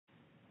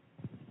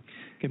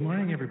Good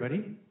morning, everybody.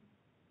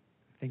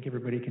 I think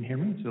everybody can hear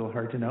me. It's a little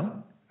hard to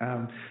know.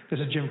 This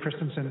is Jim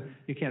Christenson.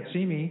 You can't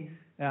see me,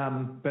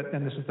 but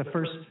this is the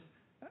first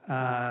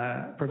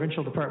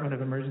Provincial Department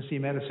of Emergency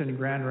Medicine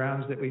Grand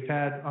Rounds that we've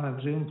had on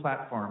a Zoom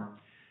platform.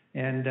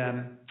 And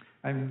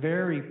I'm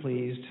very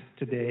pleased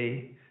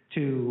today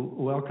to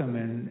welcome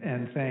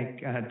and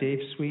thank Dave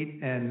Sweet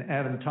and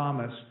Adam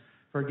Thomas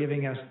for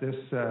giving us this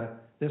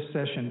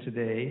session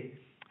today.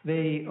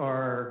 They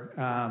are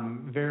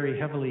very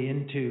heavily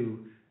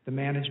into the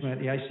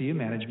management, the ICU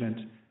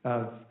management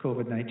of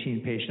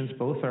COVID-19 patients.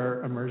 Both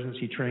are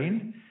emergency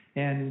trained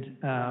and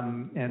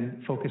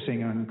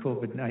focusing on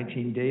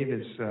COVID-19. Dave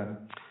is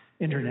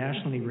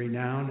internationally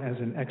renowned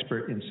as an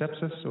expert in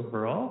sepsis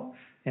overall,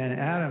 and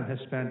Adam has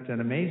spent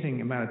an amazing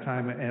amount of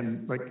time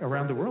and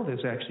around the world is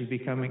actually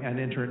becoming an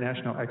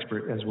international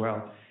expert as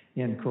well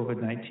in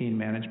COVID-19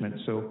 management.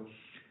 So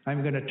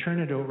I'm going to turn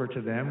it over to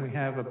them. We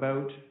have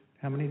about,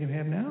 how many do we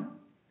have now?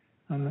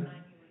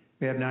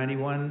 We have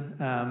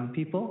 91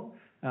 people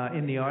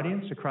in the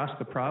audience across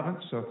the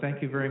province, so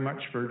thank you very much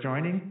for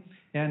joining.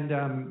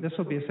 And this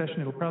will be a session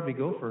that will probably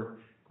go for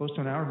close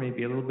to an hour,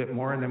 maybe a little bit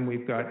more, and then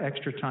we've got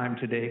extra time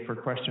today for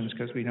questions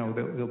because we know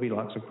that there'll be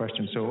lots of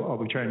questions, so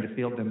I'll be trying to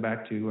field them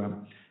back to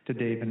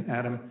Dave and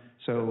Adam.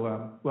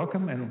 So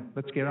welcome, and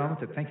let's get on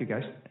with it. Thank you,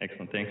 guys.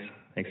 Excellent, thanks.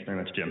 Thanks very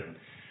much, Jim.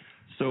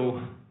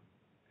 So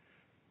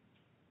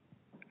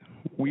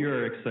we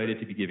are excited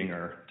to be giving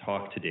our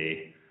talk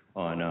today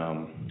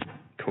on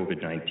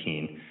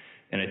COVID-19.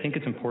 And I think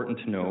it's important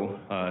to know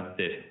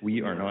that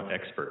we are not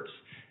experts.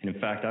 And in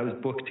fact, I was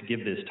booked to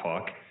give this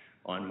talk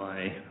on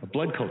my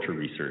blood culture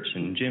research.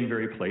 And Jim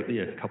very politely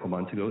a couple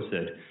months ago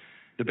said,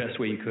 the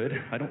best way you could,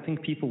 I don't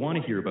think people want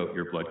to hear about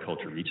your blood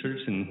culture research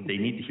and they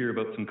need to hear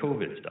about some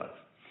COVID stuff.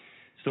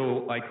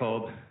 So I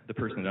called the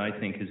person that I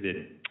think has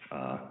been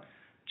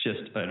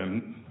just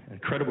an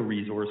incredible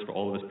resource for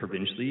all of us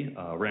provincially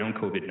around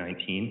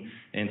COVID-19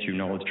 and through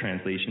knowledge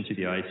translation to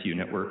the ICU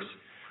networks,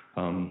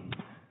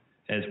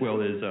 as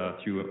well as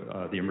through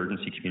the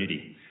emergency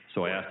community.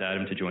 So I asked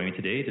Adam to join me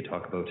today to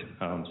talk about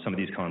some of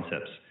these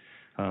concepts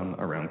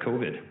around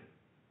COVID.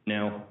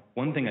 Now,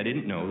 one thing I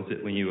didn't know is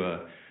that when you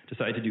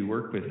decide to do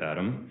work with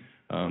Adam,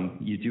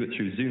 you do it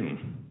through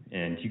Zoom,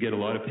 and you get a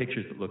lot of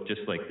pictures that look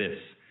just like this,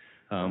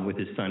 with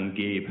his son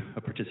Gabe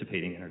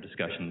participating in our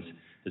discussions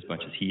as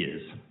much as he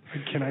is.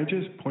 Can I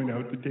just point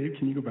out that, Dave,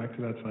 can you go back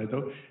to that slide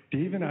though?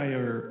 Dave and I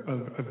are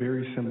of a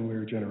very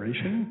similar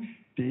generation.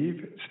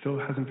 Dave still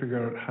hasn't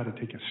figured out how to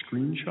take a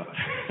screenshot.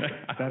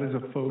 That is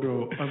a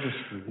photo of a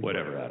screen.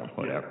 Whatever, Adam,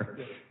 whatever.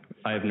 Yeah.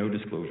 I have no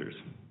disclosures.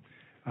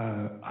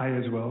 I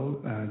as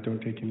well don't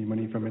take any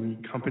money from any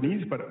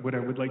companies, but what I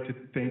would like to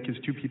thank is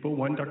two people.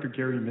 One, Dr.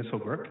 Gary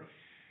Misselbrook.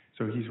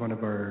 So he's one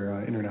of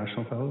our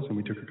international fellows, and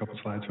we took a couple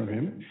slides from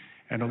him.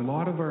 And a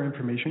lot of our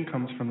information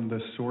comes from the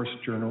source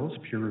journals,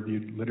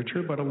 peer-reviewed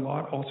literature, but a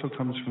lot also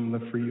comes from the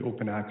free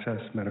open access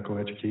medical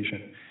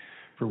education,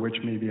 for which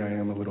maybe I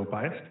am a little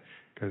biased,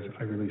 because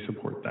I really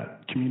support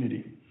that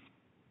community.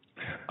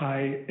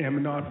 I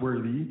am not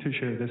worthy to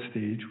share this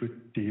stage with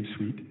Dave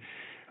Sweet.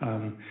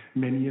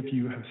 Many of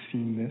you have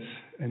seen this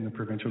in the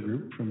provincial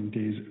group from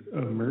days,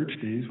 merge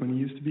days, when he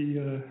used to be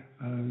a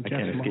I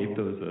can't escape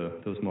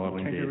those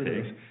modeling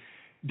days.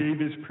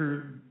 Dave is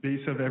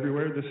pervasive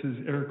everywhere. This is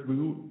Eric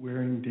Wu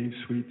wearing Dave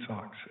Sweet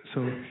socks.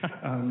 So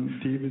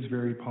Dave is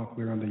very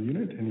popular on the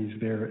unit, and he's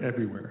there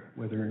everywhere,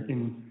 whether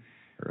in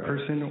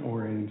person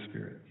or in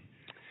spirit.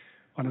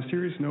 On a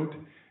serious note,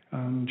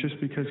 just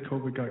because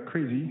COVID got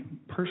crazy,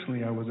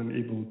 personally I wasn't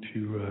able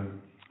to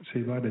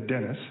say bye to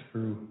Dennis, for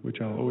which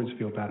I'll always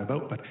feel bad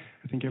about, but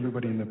I think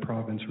everybody in the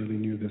province really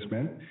knew this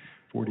man,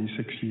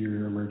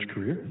 46-year emerge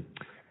career.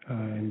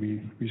 And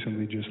we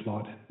recently just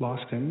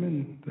lost him,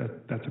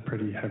 and that's a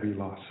pretty heavy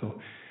loss. So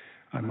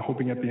I'm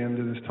hoping at the end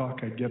of this talk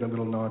I'd get a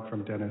little nod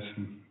from Dennis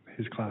and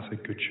his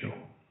classic good show.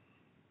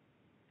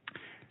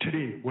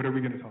 Today, what are we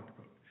going to talk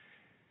about?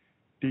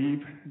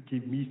 Dave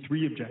gave me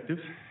 3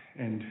 objectives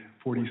and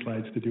 40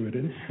 slides to do it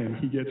in, and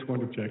he gets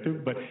 1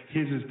 objective, but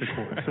his is the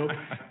core. So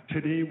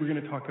today we're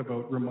going to talk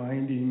about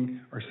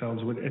reminding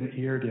ourselves what an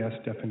ARDS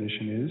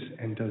definition is,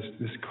 and does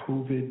this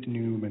COVID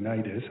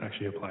pneumonitis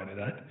actually apply to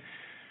that?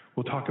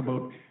 We'll talk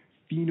about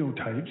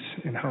phenotypes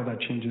and how that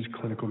changes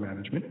clinical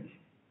management.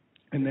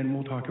 And then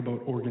we'll talk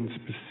about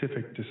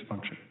organ-specific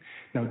dysfunction.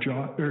 Now,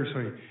 Dave,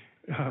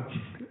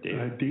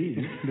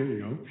 there you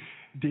go.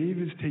 Dave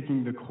is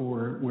taking the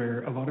core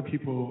where a lot of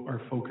people are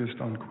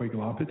focused on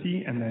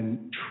coagulopathy and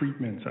then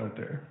treatments out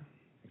there.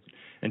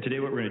 And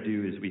today what we're going to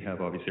do is we have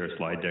obviously our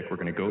slide deck we're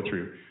going to go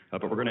through,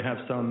 but we're going to have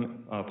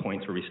some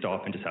points where we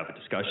stop and just have a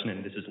discussion,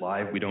 and this is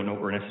live. We don't know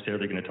what we're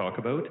necessarily going to talk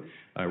about,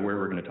 where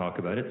we're going to talk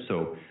about it.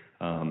 So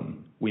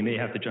we may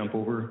have to jump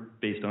over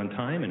based on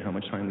time and how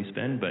much time we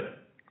spend, but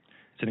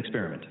it's an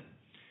experiment.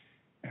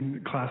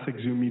 And classic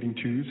Zoom meeting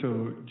too,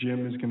 so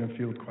Jim is going to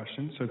field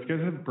questions. So if you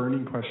guys have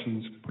burning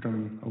questions, put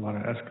on a lot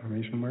of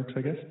exclamation marks,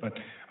 I guess, but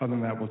other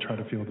than that, we'll try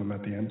to field them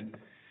at the end.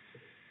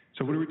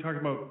 So what are we talking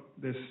about?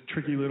 This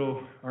tricky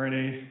little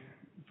RNA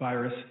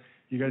virus.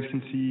 You guys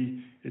can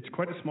see it's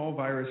quite a small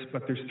virus,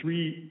 but there's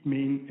three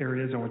main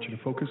areas I want you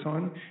to focus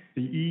on: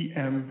 the E,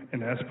 M,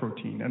 and S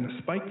protein. And the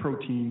spike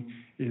protein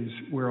is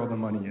where all the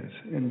money is.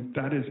 And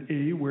that is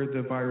A, where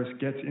the virus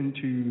gets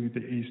into the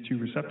ACE2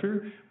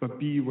 receptor, but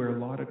B, where a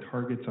lot of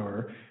targets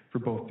are for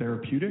both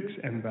therapeutics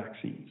and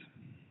vaccines.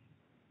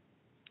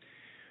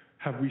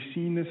 Have we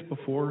seen this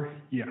before?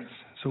 Yes.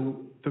 So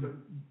the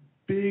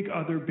big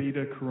other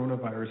beta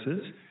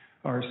coronaviruses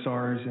are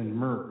SARS and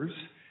MERS.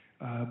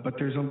 But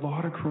there's a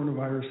lot of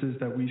coronaviruses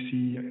that we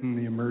see in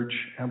the emerge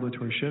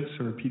ambulatory shifts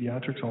or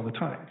pediatrics all the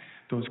time,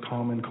 those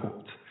common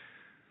colds.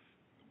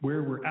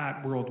 Where we're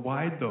at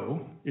worldwide,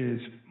 though, is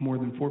more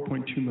than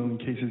 4.2 million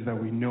cases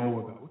that we know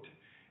about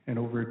and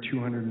over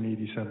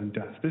 287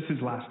 deaths. This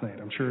is last night.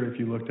 I'm sure if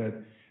you looked at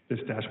this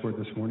dashboard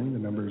this morning, the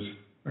numbers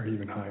are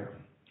even higher.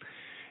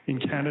 In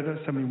Canada,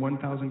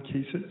 71,000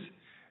 cases,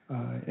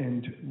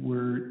 and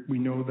we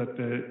know that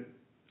the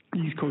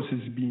East Coast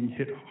is being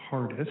hit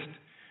hardest,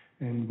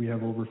 and we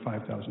have over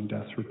 5,000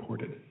 deaths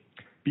reported.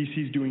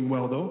 BC is doing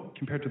well, though.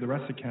 Compared to the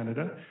rest of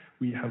Canada,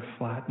 we have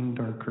flattened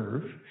our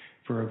curve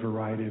for a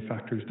variety of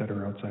factors that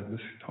are outside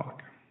this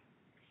talk.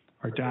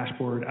 Our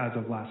dashboard as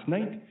of last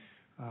night,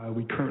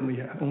 we currently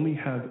only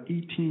have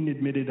 18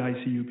 admitted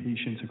ICU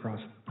patients across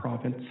the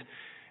province,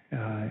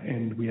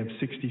 and we have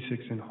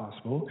 66 in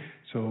hospital,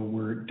 so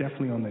we're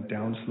definitely on the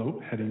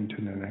downslope heading to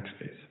the next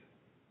phase.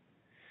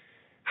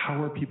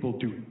 How are people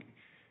doing?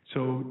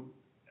 So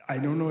I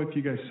don't know if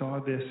you guys saw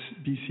this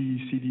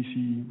BC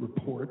CDC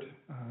report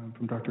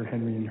from Dr.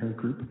 Henry and her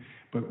group,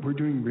 but we're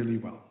doing really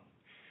well.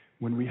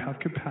 When we have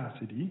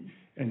capacity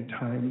and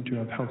time to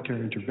have healthcare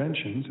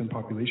interventions and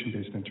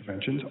population-based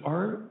interventions,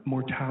 our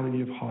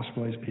mortality of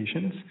hospitalized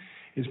patients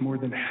is more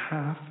than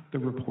half the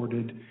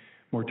reported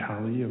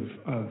mortality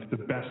of the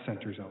best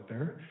centers out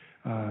there,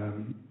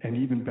 and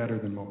even better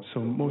than most.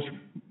 So most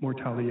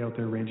mortality out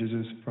there ranges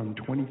is from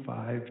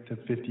 25 to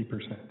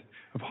 50%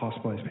 of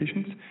hospitalized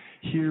patients.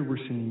 Here we're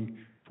seeing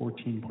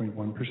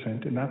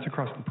 14.1%, and that's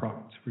across the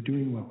province. We're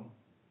doing well.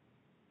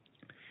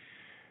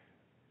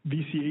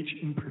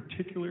 VCH in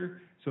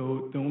particular,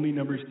 so the only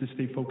numbers to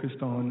stay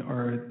focused on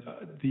are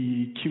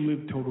the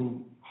cumulative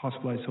total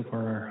hospitalized so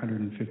far are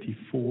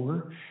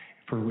 154,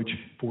 for which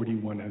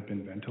 41 have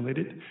been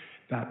ventilated.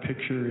 That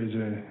picture is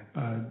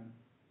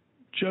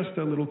just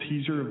a little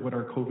teaser of what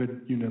our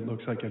COVID unit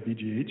looks like at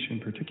VGH in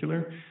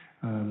particular.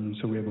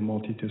 So we have a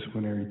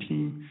multidisciplinary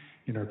team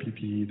in our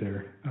PPE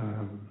there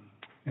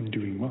and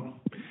doing well.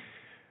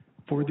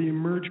 For the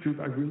eMERGE group,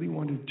 I really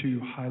wanted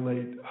to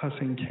highlight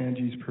Hussain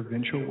Kanji's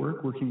provincial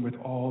work, working with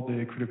all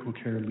the critical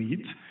care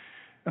leads.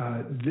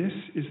 This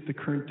is the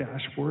current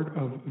dashboard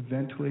of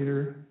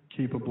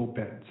ventilator-capable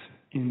beds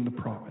in the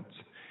province.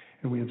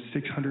 And we have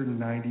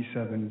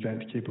 697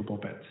 vent-capable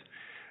beds.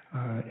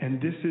 And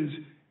this is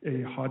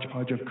a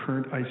hodgepodge of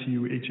current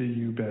ICU,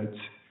 HAU beds,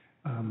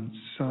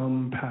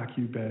 some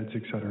PACU beds,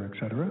 et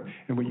cetera,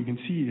 and what you can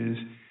see is,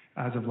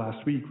 as of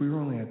last week, we were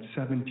only at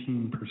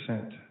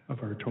 17% of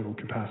our total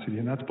capacity,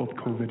 and that's both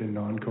COVID and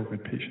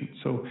non-COVID patients.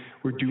 So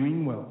we're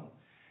doing well.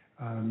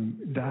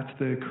 That's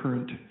the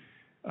current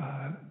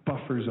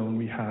buffer zone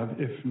we have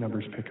if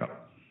numbers pick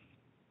up.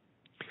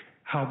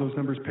 How those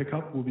numbers pick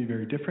up will be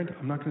very different.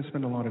 I'm not going to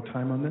spend a lot of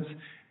time on this.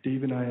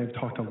 Dave and I have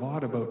talked a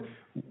lot about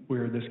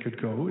where this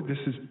could go. This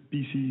is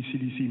BC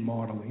CDC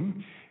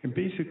modeling, and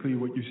basically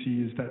what you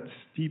see is that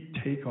steep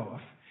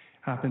takeoff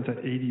happens at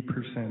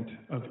 80%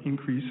 of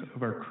increase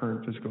of our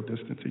current physical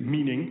distancing,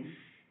 meaning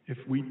if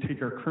we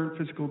take our current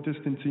physical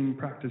distancing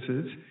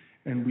practices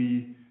and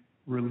we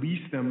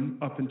release them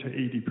up into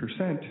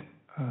 80%,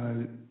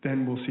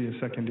 then we'll see a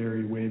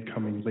secondary wave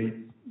coming late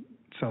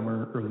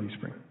summer, early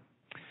spring.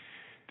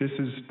 This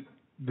is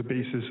the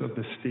basis of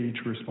the stage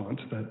response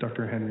that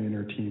Dr. Henry and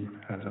her team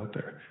has out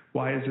there.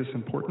 Why is this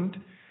important?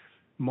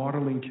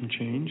 Modeling can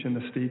change, and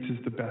the States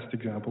is the best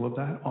example of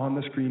that. On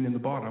the screen in the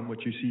bottom,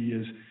 what you see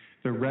is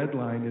the red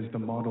line is the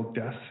modeled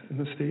deaths in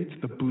the States.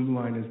 The blue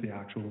line is the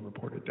actual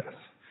reported deaths.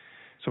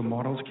 So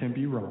models can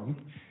be wrong,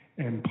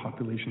 and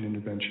population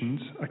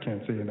interventions, I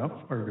can't say enough,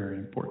 are very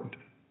important.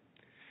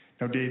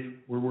 Now, Dave,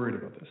 we're worried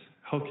about this.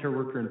 Healthcare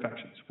worker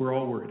infections, we're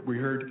all worried. We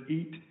heard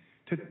 8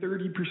 to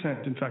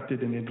 30%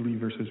 infected in Italy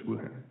versus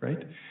Wuhan,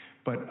 right?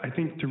 But I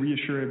think to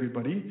reassure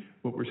everybody,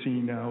 what we're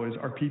seeing now is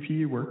our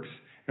PPE works,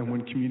 and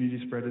when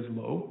community spread is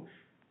low,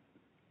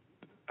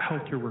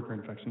 healthcare worker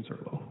infections are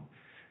low.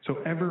 So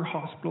ever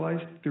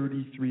hospitalized,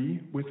 33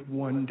 with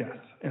 1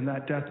 death. And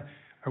that death,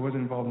 I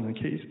wasn't involved in the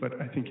case,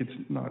 but I think it's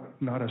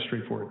not a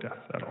straightforward death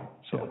at all.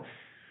 So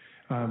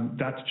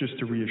that's just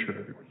to reassure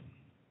everyone.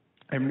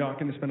 I'm not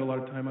going to spend a lot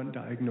of time on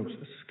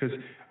diagnosis, because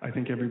I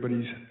think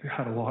everybody's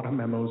had a lot of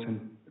memos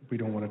and we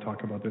don't want to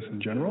talk about this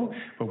in general,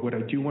 but what I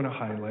do want to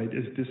highlight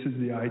is this is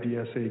the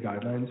IDSA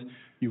guidelines.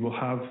 You will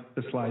have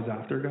the slides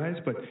after, guys,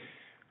 but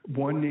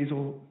 1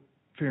 nasal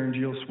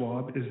pharyngeal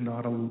swab is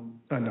not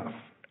enough.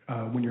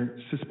 When your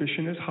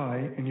suspicion is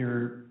high and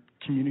your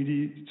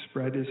community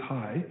spread is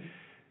high,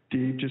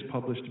 Dave just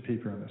published a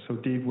paper on this. So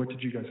Dave, what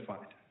did you guys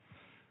find?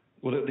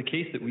 Well, the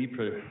case that we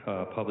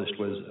published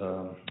was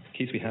a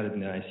case we had in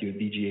the ICU at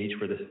BGH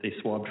where they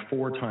swabbed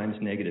 4 times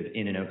negative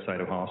in and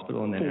outside of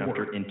hospital, and then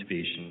after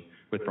intubation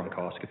with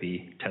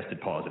bronchoscopy, tested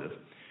positive.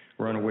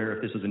 We're unaware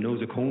if this was a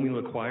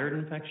nosocomial-acquired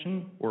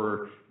infection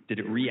or did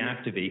it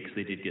reactivate because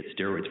they did get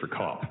steroids for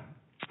COP.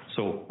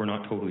 So we're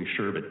not totally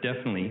sure, but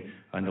definitely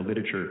in the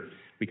literature,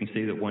 we can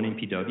say that 1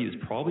 MPW is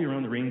probably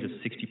around the range of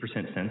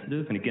 60%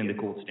 sensitive, and again, the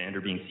gold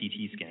standard being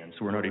CT scans,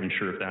 so we're not even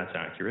sure if that's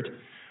accurate.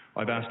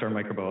 I've asked our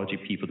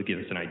microbiology people to give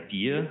us an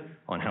idea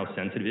on how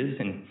sensitive it is,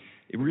 and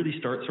it really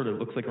starts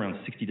looks like around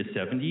 60 to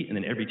 70, and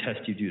then every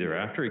test you do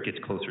thereafter, it gets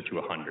closer to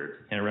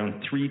 100. And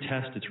around 3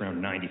 tests, it's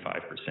around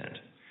 95%.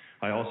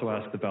 I also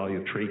asked the value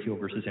of tracheal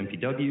versus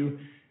MPW.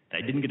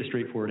 I didn't get a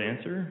straightforward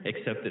answer,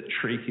 except that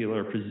tracheal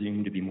are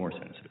presumed to be more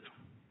sensitive.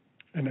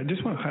 And I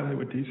just want to highlight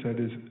what Dave said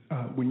is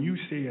when you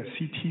say a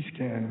CT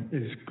scan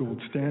is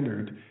gold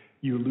standard,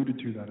 you alluded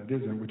to that it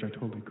isn't, which I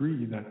totally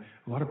agree, that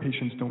a lot of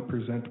patients don't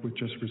present with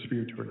just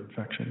respiratory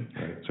infection.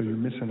 Right. So you're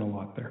missing a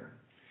lot there.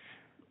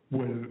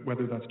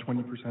 Whether that's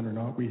 20% or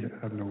not, we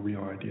have no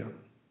real idea.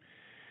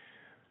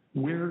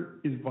 Where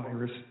is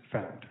virus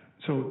found?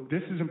 So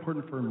this is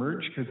important for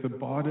eMERGE because the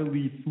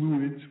bodily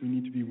fluids we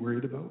need to be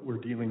worried about, we're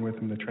dealing with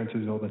in the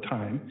trenches all the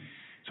time.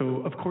 So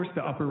of course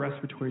the upper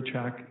respiratory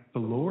tract, the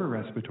lower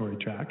respiratory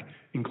tract,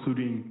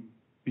 including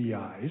the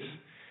eyes,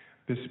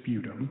 the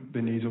sputum, the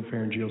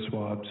nasopharyngeal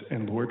swabs,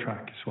 and lower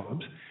tract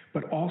swabs,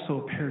 but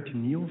also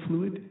peritoneal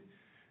fluid,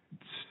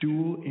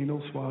 stool,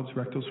 anal swabs,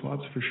 rectal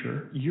swabs for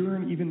sure.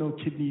 Urine, even though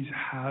kidneys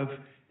have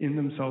in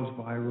themselves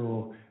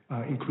viral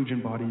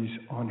inclusion bodies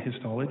on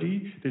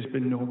histology, there's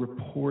been no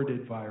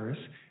reported virus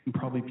and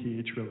probably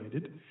pH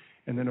related.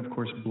 And then of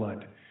course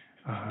blood.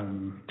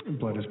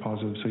 Blood is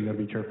positive, so you gotta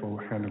be careful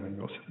handling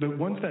those. The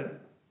ones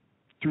that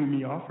threw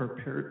me off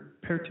are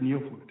peritoneal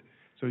fluid.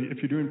 So if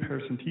you're doing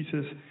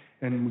paracentesis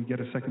and we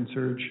get a second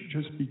surge,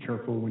 just be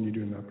careful when you're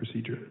doing that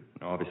procedure.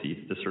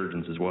 Obviously, the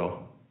surgeons as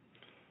well.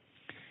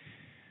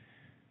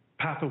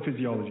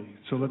 Pathophysiology.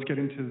 So let's get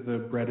into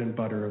the bread and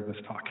butter of this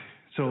talk.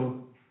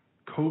 So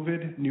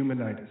COVID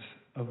pneumonitis,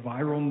 a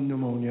viral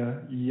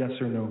pneumonia, yes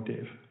or no,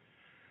 Dave?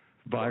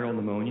 Viral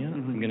pneumonia?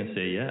 I'm going to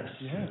say yes.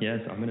 Yeah. Yes,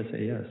 I'm going to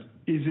say yes.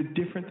 Is it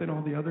different than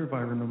all the other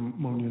viral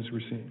pneumonias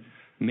we're seeing?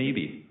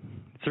 Maybe.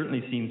 It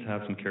certainly seems to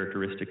have some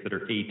characteristics that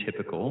are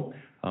atypical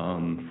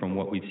from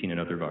what we've seen in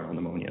other viral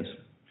pneumonias.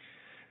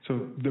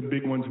 So the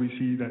big ones we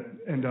see that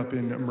end up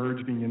in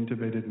eMERGE being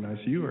intubated in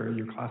ICU are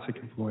your classic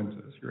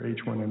influenzas, your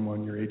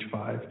H1N1, your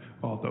H5,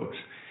 all those.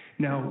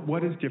 Now,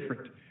 what is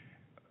different?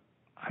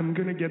 I'm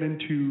going to get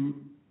into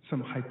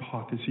some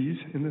hypotheses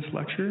in this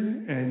lecture,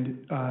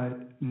 and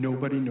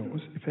nobody knows.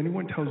 If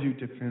anyone tells you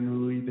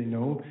definitively they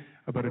know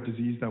about a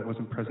disease that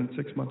wasn't present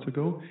 6 months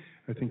ago,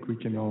 I think we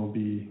can all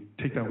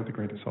take that with a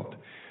grain of salt.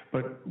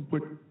 But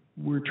what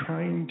we're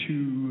trying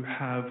to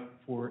have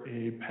for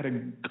a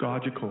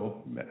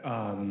pedagogical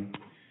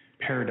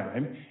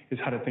paradigm is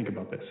how to think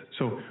about this.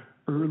 So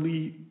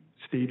early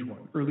stage 1,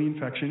 early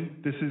infection,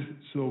 this is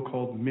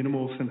so-called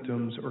minimal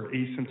symptoms or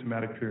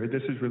asymptomatic period.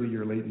 This is really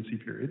your latency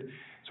period.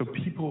 So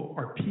people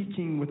are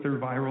peaking with their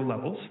viral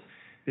levels.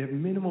 They have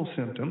minimal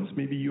symptoms,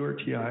 maybe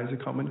URTI is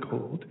a common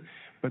cold,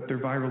 but their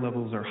viral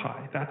levels are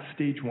high. That's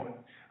stage 1.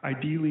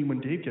 Ideally, when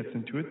Dave gets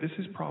into it, this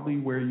is probably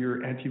where your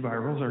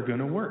antivirals are going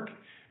to work,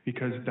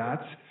 because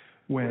that's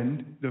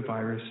when the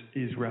virus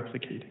is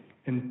replicating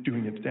and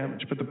doing its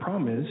damage. But the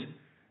problem is,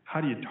 how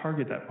do you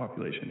target that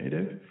population,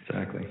 Dave?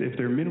 Exactly. If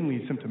they're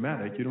minimally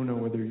symptomatic, you don't know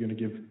whether you're going to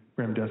give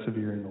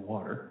remdesivir in the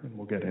water, and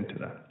we'll get into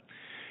that.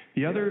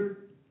 The other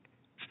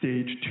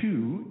stage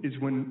 2 is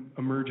when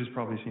eMERGE is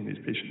probably seeing these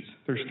patients.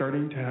 They're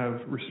starting to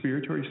have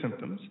respiratory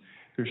symptoms.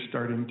 They're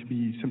starting to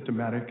be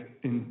symptomatic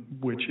in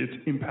which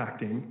it's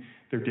impacting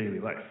their daily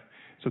life.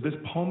 So this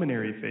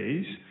pulmonary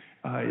phase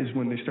is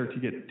when they start to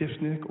get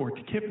dyspneic or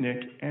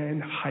tachypneic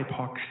and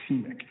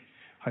hypoxemic.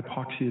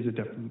 Hypoxia is a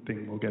definite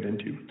thing we'll get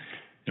into.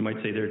 I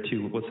might say there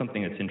too, what's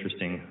something that's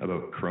interesting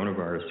about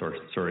coronavirus, or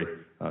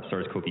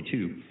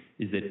SARS-CoV-2,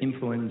 is that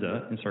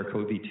influenza and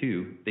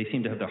SARS-CoV-2, they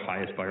seem to have the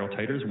highest viral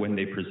titers when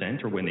they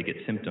present or when they get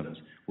symptoms,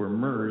 where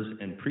MERS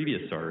and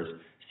previous SARS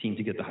seem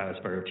to get the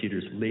highest viral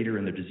titers later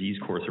in the disease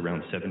course,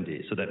 around 7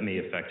 days. So that may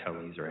affect how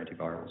we use our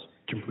antivirals.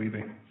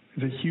 Completely.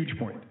 It's a huge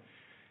point.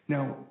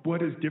 Now,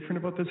 what is different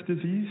about this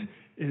disease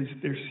is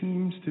there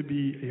seems to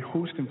be a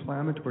host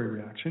inflammatory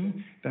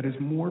reaction that is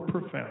more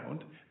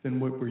profound than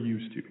what we're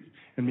used to.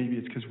 And maybe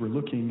it's because we're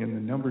looking and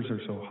the numbers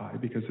are so high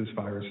because this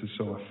virus is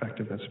so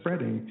effective at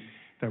spreading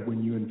that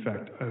when you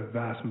infect a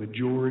vast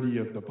majority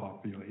of the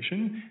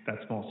population, that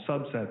small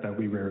subset that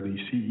we rarely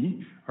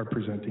see are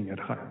presenting at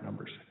higher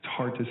numbers. It's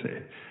hard to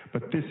say.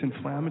 But this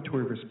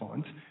inflammatory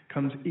response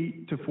comes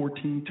 8 to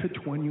 14 to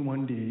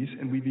 21 days,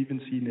 and we've even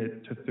seen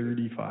it to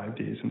 35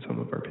 days in some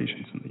of our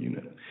patients in the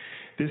unit.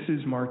 This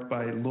is marked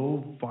by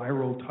low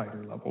viral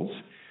titer levels,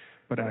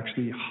 but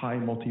actually high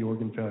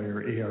multi-organ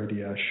failure,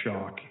 ARDS,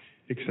 shock,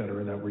 et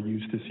cetera, that we're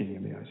used to seeing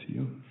in the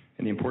ICU.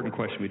 And the important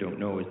question we don't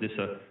know, is this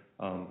a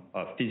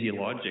a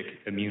physiologic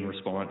immune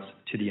response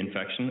to the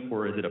infection,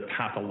 or is it a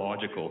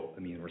pathological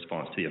immune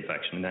response to the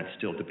infection? And that's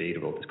still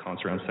debatable. This comes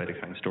around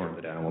cytokine storm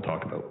that Adam will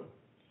talk about.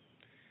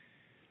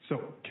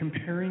 So,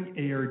 comparing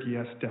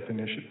ARDS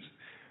definitions.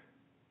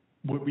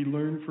 What we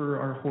learned for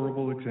our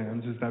horrible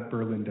exams is that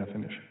Berlin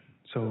definition.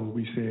 So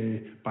we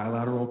say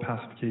bilateral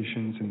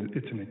pacifications, and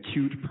it's an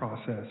acute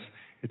process.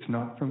 It's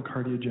not from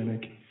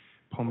cardiogenic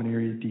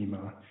pulmonary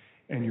edema,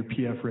 and your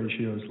PF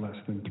ratio is less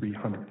than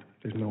 300.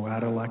 There's no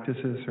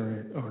atelectasis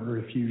or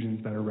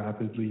effusions that are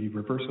rapidly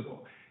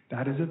reversible.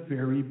 That is a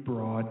very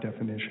broad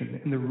definition.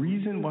 And the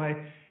reason why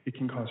it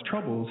can cause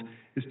troubles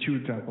is two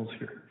examples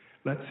here.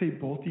 Let's say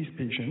both these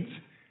patients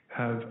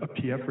have a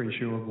PF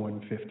ratio of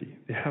 150.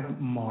 They have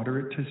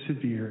moderate to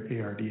severe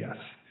ARDS.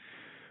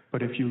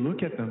 But if you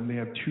look at them, they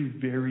have two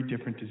very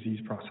different disease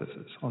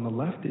processes. On the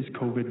left is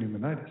COVID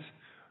pneumonitis.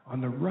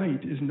 On the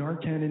right is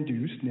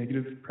Narcan-induced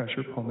negative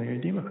pressure pulmonary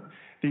edema.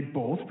 They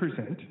both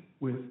present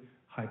with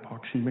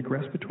hypoxemic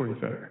respiratory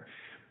failure.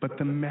 But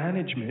the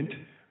management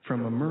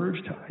from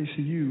emerge to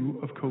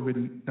ICU of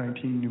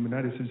COVID-19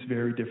 pneumonitis is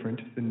very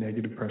different than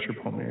negative pressure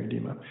pulmonary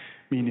edema,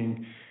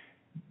 meaning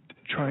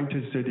trying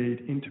to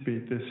sedate,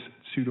 intubate this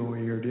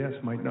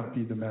pseudo-ARDS might not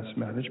be the best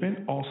management.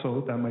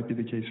 Also, that might be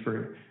the case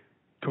for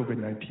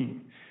COVID-19.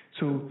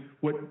 So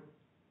what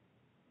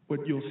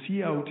you'll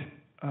see out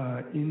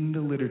in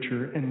the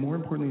literature, and more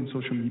importantly in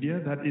social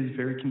media, that is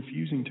very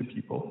confusing to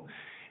people,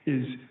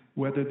 is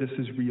whether this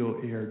is real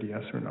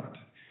ARDS or not.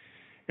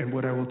 And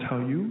what I will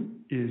tell you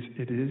is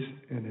it is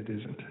and it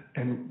isn't.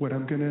 And what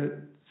I'm going to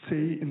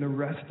say in the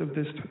rest of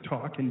this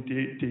talk, and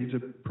Dave's a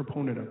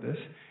proponent of this,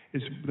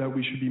 is that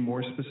we should be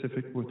more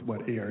specific with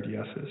what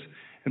ARDS is.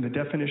 And the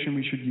definition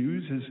we should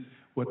use is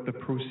what the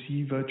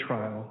PROCEVA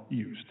trial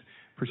used.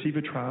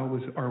 PROCEVA trial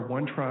was our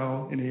one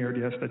trial in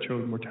ARDS that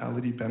showed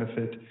mortality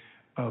benefit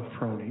of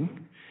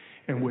proning.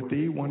 And what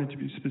they wanted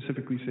to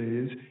specifically say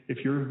is,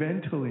 if you're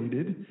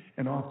ventilated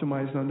and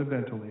optimized on the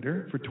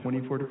ventilator for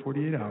 24 to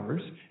 48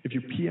 hours, if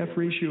your PF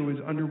ratio is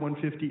under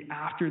 150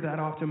 after that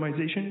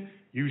optimization,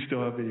 you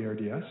still have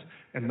ARDS,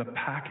 and the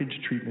package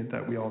treatment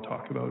that we all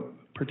talk about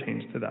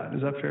pertains to that.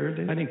 Is that fair,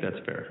 Dave? I think that's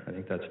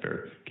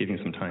fair. Giving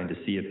some time to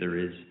see if there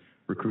is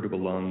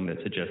recruitable lung that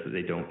suggests that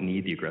they don't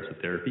need the aggressive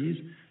therapies,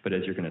 but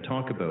as you're going to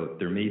talk about,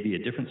 there may be a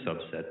different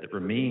subset that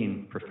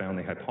remain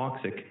profoundly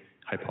hypoxemic,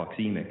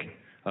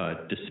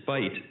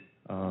 despite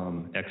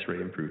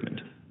X-ray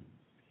improvement.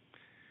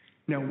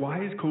 Now,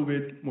 why is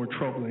COVID more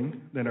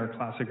troubling than our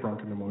classic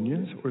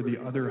bronchopneumonias or the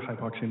other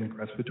hypoxemic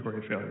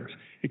respiratory failures?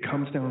 It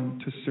comes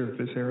down to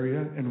surface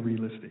area and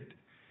real estate.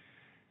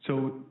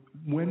 So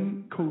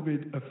when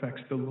COVID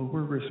affects the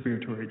lower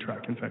respiratory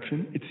tract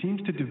infection, it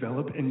seems to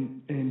develop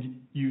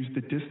and use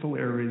the distal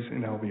airways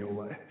and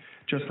alveoli.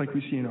 Just like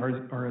we see in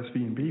RSV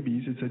in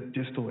babies, it's a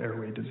distal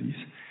airway disease.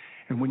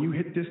 And when you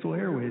hit distal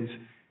airways,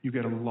 you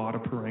get a lot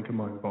of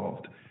parenchyma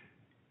involved.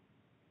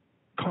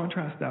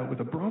 Contrast that with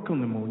a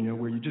bronchopneumonia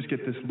where you just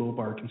get this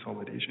lobar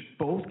consolidation.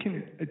 Both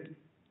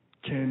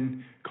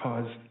can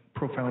cause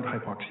profound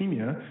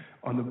hypoxemia.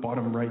 On the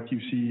bottom right, you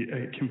see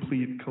a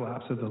complete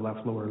collapse of the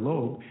left lower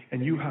lobe,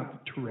 and you have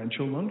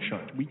torrential lung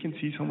shunt. We can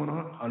see someone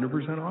on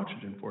 100%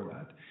 oxygen for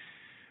that.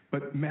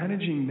 But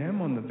managing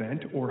them on the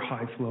vent or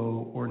high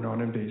flow or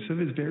non-invasive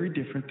is very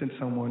different than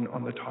someone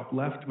on the top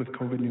left with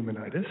COVID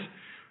pneumonitis,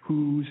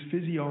 whose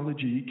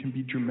physiology can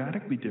be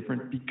dramatically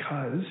different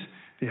because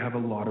they have a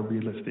lot of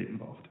real estate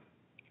involved.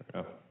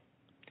 Fair enough.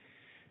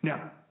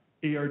 Now,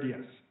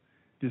 ARDS,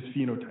 this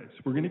phenotypes.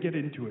 We're going to get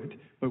into it,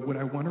 but what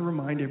I want to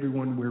remind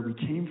everyone where we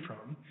came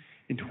from,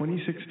 in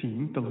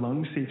 2016, the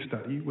Lung Safe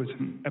study was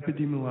an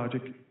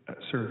epidemiologic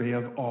survey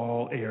of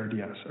all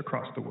ARDS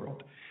across the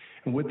world.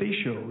 And what they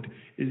showed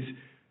is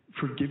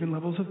for given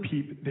levels of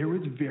PEEP, there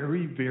was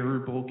very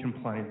variable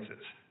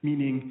compliances,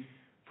 meaning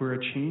for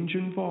a change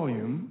in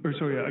volume,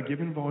 a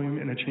given volume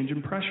and a change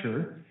in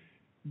pressure,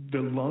 the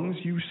lungs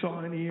you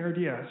saw in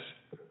ARDS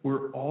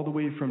were all the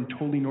way from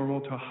totally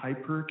normal to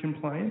hyper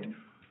compliant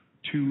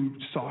to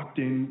socked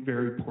in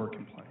very poor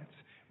compliance.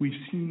 We've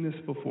seen this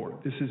before.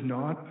 This is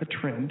not a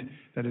trend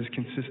that is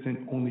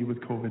consistent only with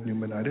COVID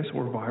pneumonitis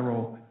or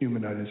viral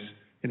pneumonitis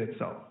in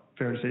itself.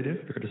 Fair to say,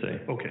 Dave? Fair to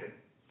say. Okay.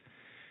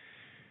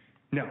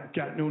 Now,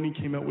 Gatnoni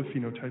came out with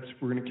phenotypes.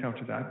 We're going to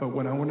counter that. But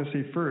what I want to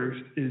say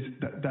first is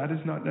that that is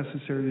not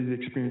necessarily the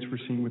experience we're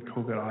seeing with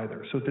COVID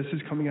either. So this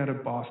is coming out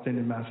of Boston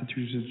and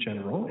Massachusetts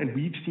General, and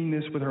we've seen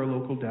this with our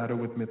local data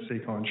with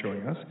MIPSACON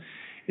showing us,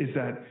 is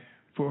that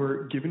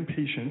for given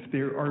patients,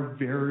 there are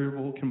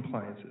variable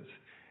compliances.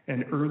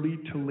 And early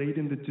to late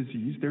in the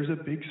disease, there's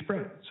a big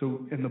spread.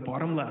 So in the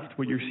bottom left,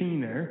 what you're seeing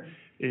there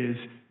is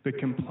the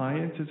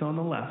compliance is on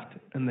the left,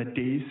 and the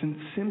days since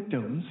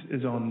symptoms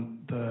is on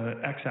the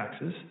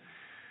x-axis.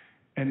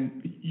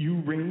 And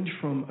you range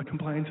from a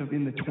compliance of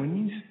in the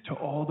 20s to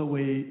all the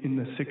way in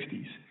the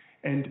 60s.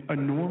 And a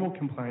normal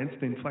compliance,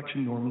 the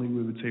inflection normally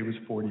we would say was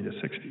 40 to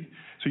 60.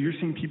 So you're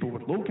seeing people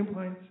with low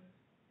compliance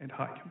and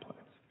high compliance.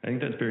 I think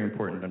that's very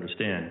important to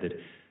understand that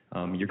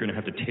you're going to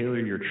have to tailor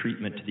your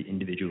treatment to the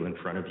individual in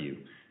front of you.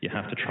 You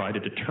have to try to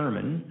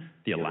determine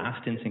the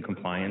elastance and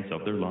compliance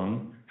of their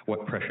lung,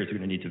 what pressures you're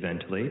going to need to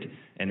ventilate,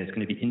 and it's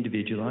going to be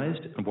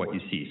individualized on what you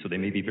see. So they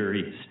may be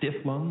very stiff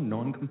lung,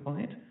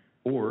 non-compliant,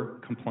 or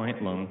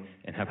compliant lung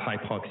and have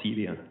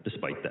hypoxemia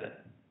despite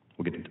that.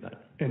 We'll get into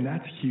that. And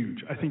that's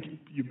huge. I think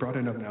you brought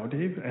it up now,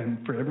 Dave,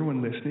 and for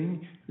everyone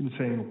listening and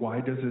saying,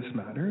 why does this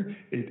matter?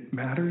 It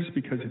matters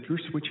because if you're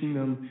switching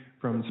them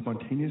from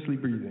spontaneously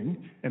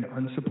breathing and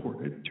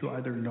unsupported to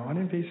either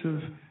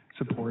non-invasive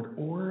support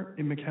or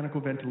in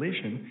mechanical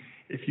ventilation,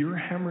 if you're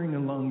hammering a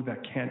lung that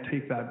can't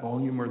take that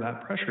volume or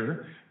that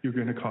pressure, you're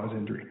going to cause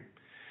injury.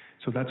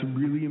 So that's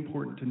really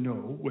important to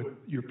know what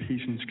your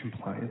patient's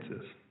compliance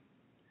is.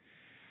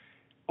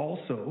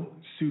 Also,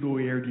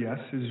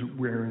 pseudo-ARDS is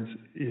rare in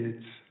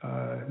its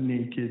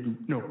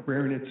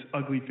rare in its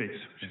ugly face,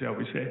 shall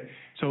we say.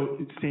 So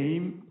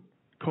same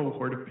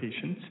cohort of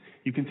patients.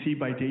 You can see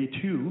by day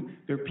 2,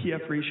 their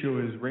PF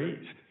ratio is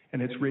raised,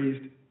 and it's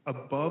raised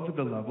above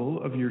the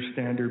level of your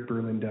standard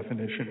Berlin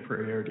definition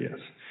for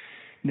ARDS.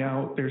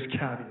 Now, there's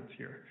caveats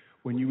here.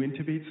 When you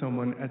intubate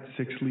someone at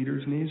 6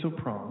 liters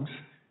nasoprongs,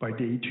 by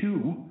day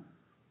 2,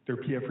 their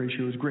PF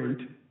ratio is great,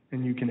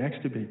 and you can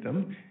extubate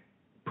them,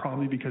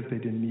 probably because they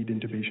didn't need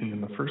intubation in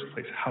the first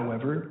place.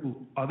 However,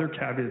 other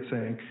caveats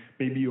saying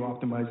maybe you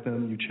optimized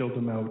them, you chilled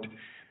them out,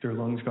 their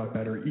lungs got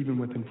better even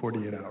within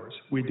 48 hours.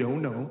 We don't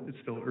know, it's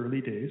still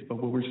early days, but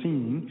what we're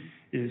seeing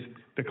is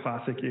the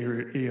classic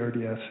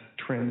ARDS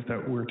trends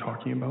that we're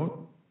talking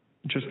about,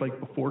 just like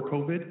before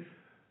COVID,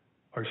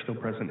 are still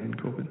present in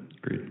COVID.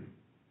 Great.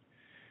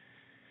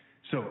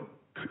 So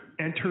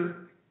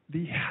enter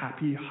the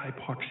happy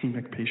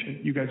hypoxemic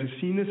patient. You guys have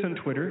seen this on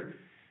Twitter.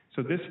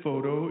 So this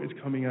photo is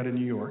coming out of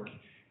New York,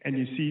 and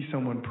you see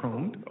someone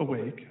prone,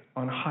 awake,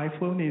 on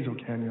high-flow nasal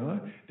cannula.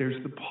 There's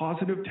the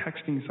positive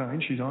texting sign.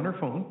 She's on her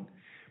phone.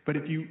 But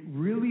if you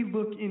really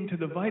look into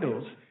the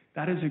vitals,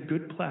 that is a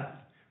good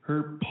pleth.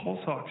 Her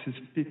pulse ox is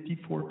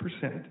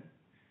 54%.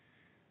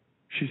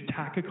 She's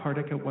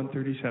tachycardic at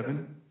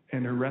 137,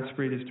 and her rest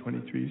rate is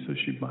 23, so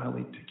she's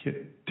mildly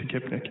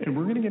tachypnic. And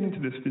we're going to get into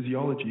this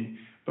physiology,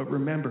 but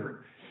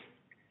remember,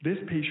 this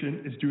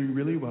patient is doing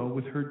really well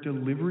with her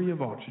delivery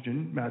of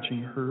oxygen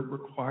matching her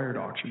required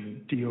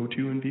oxygen, DO2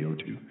 and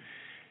VO2.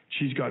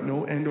 She's got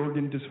no end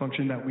organ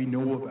dysfunction that we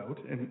know about,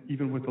 and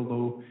even with a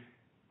low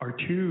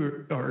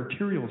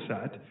arterial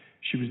sat,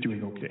 she was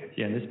doing okay.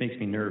 Yeah, and this makes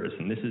me nervous,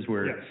 and this is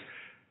where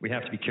we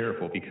have to be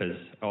careful because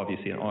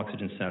obviously an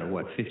oxygen sat of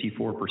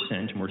 54%,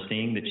 and we're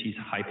saying that she's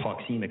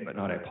hypoxemic but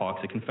not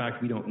hypoxic. In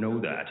fact, we don't know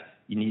that.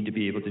 You need to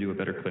be able to do a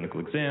better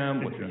clinical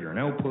exam. What's her urine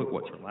output?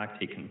 What's her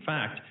lactate? In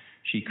fact,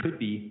 she could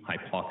be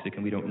hypoxic,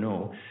 and we don't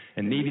know.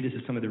 And maybe this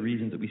is some of the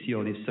reasons that we see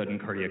all these sudden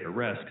cardiac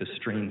arrests, because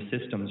strained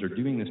systems are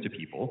doing this to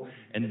people,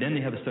 and then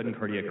they have a sudden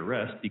cardiac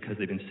arrest because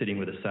they've been sitting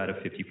with a SAT of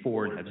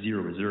 54 and have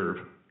zero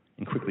reserve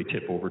and quickly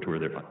tip over to where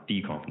they're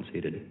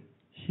decompensated.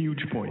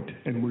 Huge point,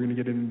 and we're going to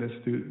get into this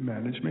through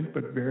management,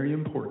 but very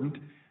important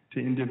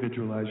to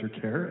individualize your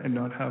care and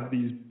not have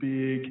these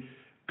big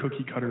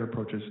cookie-cutter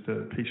approaches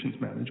to patient's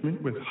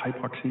management with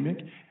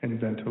hypoxemic and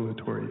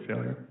ventilatory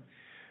failure.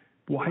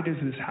 Why does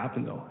this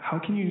happen, though? How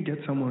can you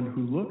get someone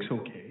who looks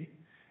okay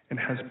and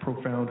has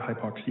profound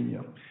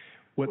hypoxemia?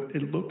 What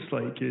it looks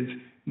like is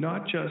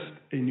not just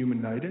a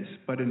pneumonitis,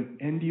 but an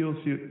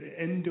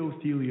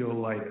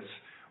endotheliolitis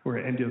or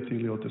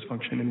endothelial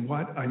dysfunction. And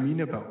what I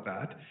mean about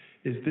that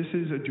is this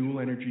is a dual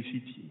energy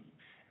CT.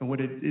 And what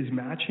it is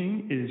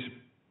matching is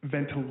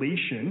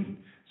ventilation,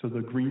 so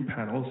the green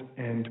panels,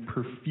 and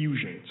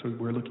perfusion. So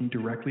we're looking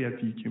directly at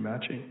VQ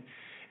matching.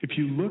 If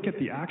you look at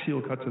the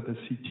axial cuts of the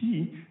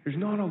CT, there's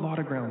not a lot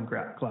of ground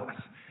glass.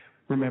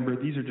 Remember,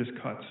 these are just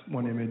cuts,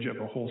 one image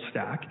of a whole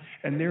stack,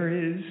 and there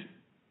is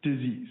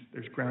disease.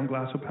 There's ground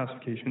glass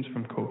opacifications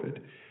from COVID.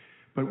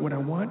 But what I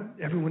want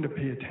everyone to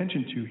pay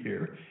attention to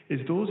here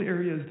is those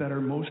areas that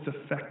are most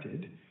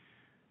affected,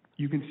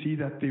 you can see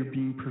that they're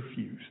being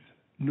perfused.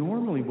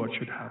 Normally what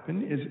should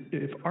happen is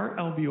if our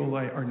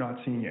alveoli are not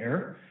seeing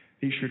air,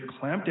 they should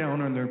clamp down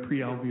on their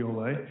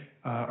pre-alveoli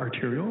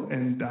arterial,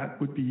 and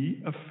that would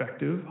be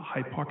effective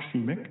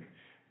hypoxemic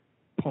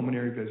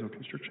pulmonary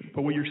vasoconstriction.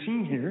 But what you're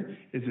seeing here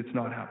is it's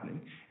not happening.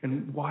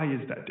 And why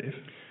is that, Dave?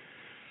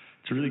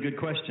 It's a really good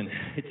question.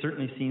 It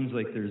certainly seems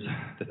like there's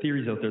the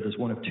theories out there, there's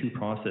one of two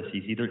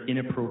processes, either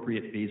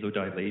inappropriate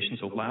vasodilation,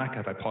 so lack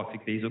of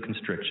hypoxic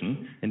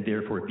vasoconstriction, and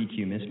therefore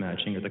VQ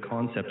mismatching, or the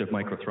concept of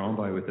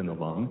microthrombi within the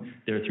lung.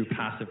 They're through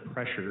passive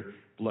pressure,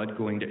 blood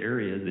going to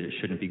areas that it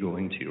shouldn't be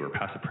going to, or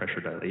passive pressure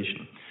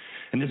dilation.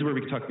 And this is where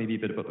we can talk maybe a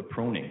bit about the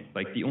proning.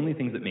 Like, the only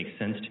things that make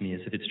sense to me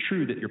is if it's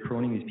true that you're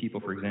proning these people,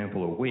 for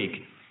example,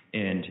 awake,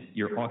 and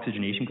your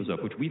oxygenation goes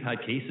up, which we've had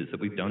cases that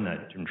we've done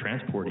that in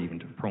transport, even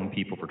to prone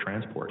people for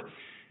transport.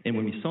 And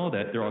when we saw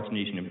that, their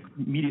oxygenation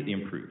immediately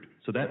improved.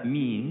 So that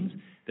means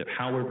that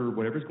however,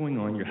 whatever's going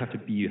on, you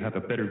have a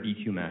better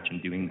VQ match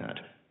in doing that.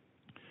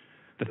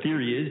 The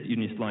theory is you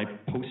need to lie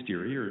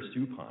posterior or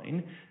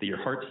supine, that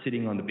your heart's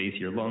sitting on the base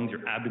of your lungs,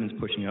 your abdomen's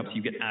pushing up, so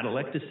you get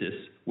atelectasis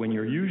when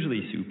you're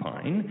usually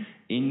supine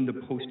in the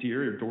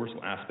posterior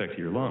dorsal aspect of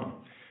your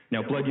lung.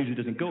 Now, blood usually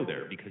doesn't go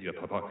there because you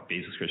have hypoxic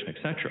vasoconstriction,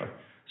 etc.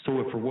 So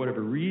if for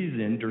whatever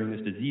reason during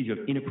this disease you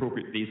have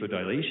inappropriate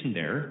vasodilation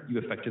there, you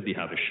effectively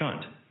have a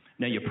shunt.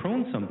 Now, you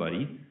prone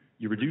somebody,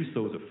 you reduce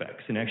those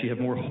effects and actually have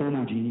more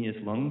homogeneous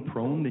lung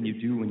prone than you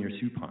do when you're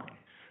supine.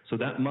 So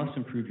that must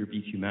improve your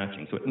VQ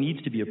matching. So it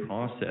needs to be a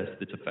process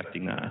that's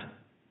affecting that.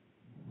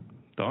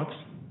 Thoughts?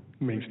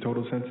 Makes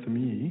total sense to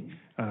me,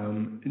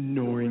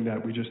 knowing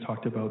that we just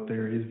talked about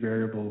there is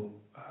variable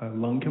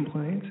lung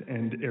compliance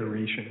and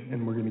aeration,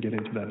 and we're going to get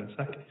into that in a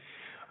second.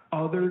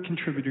 Other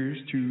contributors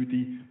to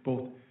the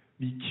both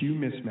VQ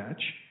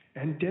mismatch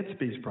and dead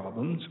space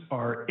problems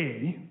are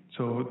A,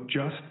 so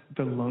just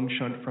the lung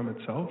shunt from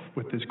itself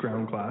with this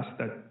ground glass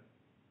that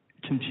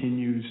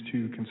continues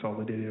to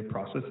consolidative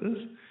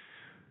processes.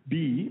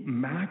 B,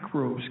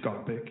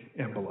 macroscopic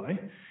emboli.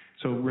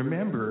 So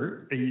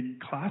remember, a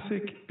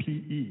classic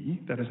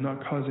PE that is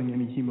not causing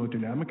any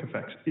hemodynamic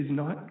effects is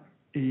not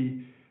a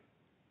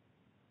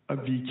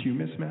VQ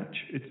mismatch.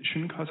 It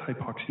shouldn't cause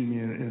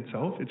hypoxemia in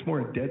itself. It's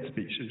more a dead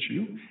space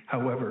issue.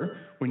 However,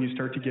 when you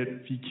start to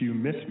get RV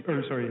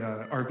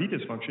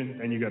dysfunction,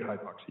 then you get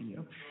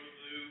hypoxemia.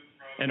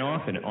 And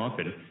often,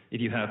 if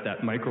you have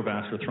that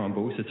microvascular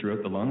thrombosis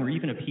throughout the lung, or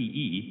even a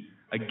PE,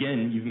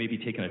 again, you've maybe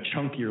taken a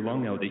chunk of your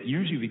lung out that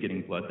usually would be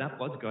getting blood. That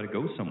blood's got to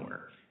go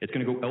somewhere. It's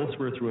going to go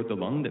elsewhere throughout the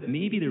lung that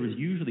maybe there was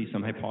usually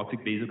some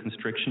hypoxic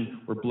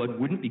vasoconstriction where blood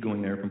wouldn't be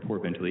going there from poor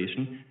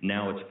ventilation.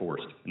 Now it's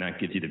forced, and that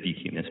gives you the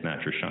VQ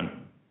mismatch or shunt.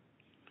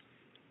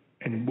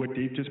 And what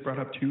Dave just brought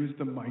up too is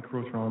the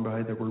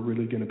microthrombi that we're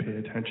really going to pay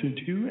attention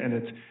to. And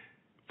it's,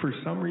 for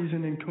some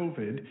reason in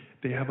COVID,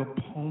 they have a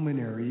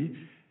pulmonary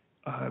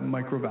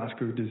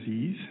microvascular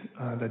disease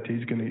that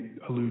Dave's going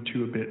to allude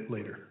to a bit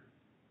later.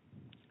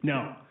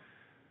 Now,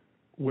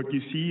 what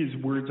you see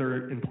is words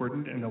are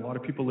important, and a lot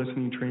of people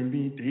listening trained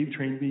me, Dave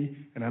trained me,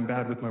 and I'm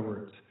bad with my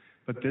words.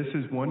 But this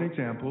is one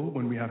example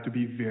when we have to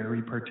be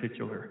very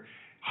particular.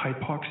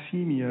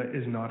 Hypoxemia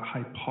is not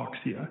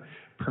hypoxia.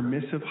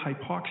 Permissive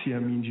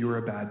hypoxia means you're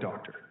a bad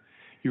doctor.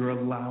 You're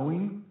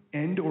allowing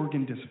end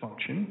organ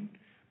dysfunction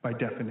by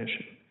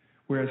definition.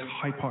 Whereas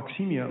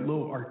hypoxemia,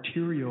 low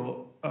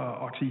arterial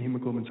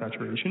oxyhemoglobin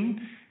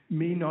saturation,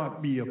 may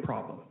not be a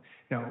problem.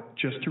 Now,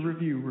 just to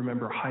review,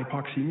 remember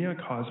hypoxemia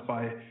caused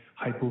by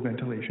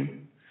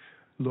hypoventilation,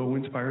 low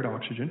inspired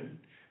oxygen,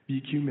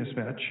 VQ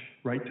mismatch,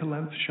 right to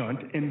left shunt,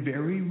 and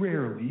very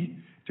rarely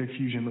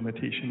diffusion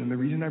limitation. And the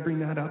reason I bring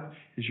that up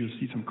is you'll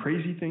see some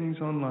crazy things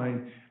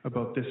online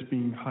about this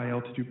being high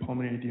altitude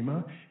pulmonary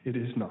edema. It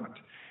is not.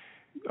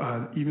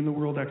 Even the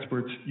world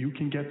experts, you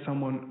can get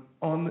someone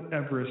on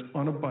Everest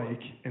on a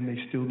bike and they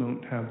still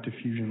don't have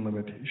diffusion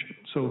limitation.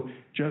 So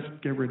just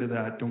get rid of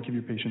that. Don't give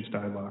your patients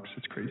Dialox.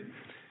 It's crazy.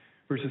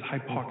 Versus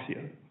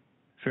hypoxia.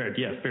 Fair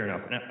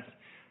enough. And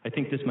I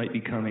think this might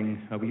be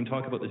coming, we can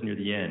talk about this near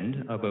the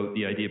end, about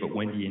the idea about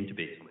when do you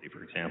intubate somebody,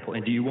 for example.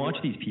 And do you watch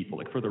these people?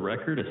 Like, for the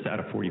record, a SAT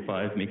of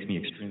 45 makes me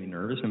extremely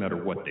nervous no matter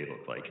what they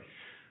look like.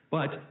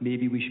 But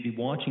maybe we should be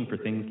watching for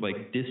things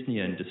like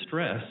dyspnea and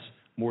distress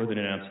more than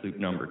an absolute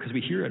number. Because we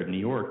hear out of New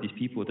York, these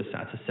people with a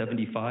SAT of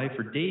 75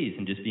 for days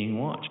and just being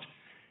watched.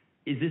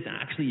 Is this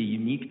actually a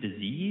unique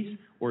disease,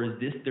 or is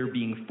this they're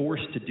being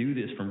forced to do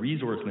this from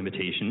resource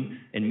limitation,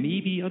 and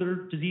maybe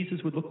other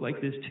diseases would look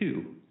like this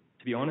too?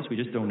 To be honest, we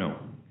just don't know.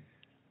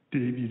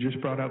 Dave, you just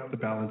brought up the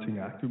balancing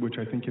act, which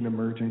I think in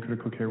emerging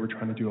critical care we're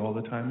trying to do all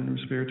the time in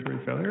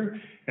respiratory failure,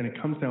 and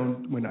it comes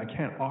down when I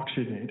can't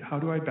oxygenate, how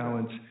do I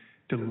balance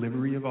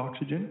delivery of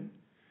oxygen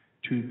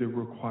to the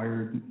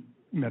required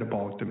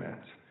metabolic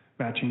demands,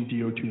 matching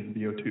DO2 and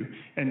VO2.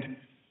 And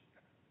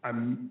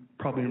I'm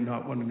probably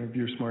not one of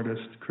your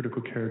smartest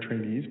critical care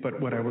trainees, but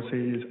what I will say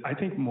is I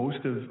think most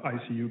of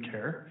ICU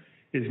care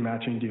is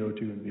matching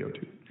DO2 and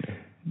VO2.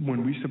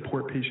 When we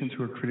support patients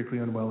who are critically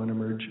unwell and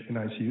emerge in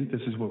ICU,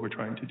 this is what we're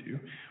trying to do.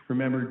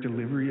 Remember,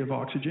 delivery of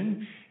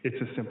oxygen,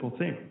 it's a simple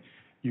thing.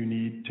 You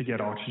need to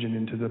get oxygen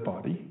into the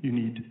body. You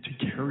need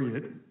to carry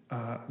it,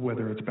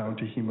 whether it's bound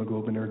to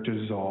hemoglobin or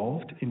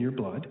dissolved in your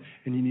blood,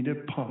 and you need to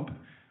pump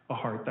a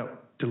heart that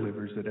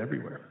delivers it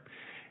everywhere.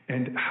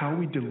 And how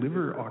we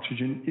deliver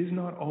oxygen is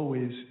not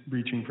always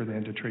reaching for the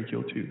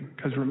endotracheal tube.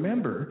 Because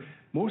remember,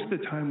 most of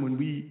the time when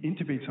we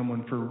intubate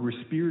someone for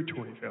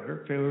respiratory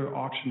failure to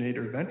oxygenate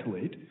or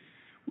ventilate,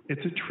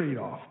 it's a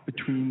trade-off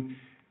between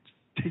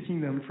taking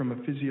them from a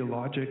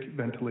physiologic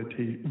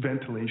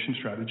ventilation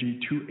strategy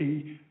to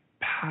a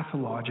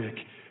pathologic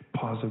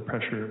positive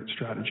pressure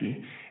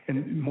strategy.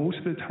 And most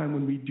of the time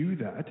when we do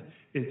that,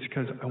 it's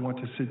because I want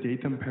to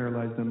sedate them,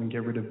 paralyze them, and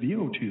get rid of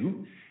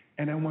VO2.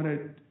 And I want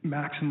to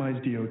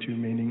maximize DO2,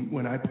 meaning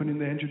when I put in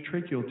the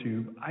endotracheal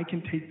tube, I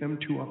can take them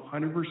to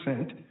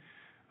 100%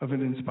 of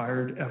an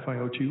inspired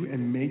FiO2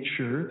 and make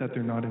sure that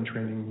they're not in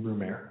training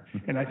room air.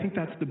 And I think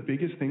that's the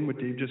biggest thing what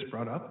Dave just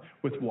brought up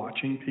with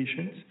watching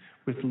patients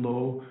with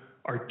low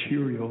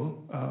arterial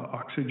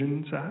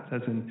oxygen sats,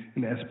 as in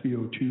an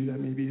SpO2 that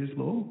maybe is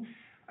low.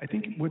 I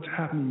think what's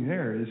happening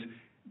there is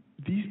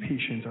these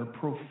patients are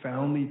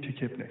profoundly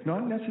tachypnic,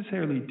 not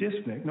necessarily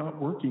dyspneic,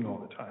 not working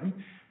all the time,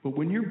 but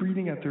when you're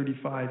breathing at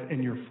 35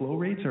 and your flow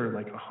rates are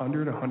like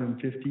 100,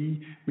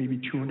 150,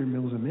 maybe 200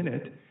 mils a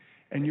minute,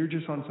 and you're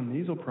just on some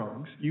nasal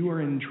prongs, you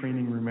are in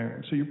training room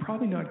air. So you're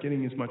probably not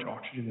getting as much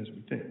oxygen as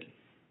we think.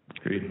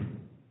 Agreed.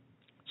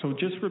 So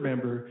just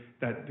remember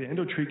that the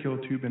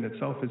endotracheal tube in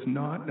itself is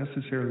not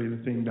necessarily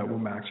the thing that will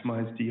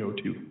maximize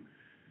DO2.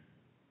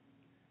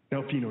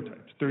 Now,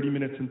 phenotypes. 30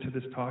 minutes into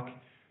this talk,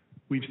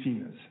 we've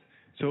seen this.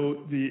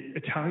 So the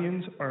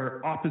Italians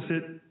are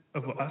opposite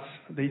of us.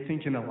 They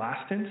think in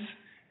elastance,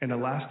 and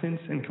elastance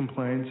and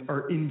compliance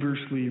are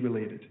inversely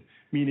related.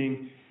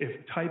 Meaning,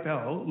 if type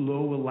L,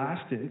 low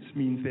elastance,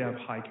 means they have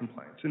high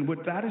compliance. And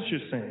what that is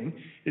just saying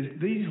is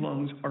these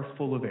lungs are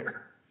full of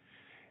air.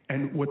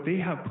 And what they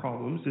have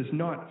problems is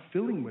not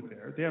filling with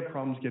air, they have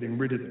problems getting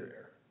rid of their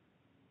air.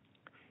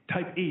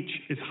 Type H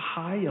is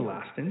high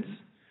elastance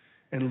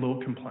and low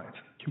compliance.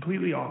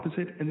 Completely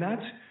opposite, and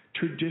that's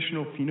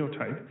traditional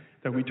phenotype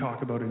that we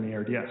talk about in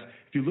ARDS.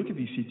 If you look at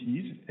these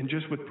CTs, and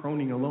just with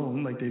proning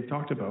alone, like Dave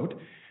talked about,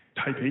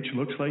 type H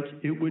looks like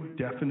it would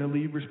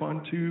definitely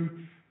respond to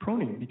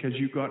proning because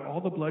you've got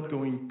all the blood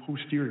going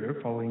posterior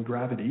following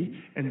gravity,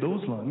 and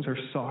those lungs are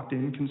socked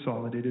in,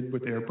 consolidated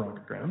with air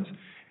bronchograms,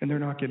 and they're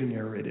not getting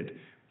aerated.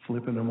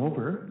 Flipping them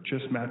over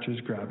just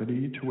matches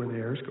gravity to where the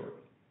air is going.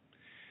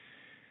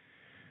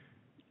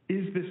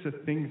 Is this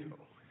a thing, though?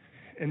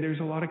 And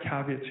there's a lot of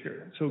caveats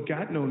here. So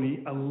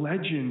Gatnoni, a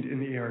legend in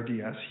the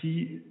ARDS,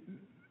 he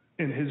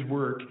and his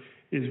work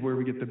is where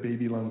we get the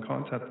baby lung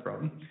concept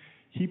from.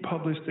 He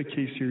published a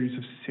case series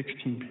of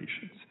 16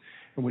 patients.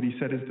 And what he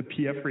said is the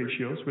PF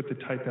ratios with the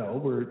type L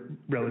were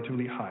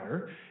relatively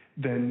higher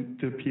than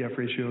the PF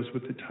ratios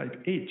with the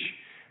type H.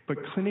 But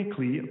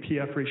clinically, a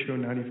PF ratio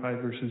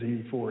 95 versus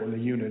 84 in the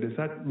unit, is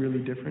that really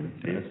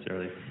different? Not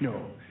necessarily.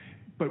 No.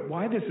 But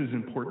why this is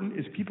important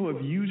is people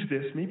have used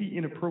this maybe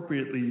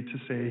inappropriately to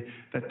say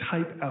that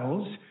type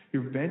L's,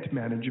 your vent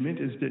management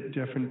is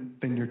different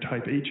than your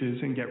type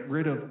H's and get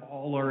rid of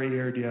all our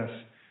ARDS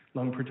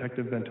lung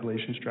protective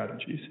ventilation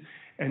strategies.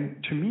 And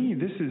to me,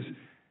 this is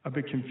a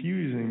bit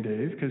confusing,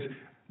 Dave, because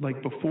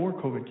like before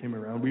COVID came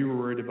around, we were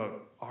worried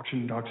about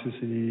oxygen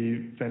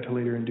toxicity,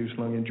 ventilator-induced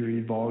lung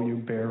injury,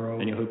 volume, baro.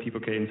 And you hope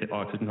people can say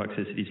oxygen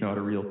toxicity is not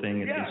a real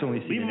thing. Yeah, it's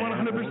only seen leave them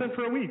on in 100%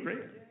 for a week, right?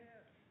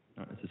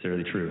 Not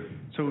necessarily true.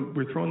 So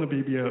we're throwing the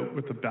baby out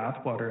with the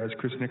bathwater, as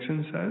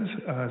Christenson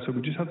says, so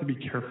we just have to be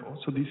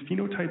careful. So these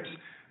phenotypes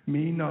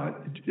may not,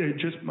 it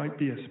just might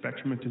be a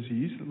spectrum of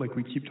disease, like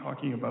we keep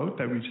talking about,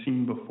 that we've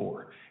seen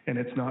before. And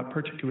it's not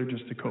particular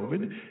just to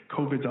COVID.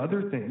 COVID's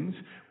other things,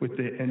 with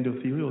the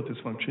endothelial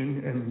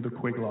dysfunction and the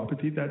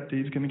coagulopathy that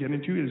Dave's going to get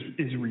into,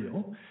 is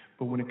real.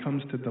 But when it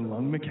comes to the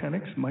lung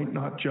mechanics, might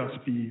not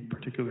just be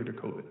particular to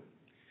COVID.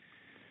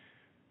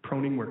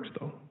 Proning works,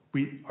 though.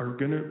 We are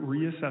going to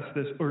reassess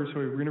this, we're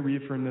going to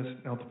reaffirm this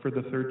now for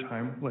the third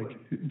time, like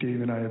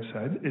Dave and I have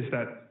said, is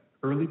that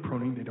early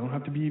proning, they don't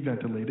have to be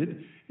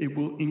ventilated. It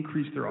will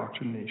increase their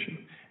oxygenation.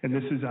 And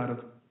this is out of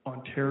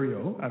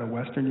Ontario, out of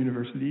Western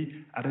University,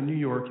 out of New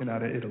York, and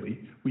out of Italy.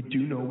 We do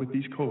know with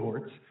these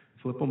cohorts,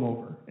 flip them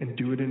over and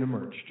do it in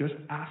Emerge. Just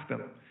ask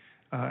them.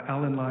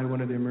 Alan Lai, one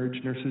of the Emerge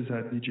nurses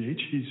at VGH,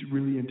 he's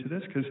really into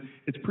this because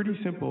it's pretty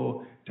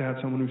simple to have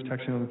someone who's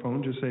texting on the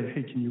phone just say,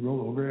 hey, can you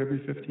roll over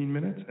every 15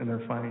 minutes? And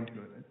they're fine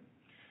doing it.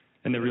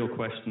 And the real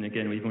question,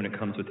 again, even when it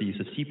comes with the use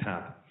of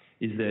CPAP,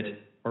 is that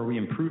are we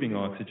improving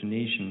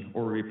oxygenation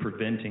or are we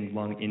preventing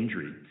lung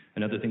injury?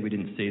 Another thing we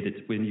didn't say,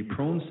 that when you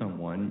prone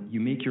someone, you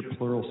make your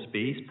pleural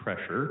space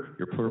pressure,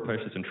 your pleural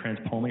pressures and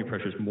transpulmonary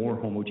pressures more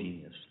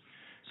homogeneous.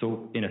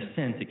 So in a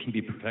sense, it can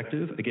be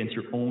protective against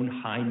your own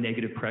high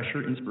negative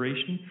pressure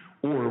inspiration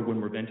or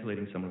when we're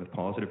ventilating someone with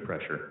positive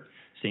pressure.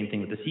 Same thing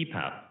with the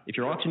CPAP. If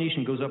your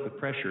oxygenation goes up with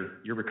pressure,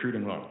 you're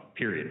recruiting lung,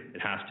 period. It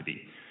has to be.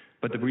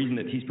 But the reason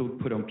that he's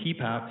put on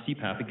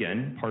CPAP,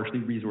 again, partially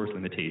resource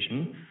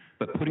limitation,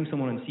 but putting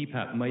someone on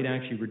CPAP might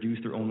actually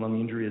reduce their own lung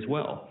injury as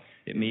well.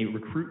 It may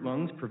recruit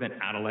lungs, prevent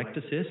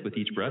atelectasis with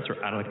each breath or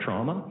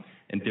atelectrauma,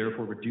 and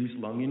therefore reduce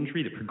lung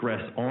injury that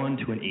progress on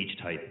to an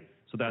H-type.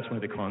 So that's one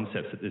of the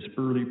concepts that this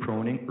early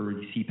proning,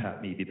 early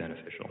CPAP may be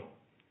beneficial.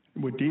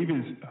 What Dave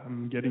is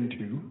getting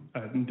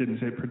to, and didn't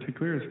say it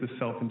particular, is the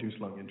self-induced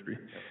lung injury,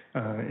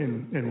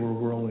 and we'll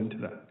roll into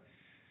that.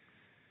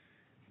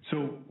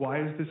 So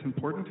why is this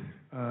important?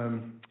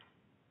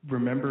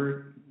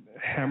 Remember,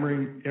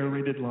 hammering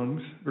aerated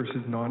lungs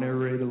versus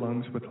non-aerated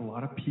lungs with a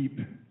lot of PEEP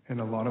and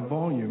a lot of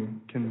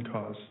volume can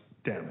cause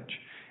damage.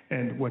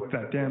 And what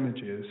that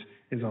damage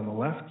is on the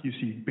left, you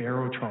see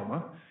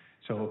barotrauma.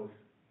 So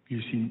you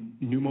see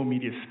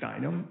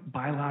pneumomediastinum,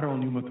 bilateral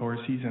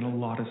pneumothoraces, and a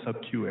lot of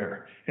sub-Q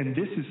air. And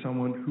this is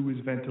someone who is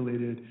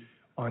ventilated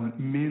on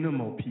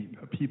minimal PEEP,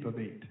 a PEEP of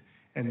 8,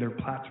 and their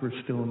plats were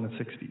still in the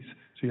 60s.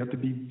 So you have to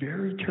be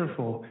very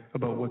careful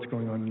about what's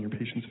going on in your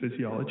patient's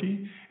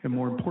physiology. And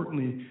more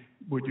importantly,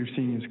 what you're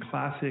seeing is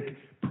classic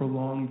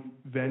prolonged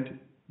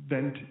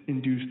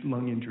vent-induced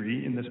lung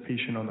injury in this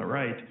patient on the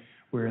right,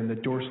 where in the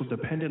dorsal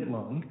dependent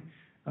lung,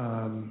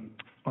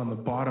 On the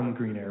bottom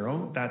green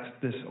arrow, that's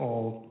this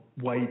all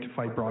white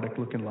fibrotic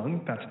looking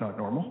lung. That's not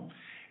normal.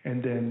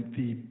 And then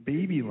the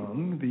baby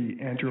lung, the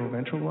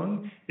anteroventral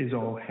lung, is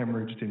all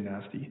hemorrhaged and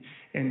nasty.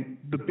 And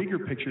the bigger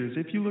picture is,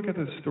 if you look at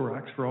this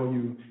thorax, for all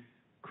you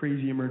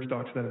crazy emerge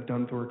docs that have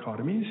done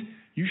thoracotomies,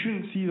 you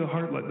shouldn't see the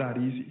heart that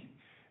easy.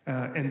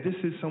 And this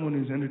is someone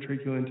who's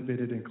endotracheal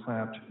intubated and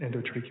clamped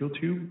endotracheal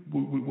tube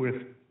with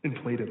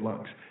inflated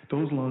lungs.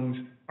 Those lungs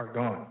are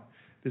gone.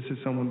 This is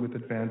someone with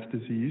advanced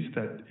disease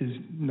that is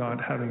not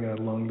having a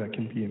lung that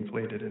can be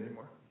inflated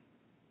anymore.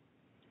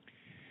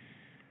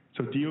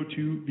 So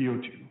DO2,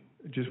 VO2.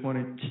 I just want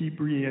to keep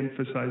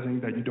re-emphasizing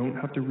that you don't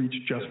have to reach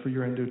just for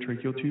your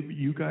endotracheal tube.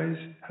 You guys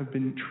have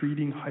been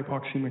treating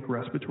hypoxemic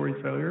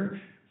respiratory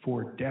failure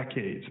for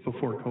decades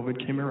before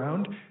COVID came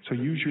around, so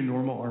use your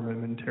normal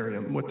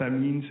armamentarium. What that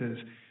means is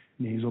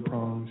nasal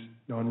prongs,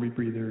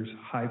 non-rebreathers,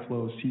 high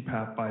flow,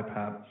 CPAP,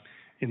 BiPAP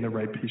in the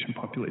right patient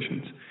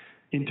populations.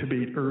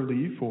 Intubate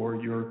early for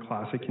your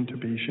classic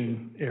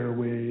intubation,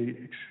 airway,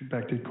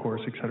 expected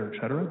course, et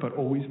cetera, but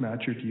always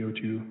match your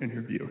DO2 and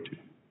your VO2.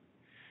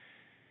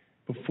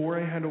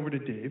 Before I hand over to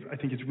Dave, I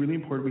think it's really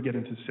important we get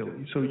into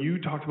silly. So you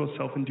talked about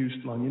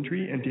self-induced lung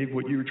injury, and Dave,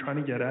 what you were trying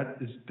to get at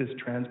is this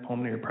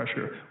transpulmonary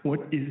pressure. What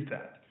is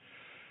that?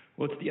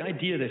 Well, it's the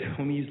idea that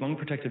when we use lung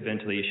protective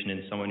ventilation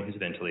in someone who's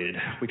ventilated,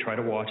 we try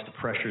to watch the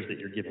pressures that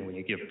you're giving when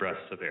you give breaths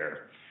of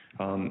air.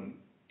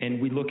 And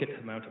we look at the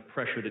amount of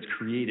pressure that's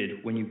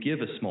created when you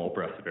give a small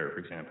breath of air, for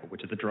example,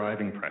 which is the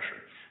driving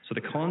pressure. So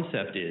the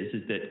concept is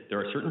that there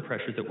are certain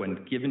pressures that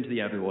when given to the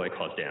alveoli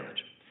cause damage.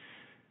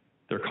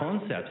 There are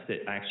concepts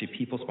that actually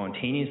people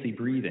spontaneously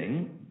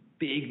breathing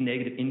big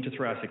negative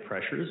intrathoracic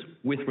pressures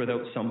with or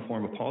without some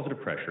form of positive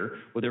pressure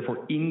will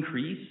therefore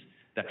increase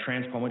that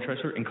transpulmonary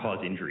pressure and cause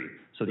injury.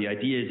 So the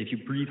idea is if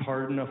you breathe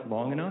hard enough,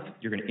 long enough,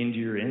 you're going to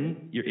injure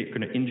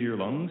your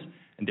lungs,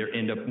 and they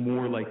end up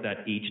more like that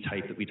H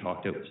type that we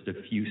talked about, which is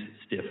diffuse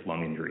stiff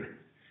lung injury.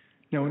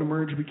 Now in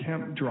eMERGE, we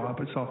can't drop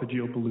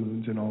esophageal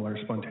balloons in all our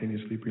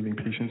spontaneously breathing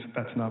patients.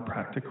 That's not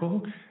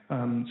practical.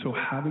 So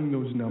having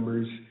those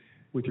numbers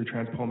with your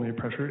transpulmonary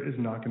pressure is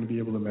not going to be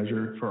able to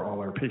measure for all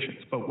our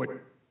patients. But what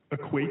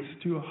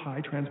equates to a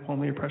high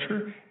transpulmonary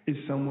pressure is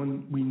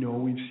someone we know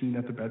we've seen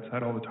at the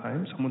bedside all the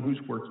time, someone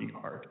who's working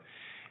hard.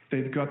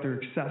 They've got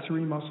their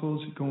accessory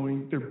muscles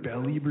going, they're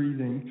belly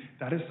breathing.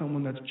 That is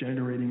someone that's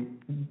generating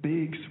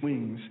big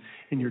swings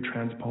in your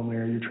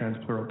transpulmonary, your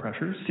transpleural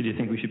pressures. So do you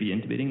think we should be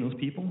intubating those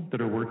people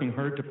that are working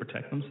hard to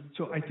protect them?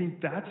 So I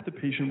think that's the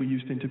patient we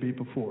used to intubate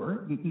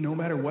before. No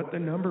matter what the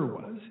number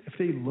was, if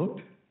they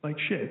looked like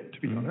shit,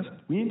 to be honest,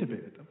 we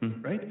intubated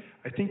them, right?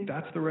 I think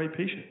that's the right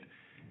patient,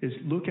 is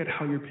look at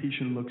how your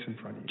patient looks in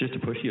front of you. Just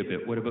to push you a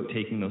bit, what about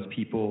taking those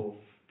people,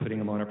 putting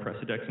them on a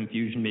Precedex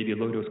infusion, maybe a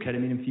low-dose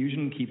ketamine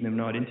infusion, keeping them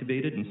not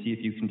intubated, and see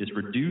if you can just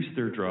reduce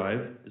their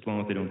drive as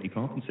long as they don't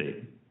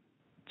decompensate?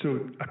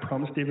 So I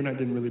promised David I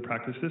didn't really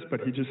practice this,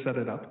 but he just set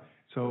it up.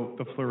 So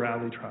the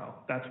Plurali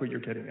trial, that's what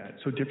you're getting at.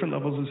 So different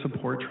levels of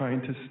support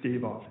trying to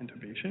stave off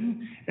intubation,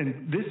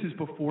 and this is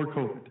before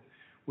COVID.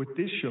 What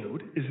this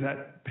showed is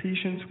that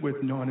patients with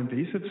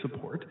non-invasive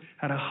support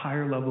had a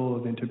higher level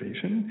of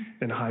intubation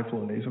than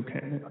high-flow nasal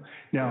cannula.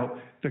 Now,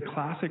 the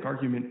classic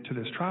argument to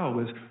this trial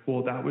was,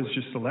 well, that was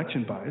just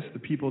selection bias. The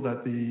people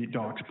that the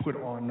docs put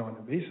on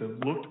non-invasive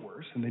looked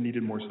worse and they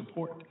needed more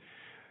support.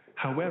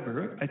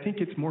 However, I think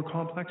it's more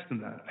complex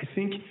than that. I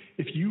think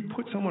if you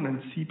put someone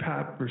on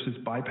CPAP versus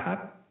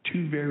BiPAP,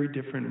 two very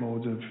different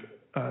modes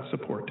of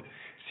support.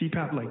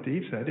 CPAP, like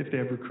Dave said, if they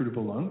have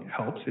recruitable lung,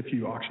 helps. If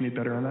you oxygenate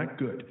better on that,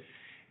 good.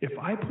 If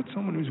I put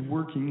someone who's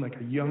working like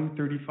a young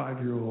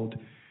 35-year-old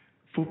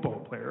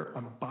football player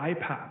on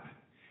BiPAP,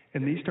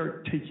 and they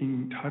start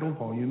taking tidal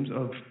volumes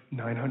of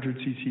 900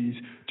 cc's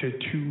to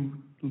 2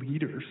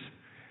 liters,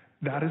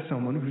 that is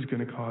someone who's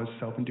going to cause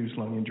self-induced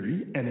lung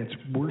injury, and it's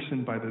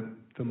worsened by the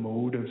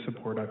mode of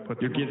support I've put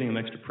them on. You're giving them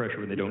extra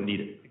pressure when they don't need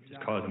it.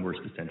 It's causing worse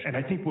distension. And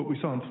I think what we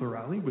saw in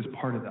Plurali was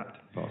part of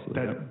that. Possibly,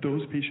 that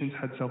those patients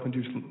had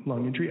self-induced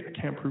lung injury. I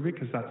can't prove it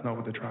because that's not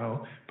what the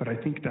trial, but I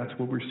think that's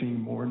what we're seeing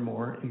more and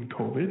more in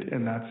COVID,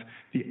 and that's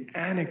the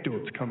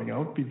anecdotes coming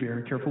out. Be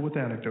very careful with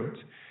anecdotes,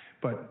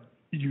 but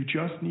you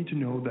just need to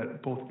know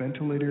that both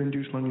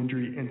ventilator-induced lung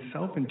injury and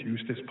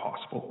self-induced is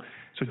possible.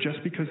 So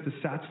just because the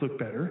SATs look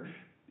better,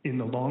 in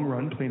the long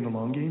run, playing the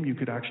long game, you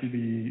could actually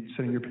be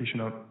setting your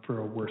patient up for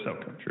a worse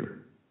outcome. True.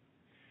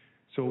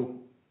 So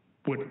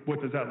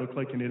what does that look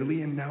like in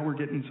Italy? And now we're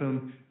getting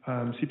some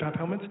CPAP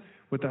helmets.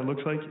 What that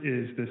looks like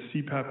is the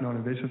CPAP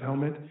non-invasive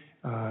helmet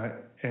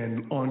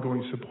and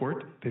ongoing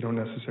support. They don't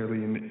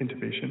necessarily in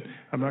intubation.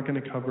 I'm not going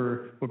to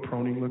cover what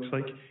proning looks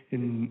like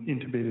in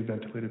intubated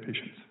ventilated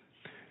patients.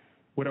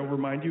 What I'll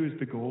remind you is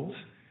the goals.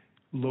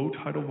 Low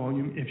tidal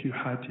volume if you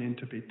had to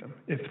intubate them.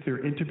 If they're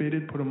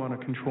intubated, put them on a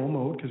control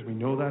mode, because we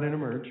know that in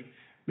eMERGE.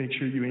 Make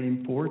sure you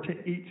aim 4 to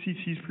 8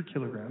 cc's per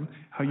kilogram.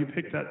 How you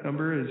pick that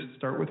number is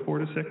start with 4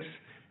 to 6.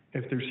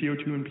 If their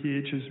CO2 and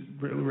pH is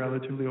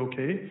relatively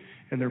okay,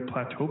 and their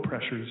plateau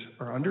pressures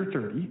are under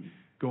 30,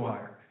 go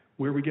higher.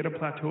 Where we get a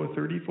plateau of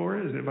 30 for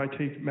is if I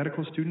take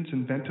medical students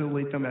and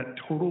ventilate them at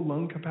total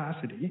lung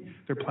capacity,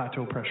 their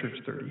plateau pressure is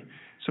 30.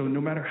 So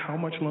no matter how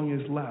much lung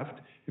is left,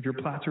 if your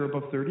plats are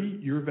above 30,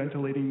 you're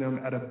ventilating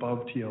them at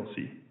above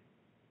TLC.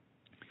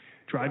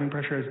 Driving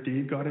pressure, as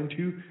Dave got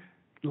into,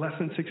 less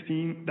than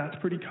 16, that's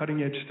pretty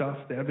cutting edge stuff.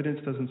 The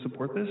evidence doesn't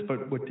support this,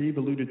 but what Dave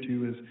alluded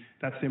to is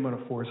that's the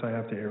amount of force I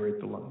have to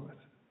aerate the lung with.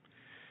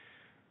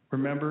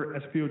 Remember,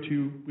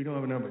 SpO2, we don't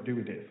have a number, do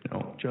we, Dave?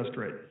 No. Just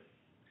right.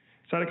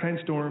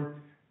 Cytokine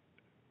storm,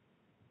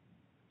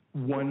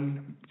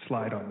 one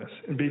slide on this.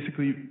 And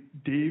basically,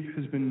 Dave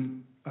has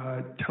been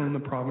telling the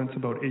province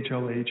about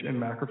HLH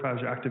and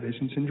macrophage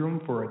activation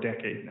syndrome for a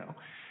decade now,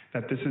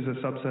 that this is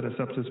a subset of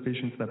sepsis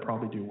patients that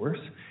probably do worse.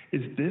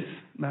 Is this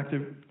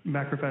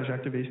macrophage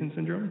activation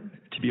syndrome?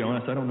 To be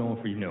honest, I don't know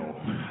if we know.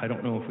 I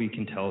don't know if we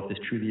can tell if this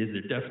truly is.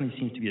 There definitely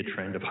seems to be a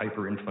trend of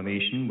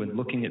hyperinflammation. When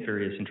looking at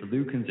various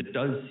interleukins, it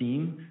does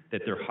seem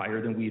that they're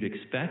higher than we'd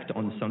expect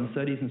on some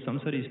studies and some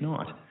studies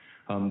not.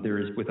 There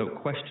is,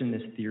 without question,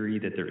 this theory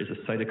that there is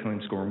a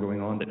cytokine storm going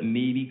on, that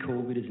maybe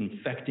COVID is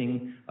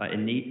infecting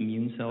innate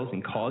immune cells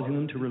and causing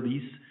them to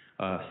release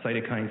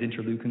cytokines,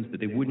 interleukins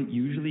that they wouldn't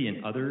usually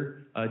in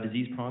other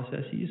disease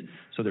processes.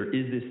 So there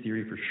is this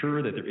theory for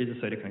sure that there is a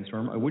cytokine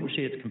storm. I wouldn't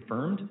say it's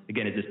confirmed.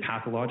 Again, is this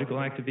pathological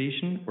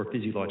activation or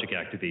physiologic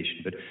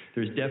activation? But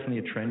there's definitely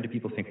a trend to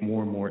people think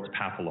more and more it's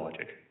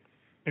pathologic.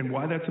 And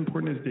why that's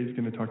important is Dave's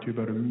going to talk to you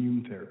about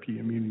immune therapy,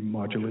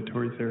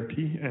 immunomodulatory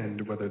therapy,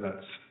 and whether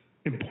that's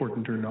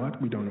important or not,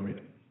 we don't know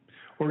yet.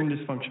 Organ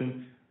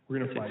dysfunction, we're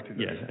going to fly through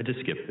this. Yes, I just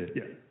skipped it.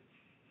 Yeah.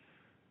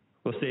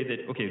 We'll say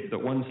that, okay, that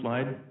one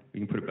slide, we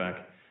can put it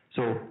back.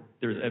 So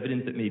there's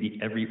evidence that maybe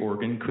every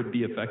organ could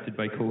be affected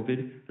by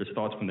COVID. There's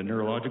thoughts from the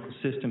neurological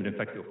system, it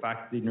affects the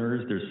olfactory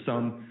nerves. There's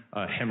some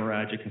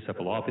hemorrhagic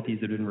encephalopathies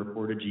that have been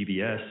reported,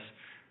 GBS.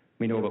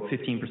 We know about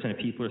 15% of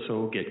people or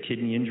so get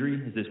kidney injury.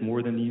 Is this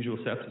more than the usual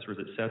sepsis, or is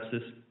it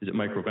sepsis? Is it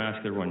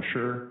microvascular? We're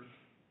unsure.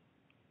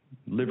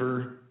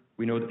 Liver.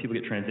 We know that people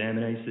get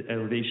transaminase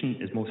elevation,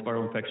 as most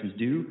viral infections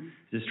do.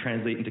 Does this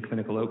translate into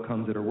clinical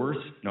outcomes that are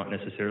worse? Not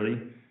necessarily.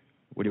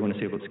 What do you want to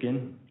say about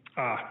skin?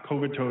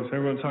 COVID toes.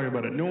 Everyone's talking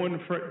about it. No one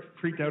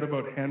freaked out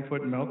about hand,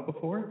 foot, and mouth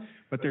before,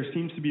 but there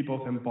seems to be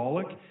both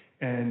embolic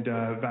and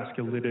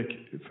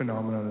vasculitic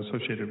phenomenon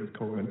associated with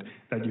COVID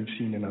that you've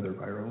seen in other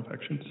viral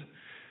infections.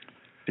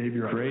 Dave,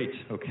 you're up. Great.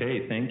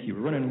 Okay, thank you.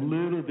 We're running a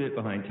little bit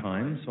behind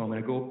time, so I'm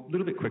going to go a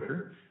little bit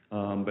quicker.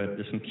 But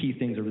there's some key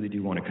things I really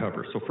do want to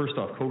cover. So first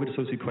off,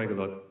 COVID-associated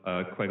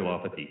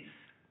coagulopathy.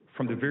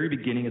 From the very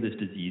beginning of this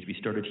disease, we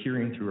started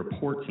hearing through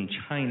reports in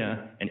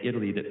China and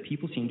Italy that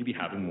people seem to be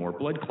having more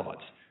blood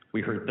clots.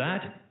 We heard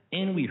that,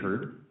 and we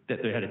heard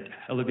that they had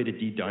elevated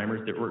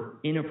D-dimers that were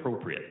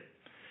inappropriate.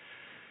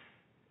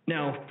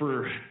 Now,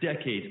 for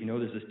decades, we know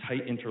there's this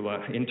tight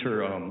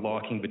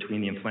interlocking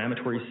between the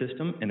inflammatory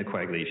system and the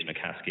coagulation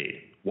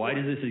cascade. Why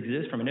does this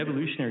exist? From an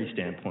evolutionary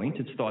standpoint,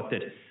 it's thought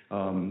that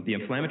the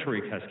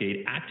inflammatory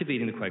cascade,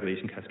 activating the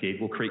coagulation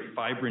cascade, will create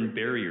fibrin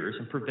barriers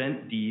and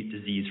prevent the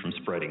disease from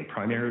spreading,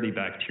 primarily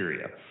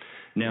bacteria.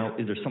 Now,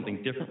 is there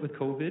something different with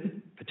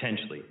COVID?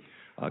 Potentially.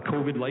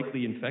 COVID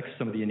likely infects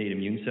some of the innate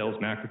immune cells,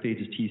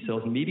 macrophages, T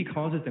cells, and maybe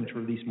causes them to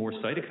release more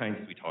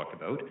cytokines, as we talk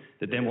about,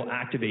 that then will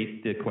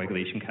activate the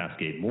coagulation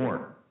cascade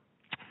more.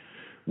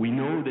 We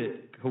know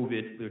that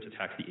COVID, which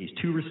attacks the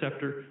ACE2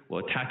 receptor, will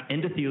attack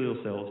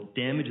endothelial cells,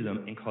 damage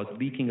them, and cause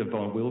leaking of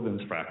von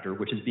Willebrand's factor,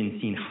 which has been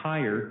seen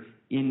higher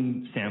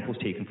in samples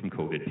taken from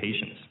COVID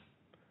patients.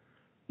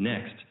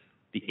 Next,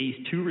 the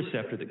ACE2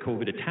 receptor that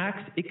COVID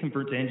attacks, it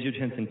converts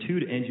angiotensin 2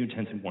 to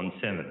angiotensin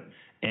 1-7.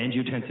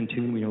 Angiotensin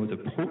 2, we know, is a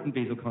potent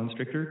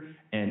vasoconstrictor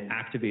and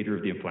activator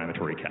of the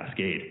inflammatory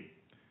cascade.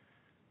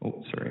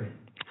 Oh, sorry.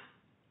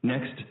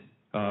 Next,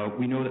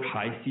 we know that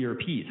high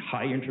CRPs,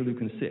 high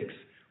interleukin 6,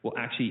 will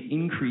actually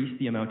increase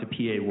the amount of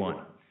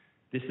PA1.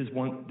 This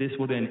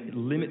will then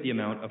limit the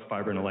amount of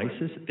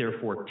fibrinolysis,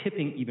 therefore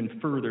tipping even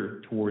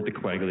further toward the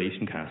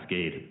coagulation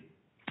cascade.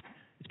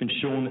 It's been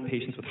shown that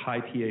patients with high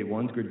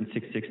PA1s greater than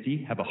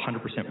 660 have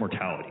 100%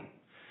 mortality.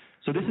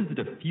 So this is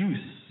the diffuse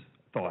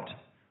thought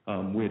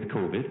with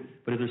COVID,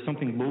 but is there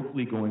something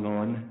locally going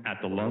on at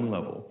the lung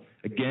level?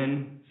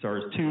 Again,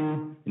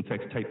 SARS-2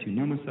 infects type 2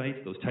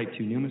 pneumocytes. Those type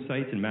 2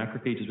 pneumocytes and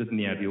macrophages within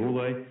the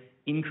alveoli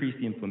increase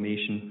the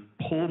inflammation,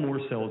 pull more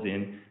cells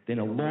in, then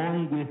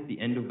along with the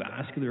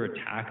endovascular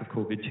attack of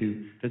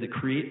COVID-2, does it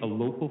create a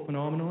local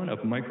phenomenon of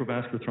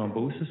microvascular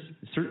thrombosis?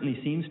 It certainly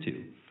seems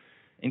to.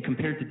 And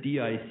compared to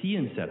DIC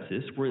in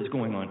sepsis, where it's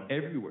going on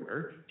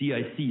everywhere,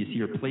 DIC, you see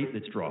your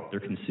platelets drop, they're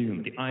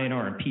consumed. The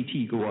INR and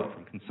PT go up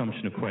from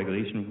consumption of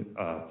coagulation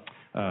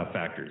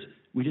factors.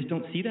 We just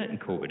don't see that in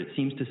COVID. It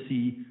seems to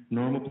see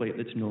normal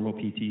platelets, normal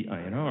PT,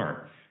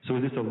 INR. So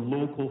is this a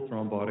local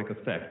thrombotic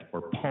effect,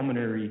 or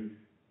pulmonary,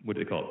 what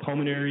do they call it,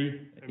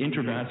 pulmonary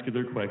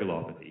intravascular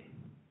coagulopathy?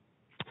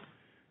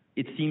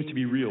 It seems to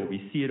be real.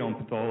 We see it on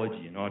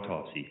pathology and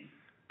autopsy.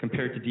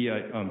 Compared to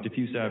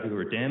diffuse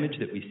alveolar damage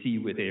that we see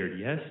with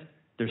ARDS,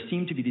 there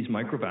seem to be these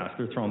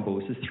microvascular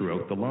thrombosis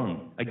throughout the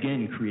lung,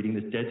 again creating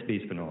this dead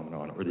space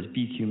phenomenon or this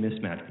BQ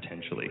mismatch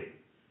potentially.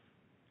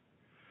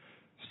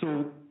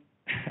 So,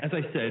 as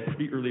I said,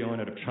 pretty early on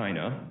out of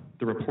China,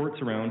 the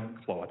reports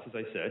around clots, as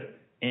I said,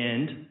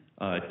 and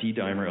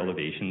D-dimer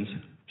elevations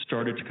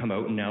started to come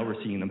out, and now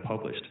we're seeing them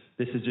published.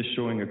 This is just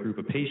showing a group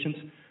of patients,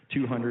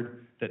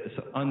 200, that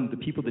the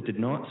people that did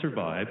not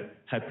survive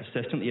had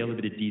persistently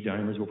elevated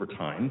D-dimers over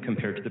time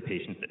compared to the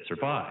patients that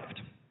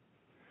survived.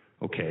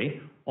 Okay,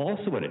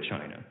 also out of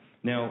China.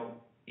 Now,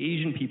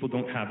 Asian people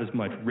don't have as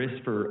much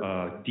risk for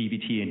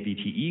DVT and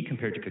VTE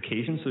compared to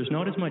Caucasians, so there's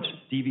not as much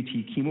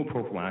DVT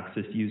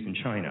chemoprophylaxis used in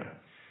China.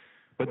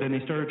 But then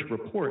they started to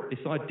report,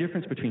 they saw a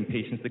difference between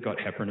patients that got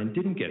heparin and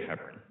didn't get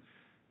heparin.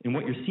 And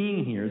what you're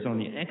seeing here is on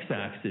the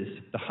x-axis,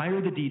 the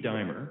higher the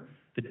D-dimer,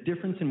 the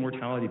difference in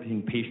mortality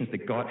between patients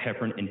that got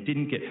heparin and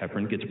didn't get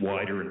heparin gets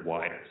wider and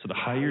wider. So the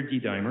higher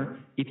D-dimer,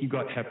 if you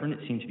got heparin, it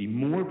seemed to be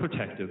more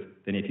protective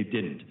than if you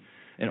didn't.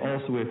 And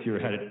also if you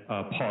had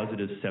a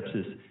positive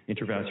sepsis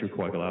intravascular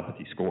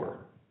coagulopathy score.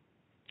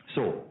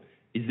 So,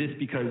 is this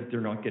because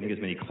they're not getting as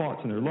many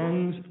clots in their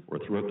lungs or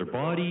throughout their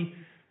body?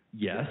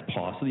 Yes,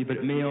 possibly, but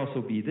it may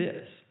also be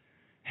this.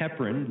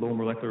 Heparin, low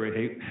molecular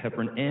weight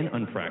heparin and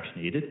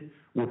unfractionated,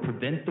 will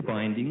prevent the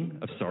binding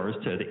of SARS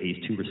to the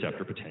ACE2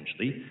 receptor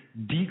potentially,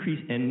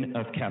 decrease N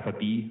of kappa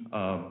B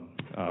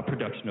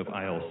production of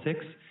IL-6,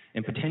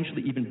 and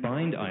potentially even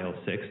bind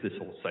IL-6, this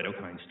whole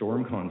cytokine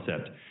storm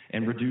concept,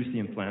 and reduce the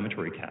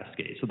inflammatory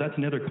cascade. So that's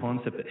another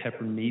concept that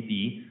heparin may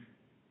be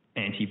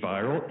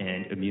antiviral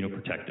and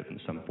immunoprotective in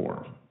some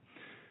form.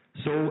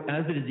 So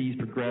as the disease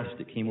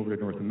progressed, it came over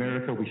to North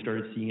America. We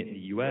started seeing it in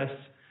the US.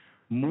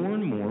 More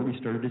and more, we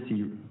started to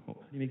see, how do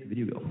you make the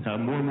video go?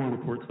 More and more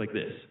reports like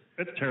this.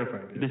 That's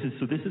terrifying. This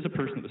is a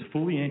person that was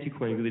fully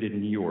anticoagulated in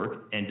New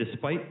York, and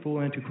despite full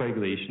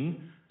anticoagulation,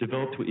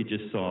 developed what you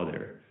just saw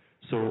there.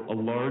 So a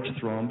large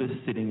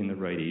thrombus sitting in the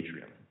right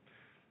atrium.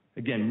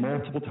 Again,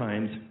 multiple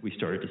times we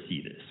started to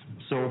see this.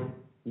 So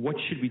what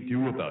should we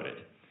do about it?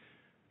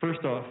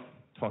 First off,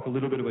 talk a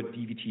little bit about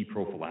DVT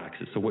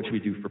prophylaxis. So what should we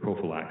do for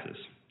prophylaxis?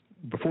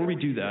 Before we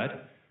do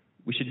that,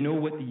 we should know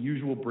what the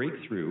usual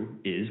breakthrough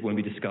is when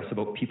we discuss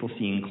about people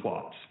seeing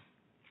clots.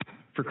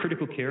 For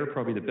critical care,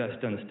 probably the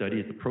best done study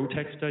is the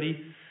PROTECT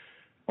study.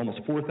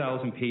 Almost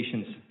 4,000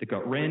 patients that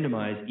got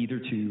randomized either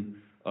to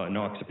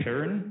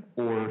dalteparin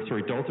or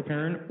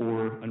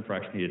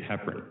unfractionated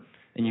heparin.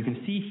 And you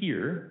can see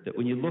here that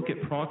when you look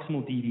at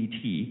proximal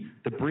DVT,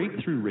 the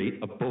breakthrough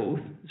rate of both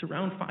is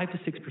around 5 to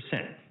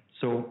 6%.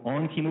 So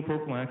on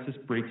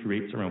chemoprophylaxis,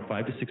 breakthrough rates around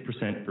 5 to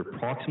 6% for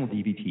proximal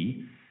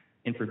DVT.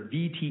 And for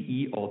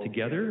VTE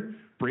altogether,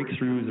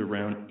 breakthrough is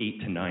around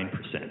 8 to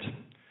 9%.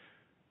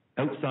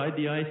 Outside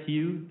the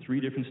ICU, 3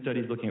 different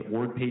studies looking at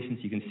ward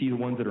patients. You can see the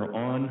ones that are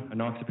on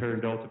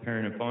enoxaparin,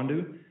 dalteparin, and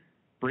fondu.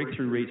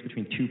 Breakthrough rates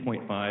between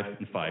 2.5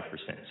 and 5%.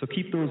 So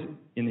keep those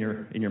in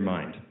your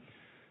mind.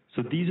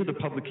 So these are the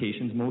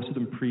publications, most of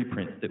them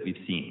preprint, that we've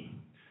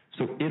seen.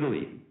 So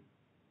Italy,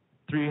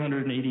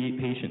 388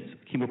 patients,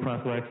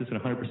 chemoprophylaxis in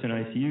 100%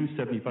 ICU,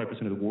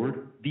 75% of the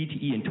ward.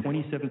 VTE in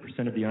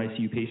 27% of the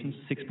ICU patients,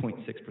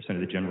 6.6%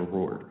 of the general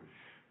ward.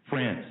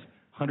 France,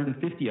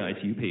 150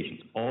 ICU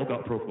patients, all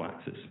got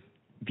prophylaxis.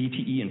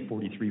 VTE in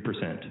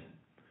 43%.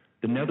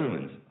 The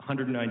Netherlands,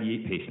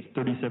 198 patients,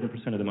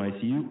 37% of them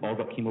ICU, all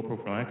got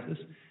chemoprophylaxis.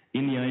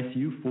 In the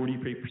ICU,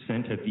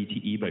 48% have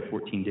VTE by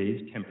 14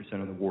 days, 10%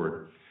 on the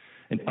ward.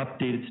 An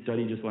updated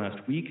study just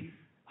last week,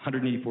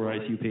 184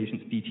 ICU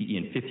patients, VTE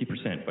in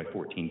 50% by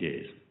 14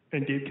 days.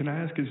 And Dave, can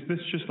I ask, is this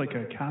just like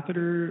a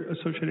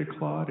catheter-associated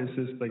clot? Is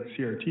this like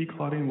CRT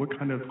clotting? What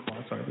kind of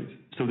clots are these?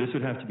 So this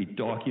would have to be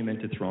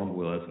documented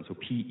thromboembolism, so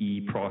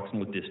PE,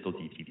 proximal distal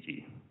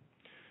DVT.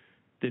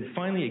 Then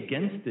finally,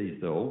 against these,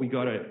 though, we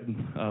got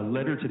a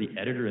letter to the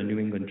editor in New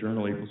England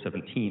Journal, April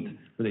 17th,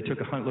 where they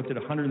looked at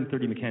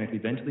 130 mechanically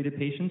ventilated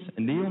patients,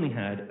 and they only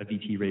had a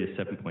VT rate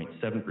of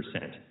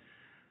 7.7%.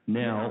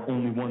 Now,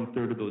 only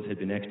 1/3 of those had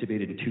been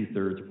extubated, and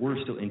 2/3 were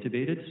still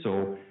intubated,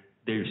 so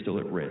they're still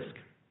at risk.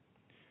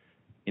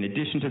 In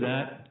addition to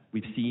that,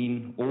 we've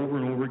seen over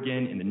and over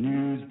again in the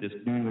news, this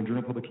New England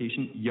Journal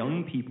publication,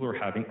 young people are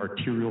having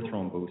arterial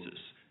thrombosis,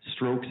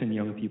 strokes in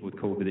young people with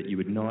COVID that you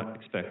would not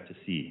expect to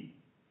see.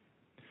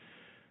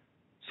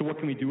 So what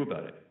can we do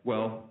about it?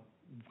 Well,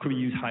 could we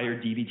use higher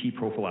DVT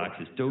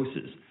prophylaxis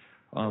doses?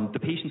 The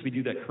patients we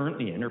do that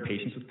currently in are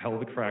patients with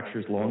pelvic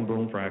fractures, long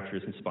bone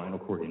fractures, and spinal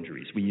cord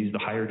injuries. We use the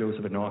higher dose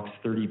of ANOX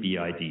 30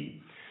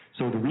 BID.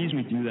 So the reason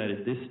we do that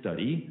is this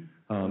study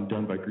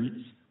done by Greets,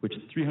 which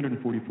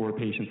 344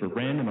 patients were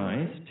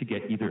randomized to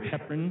get either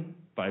heparin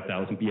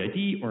 5,000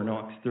 BID or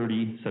ANOX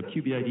 30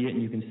 sub-Q BID,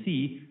 and you can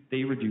see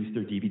they reduced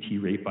their DVT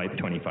rate by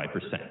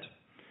 25%.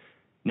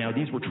 Now,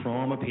 these were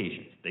trauma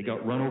patients. They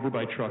got run over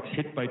by trucks,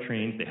 hit by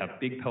trains, they have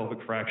big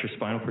pelvic fractures,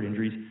 spinal cord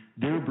injuries.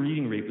 Their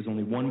bleeding rate was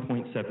only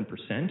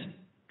 1.7%,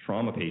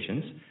 trauma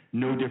patients,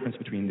 no difference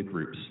between the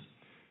groups.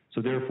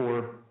 So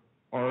therefore,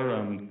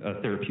 our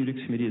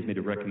therapeutics committee has made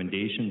a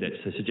recommendation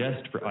that to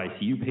suggest for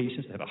ICU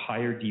patients to have a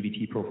higher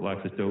DVT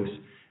prophylaxis dose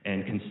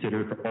and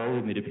consider for all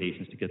admitted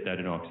patients to get that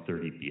ANOX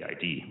 30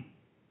 BID.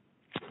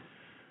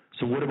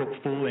 So what about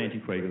full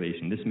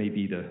anticoagulation? This may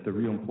be the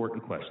real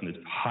important question that's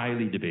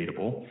highly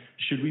debatable.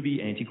 Should we be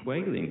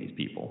anticoagulating these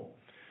people?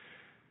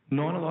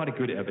 Not a lot of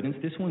good evidence.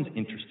 This one's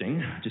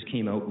interesting. Just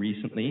came out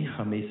recently,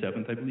 on May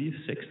 7th, I believe,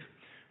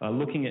 6th,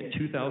 looking at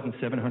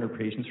 2,700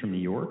 patients from New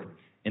York,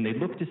 and they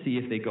looked to see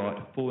if they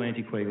got full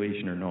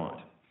anticoagulation or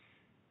not.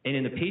 And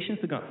in the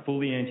patients that got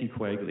fully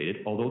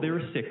anticoagulated, although they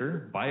were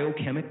sicker,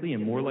 biochemically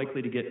and more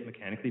likely to get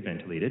mechanically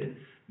ventilated,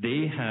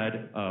 they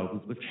had a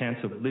chance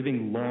of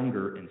living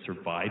longer and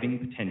surviving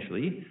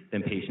potentially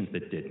than patients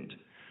that didn't.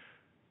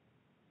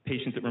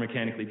 Patients that were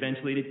mechanically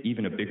ventilated,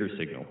 even a bigger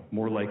signal,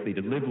 more likely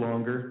to live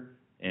longer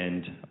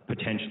and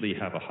potentially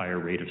have a higher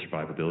rate of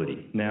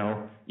survivability.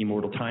 Now,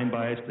 immortal time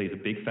bias plays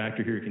a big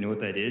factor here, if you know what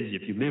that is.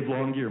 If you live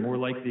longer, you're more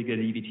likely to get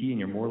EVT and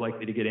you're more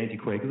likely to get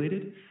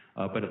anticoagulated,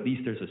 but at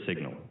least there's a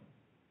signal.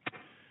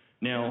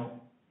 Now,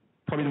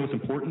 probably the most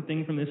important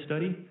thing from this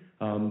study,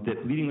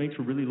 that bleeding rates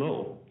were really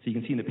low. So you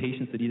can see in the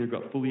patients that either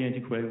got fully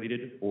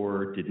anticoagulated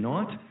or did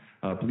not,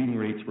 bleeding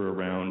rates were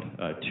around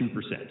 2%,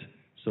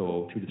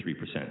 so 2 to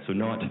 3%. So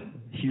not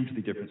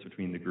hugely different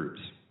between the groups.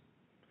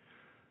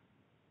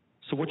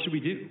 So what should we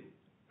do?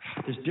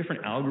 There's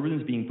different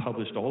algorithms being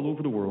published all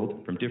over the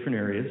world from different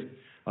areas.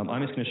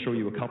 I'm just going to show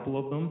you a couple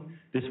of them.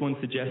 This one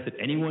suggests that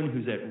anyone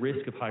who's at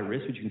risk of high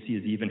risk, which you can see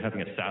is even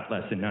having a SAT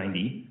less than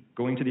 90,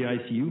 going to the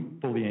ICU,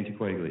 fully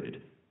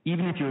anticoagulated.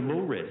 Even if you're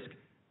low risk,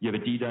 you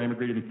have a D-dimer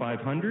greater than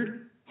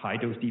 500,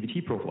 high-dose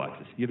DVT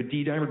prophylaxis. You have a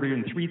D-dimer greater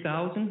than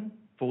 3,000,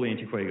 full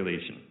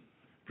anticoagulation.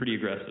 Pretty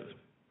aggressive.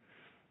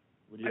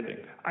 What do you think?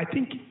 I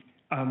think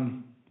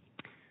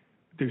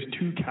there's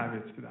two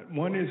caveats to that.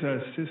 One is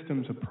a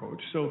systems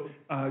approach. So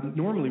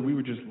normally we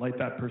would just light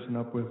that person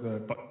up with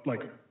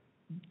like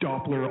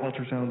Doppler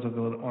ultrasounds of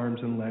the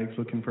arms and legs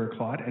looking for a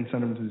clot and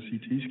send them to the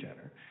CT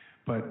scanner.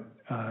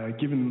 But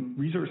given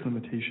resource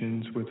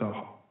limitations with a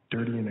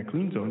dirty and a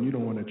clean zone, you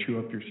don't want to chew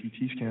up your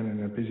CT scan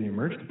in a busy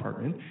emerge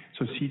department.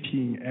 So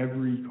CTing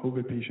every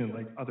COVID patient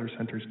like other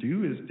centers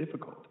do is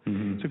difficult.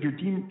 So if your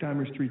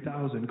D-dimer is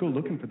 3,000, go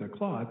looking for the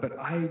clot, but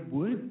I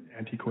would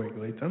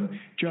anticoagulate them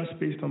just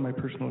based on my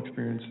personal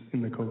experience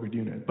in the COVID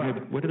unit.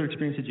 But what other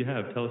experience did you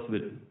have? Tell us a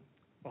bit.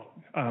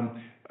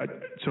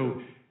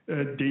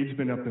 Dave's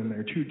been up in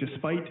there too.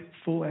 Despite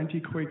full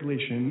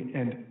anticoagulation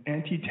and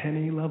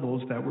anti-10A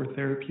levels that were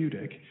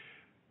therapeutic,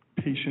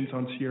 patients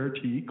on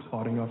CRT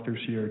clotting off their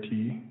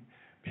CRT,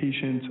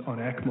 patients on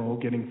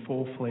ECMO getting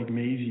full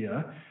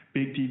phlegmasia,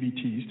 big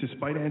DVTs,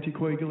 despite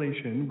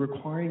anticoagulation,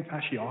 requiring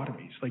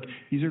fasciotomies. Like,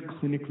 these are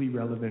clinically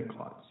relevant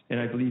clots. And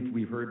I believe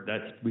we've heard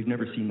that, we've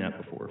never seen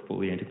that before,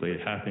 fully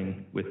anticoagulated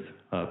happening with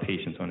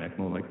patients on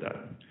ECMO like that.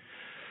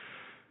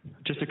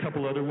 Just a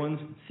couple other ones,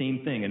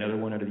 same thing. Another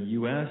one out of the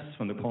US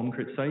from the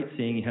Palmcrit site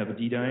saying you have a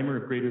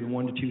D-dimer of greater than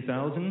 1 to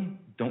 2,000,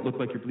 don't look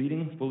like you're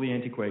bleeding, fully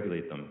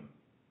anticoagulate them.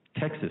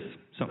 Texas,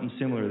 something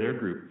similar to their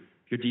group.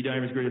 If your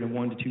D-dimer is greater than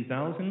 1 to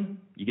 2,000,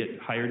 you get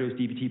higher dose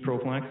DVT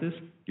prophylaxis.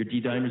 Your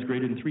D-dimer is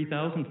greater than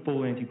 3,000,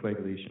 full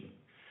anticoagulation.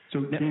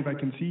 So Dave, I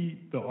can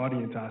see the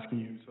audience asking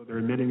you, so they're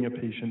admitting a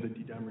patient at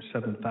D-dimer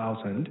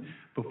 7,000.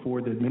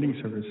 Before the admitting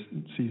service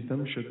sees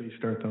them, should they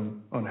start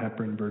them on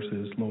heparin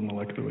versus low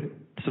molecular weight?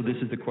 So this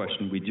is the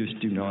question we just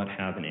do not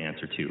have an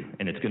answer to,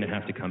 and it's going to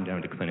have to come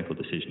down to clinical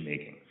decision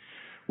making.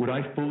 Would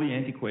I fully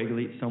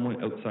anticoagulate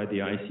someone outside the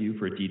ICU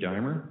for a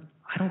D-dimer?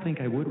 I don't think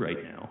I would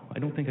right now. I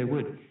don't think I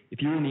would.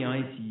 If you're in the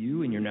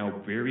ICU and you're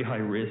now very high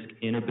risk,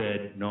 in a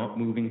bed, not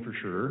moving for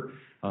sure,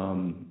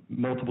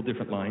 multiple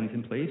different lines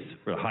in place,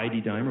 for a high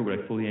D-dimer, would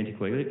I fully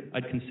anticoagulate?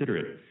 I'd consider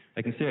it.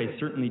 I can say I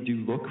certainly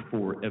do look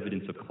for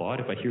evidence of clot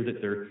if I hear that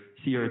their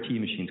CRT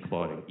machine's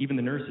clotting. Even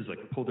the nurses, like,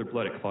 pull their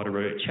blood, it clotted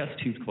right, chest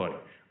tube's clotting.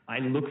 I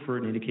look for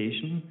an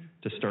indication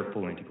to start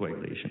full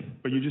anticoagulation.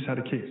 But you just had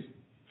a case.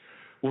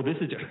 Well, this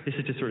is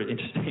just sort of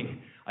interesting.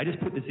 I just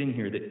put this in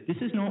here that this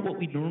is not what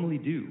we normally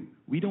do.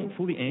 We don't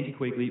fully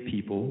anticoagulate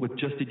people with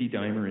just a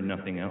D-dimer and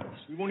nothing else.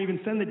 We won't even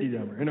send the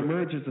D-dimer, and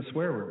emerge is a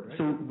swear word, right?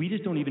 So we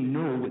just don't even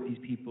know what these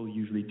people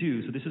usually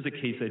do. So this is a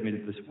case I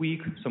admitted this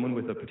week, someone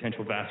with a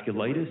potential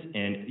vasculitis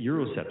and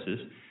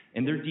urosepsis,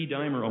 and their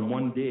D-dimer on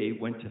one day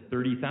went to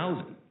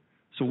 30,000.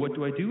 So what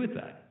do I do with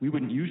that? We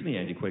wouldn't usually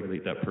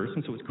anticoagulate that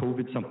person, so is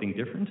COVID something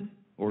different,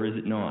 or is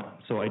it not?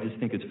 So I just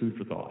think it's food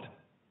for thought.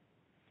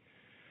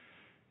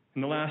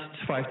 In the last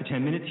 5 to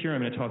 10 minutes here,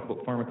 I'm going to talk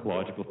about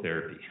pharmacological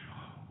therapy.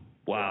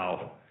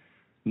 Wow.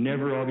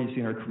 Never, obviously,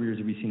 in our careers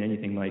have we seen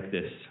anything like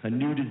this. A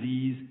new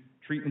disease,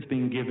 treatments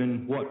being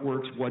given, what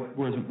works, what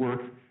doesn't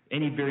work,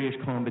 any various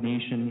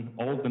combination,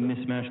 all of them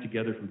mismatched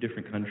together from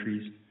different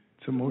countries.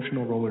 It's an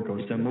emotional roller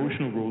coaster. It's an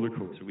emotional roller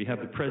coaster. We have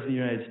the President of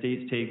the United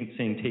States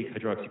saying take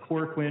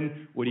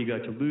hydroxychloroquine, what do you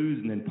got to lose?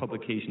 And then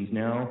publications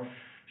now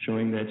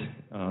showing that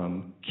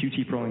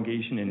QT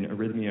prolongation and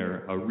arrhythmia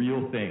are a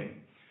real thing.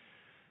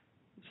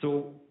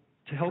 So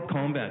to help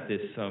combat this,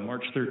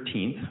 March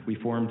 13th, we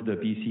formed the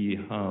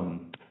BC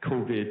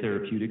COVID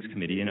Therapeutics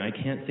Committee, and I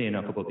can't say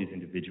enough about these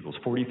individuals.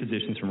 40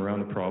 physicians from around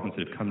the province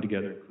that have come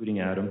together,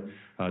 including Adam,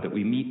 that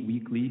we meet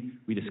weekly.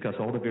 We discuss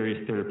all the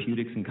various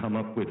therapeutics and come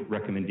up with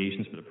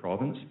recommendations for the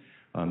province.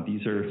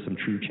 These are some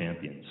true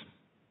champions.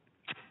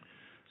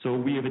 So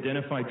we have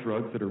identified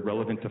drugs that are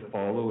relevant to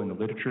follow in the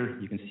literature.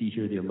 You can see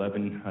here the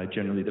 11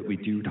 generally that we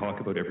do talk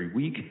about every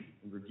week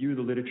and review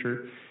the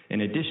literature.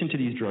 In addition to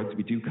these drugs,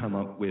 we do come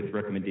up with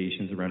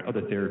recommendations around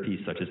other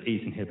therapies such as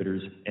ACE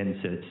inhibitors,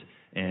 NSAIDs,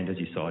 and as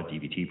you saw,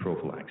 DVT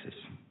prophylaxis.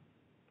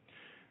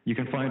 You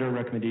can find our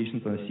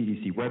recommendations on the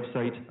CDC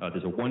website.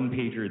 There's a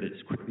one-pager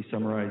that quickly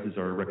summarizes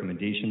our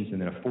recommendations,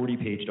 and then a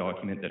 40-page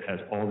document that has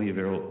all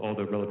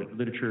the relevant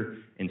literature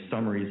and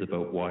summaries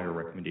about why our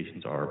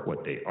recommendations are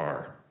what they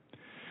are.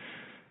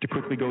 To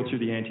quickly go through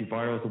the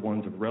antivirals, the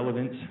ones of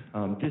relevance,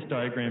 this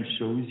diagram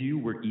shows you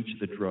where each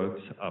of the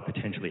drugs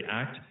potentially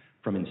act,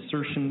 from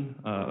insertion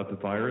of the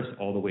virus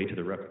all the way to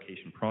the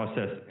replication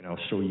process, and I'll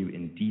show you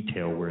in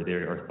detail where they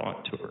are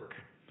thought to work.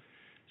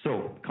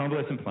 So,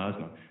 convalescent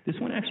plasma. This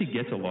one actually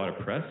gets a lot of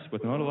press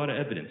with not a lot of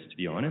evidence, to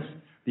be honest.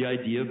 The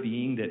idea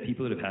being that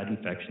people that have had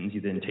infections,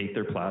 you then take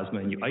their plasma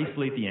and you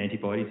isolate the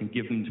antibodies and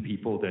give them to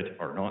people that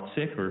are not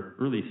sick or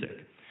early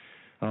sick.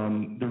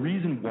 The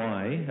reason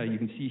why, you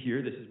can see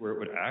here, this is where it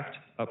would act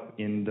up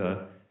in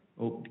the,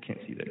 oh, you can't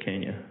see that,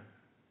 can you?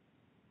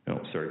 Oh,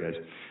 sorry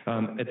guys.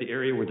 At the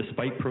area where the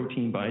spike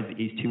protein binds the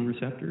ACE2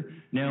 receptor.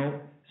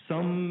 Now,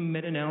 some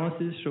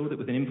meta-analysis show that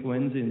with an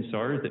influenza and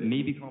SARS that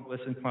maybe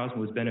convalescent plasma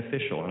was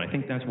beneficial, and I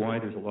think that's why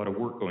there's a lot of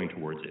work going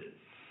towards it.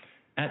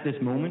 At this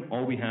moment,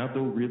 all we have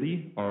though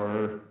really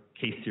are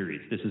case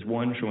series. This is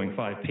one showing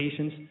 5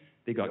 patients.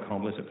 They got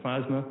convalescent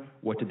plasma.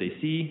 What did they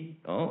see?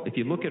 Oh, if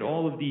you look at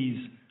all of these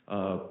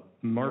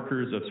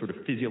markers of sort of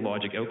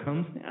physiologic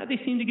outcomes, they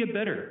seem to get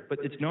better, but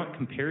it's not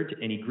compared to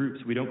any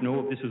groups. We don't know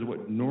if this is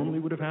what normally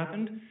would have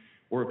happened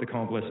or if the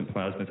convalescent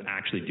plasma is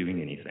actually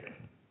doing anything.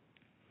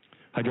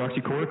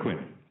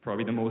 Hydroxychloroquine,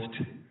 probably the most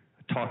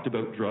talked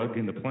about drug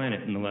in the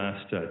planet in the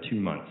last 2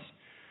 months.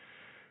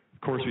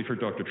 Of course, we've heard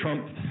Dr.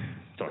 Trump,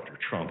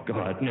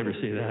 God, never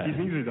say that. He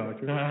thinks he's a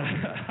doctor.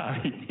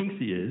 He thinks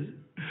he is.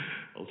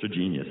 Ultra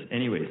genius.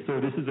 Anyway, so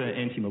this is an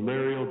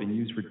anti-malarial, been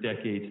used for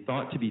decades,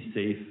 thought to be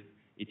safe.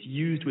 It's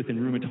used within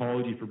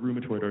rheumatology for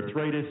rheumatoid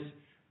arthritis,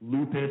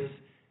 lupus,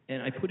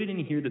 and I put it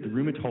in here that the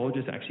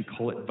rheumatologists actually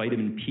call it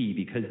vitamin P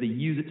because they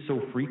use it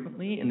so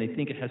frequently and they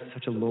think it has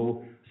such a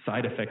low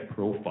side effect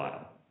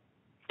profile.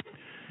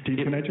 Dave,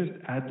 can I just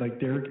add, like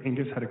Derek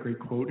Angus had a great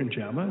quote in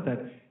JAMA that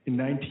in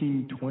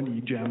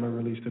 1920, JAMA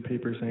released a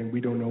paper saying we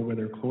don't know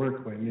whether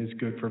chloroquine is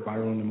good for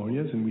viral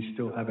pneumonias, and we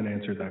still haven't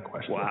answered that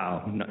question.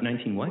 Wow,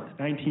 19 what?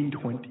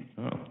 1920.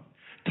 Oh,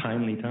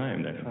 timely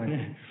time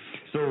then.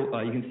 So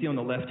you can see on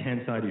the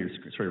left-hand side of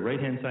your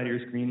right-hand side of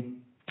your screen,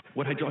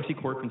 what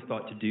hydroxychloroquine is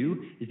thought to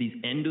do is these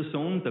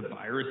endosomes, the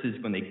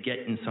viruses, when they get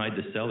inside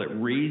the cell, it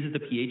raises the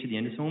pH of the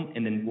endosome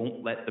and then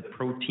won't let the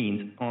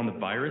proteins on the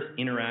virus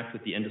interact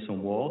with the endosome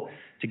wall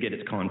to get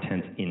its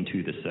contents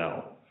into the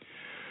cell.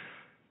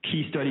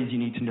 Key studies you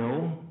need to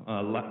know,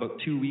 about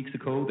 2 weeks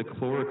ago, the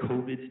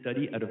chlorocovid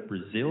study out of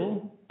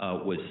Brazil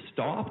was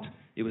stopped.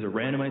 It was a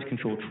randomized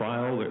controlled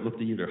trial where it looked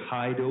at either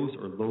high dose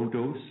or low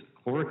dose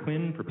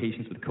chloroquine for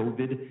patients with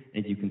COVID.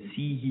 And as you can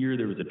see here,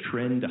 there was a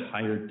trend to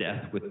higher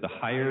death with the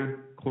higher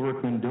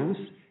chloroquine dose,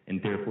 and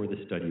therefore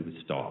the study was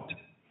stopped.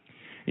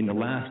 In the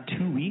last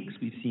 2 weeks,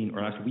 we've seen,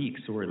 or last week,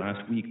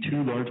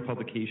 2 large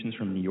publications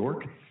from New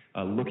York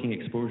looking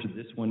exposure to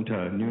this one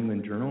to New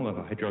England Journal of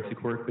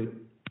hydroxychloroquine.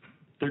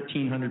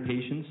 1,300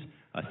 patients,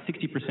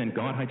 60%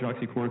 got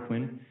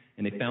hydroxychloroquine,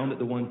 and they found that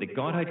the ones that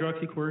got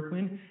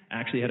hydroxychloroquine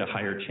actually had a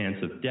higher chance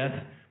of death.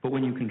 But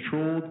when you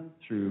controlled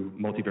through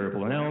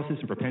multivariable analysis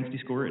and propensity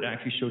score, it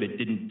actually showed it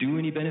didn't do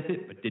any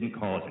benefit, but didn't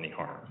cause any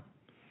harm.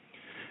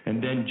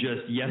 And then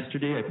just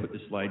yesterday, I put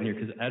this slide in here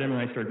because Adam and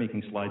I started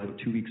making slides about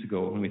 2 weeks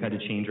ago, and we've had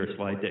to change our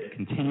slide deck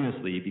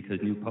continuously because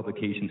new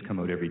publications come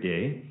out every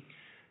day.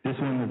 This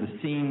one was the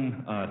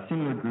same,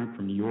 similar group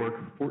from New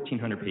York,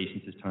 1,400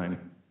 patients this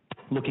time,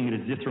 looking at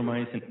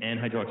azithromycin and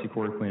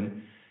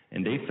hydroxychloroquine,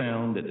 and they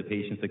found that the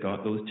patients that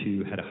got those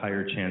two had a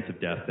higher chance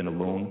of death than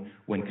alone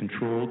when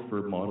controlled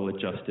for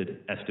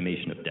model-adjusted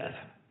estimation of death.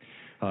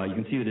 You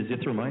can see that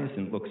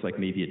azithromycin looks like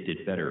maybe it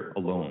did better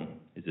alone.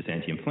 Is this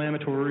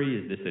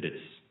anti-inflammatory? Is this that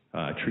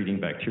it's treating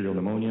bacterial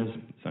pneumonias?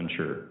 It's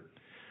unsure.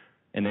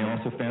 And they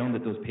also found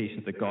that those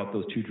patients that got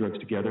those two drugs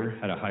together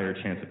had a higher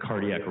chance of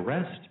cardiac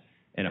arrest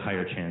and a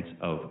higher chance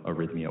of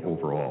arrhythmia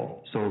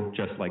overall. So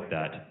just like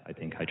that, I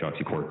think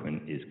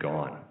hydroxychloroquine is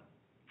gone.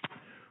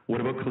 What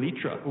about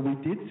Kaletra? Well, we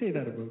did say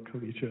that about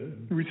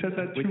Kaletra. We said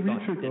that 2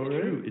 weeks ago,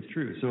 right? It's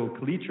true. So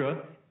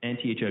Kaletra,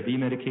 anti-HIV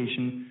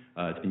medication,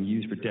 it's been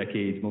used for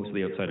decades,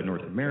 mostly outside of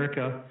North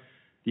America.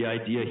 The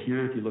idea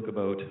here, if you look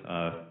about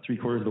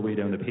 3/4 of the way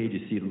down the page,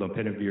 you see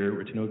lopinavir,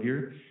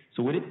 ritonavir.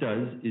 So what it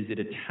does is it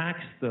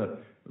attacks the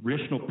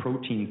original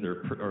proteins that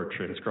are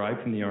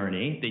transcribed from the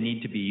RNA. They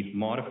need to be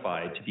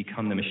modified to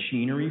become the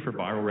machinery for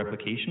viral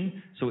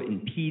replication, so it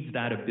impedes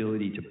that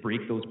ability to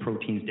break those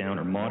proteins down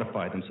or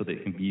modify them so that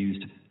it can be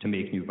used to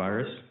make new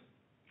virus.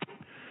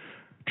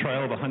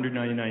 Trial of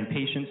 199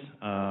 patients,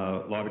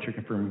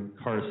 laboratory-confirmed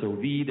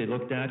CARS-OV they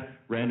looked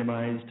at,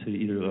 randomized to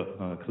either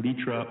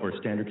Kaletra or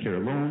standard care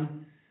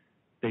alone.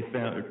 they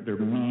found their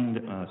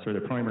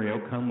their primary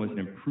outcome was an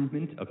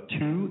improvement of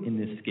 2 in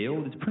this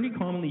scale. It's pretty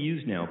commonly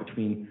used now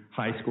between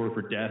high score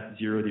for death,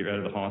 0, you're out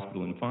of the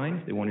hospital and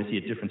fine. They want to see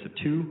a difference of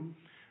 2.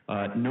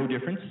 No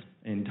difference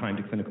in time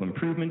to clinical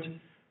improvement.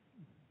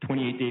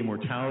 28-day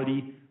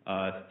mortality,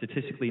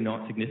 statistically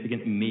not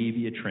significant,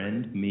 maybe a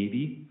trend,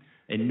 maybe,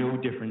 and no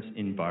difference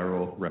in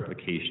viral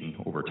replication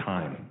over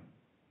time.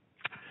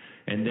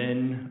 And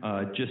then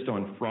just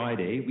on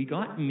Friday, we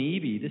got what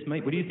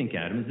do you think,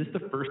 Adam? Is this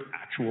the first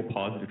actual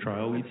positive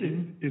trial we've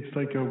seen? It's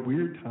like a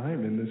weird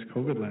time in this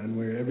COVID land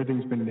where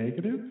everything's been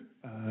negative.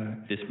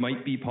 This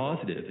might be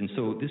positive. And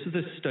so this is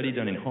a study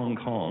done in Hong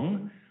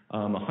Kong,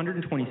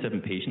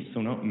 127 patients,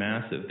 so not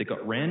massive. They got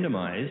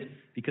randomized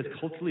because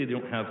culturally they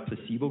don't have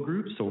placebo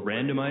groups, so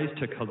randomized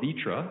to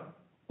Kaletra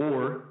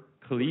or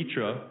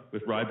Kaletra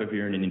with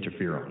ribavirin and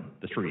interferon,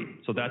 the 3.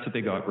 So that's what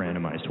they got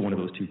randomized to, one of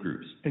those 2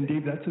 groups. And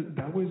Dave,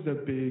 that was the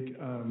big,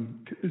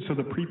 so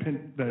the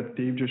preprint that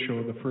Dave just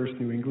showed, the first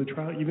New England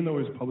trial, even though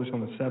it was published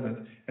on the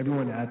 7th,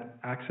 everyone had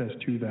access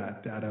to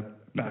that data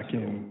back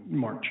in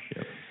March.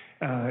 Yep.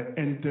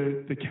 And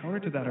the counter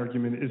to that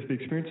argument is the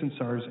experience in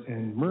SARS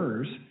and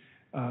MERS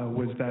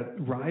was that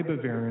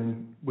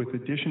ribavirin with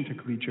addition to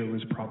Kaletra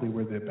was probably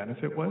where the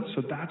benefit was.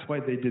 So that's why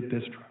they did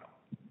this trial.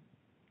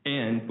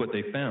 And what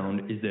they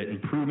found is that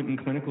improvement in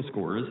clinical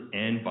scores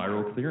and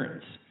viral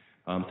clearance,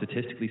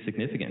 statistically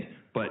significant.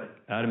 But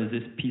Adam, is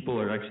this people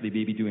are actually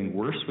maybe doing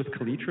worse with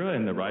Kaletra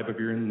and the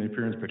ribavirin and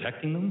interferon is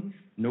protecting them?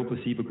 No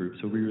placebo group,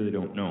 so we really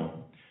don't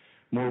know.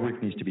 More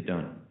work needs to be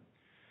done.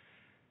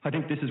 I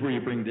think this is where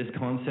you bring this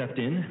concept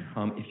in.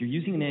 If you're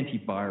using an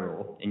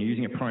antiviral and you're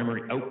using a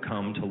primary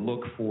outcome to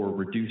look for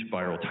reduced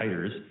viral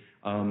titers,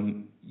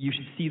 you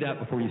should see that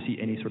before you see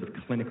any sort of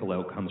clinical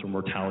outcomes or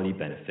mortality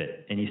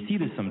benefit. And you see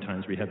this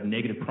sometimes where you have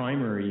negative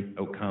primary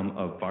outcome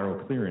of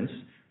viral clearance,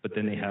 but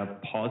then they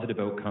have positive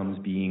outcomes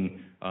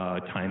being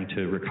time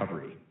to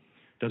recovery.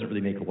 Doesn't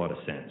really make a lot of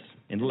sense,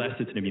 unless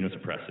it's an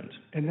immunosuppressant.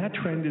 And that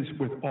trend is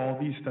with all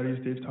these studies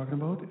Dave's talking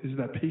about, is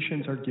that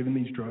patients are given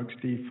these drugs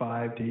day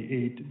 5, day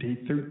 8, day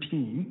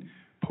 13,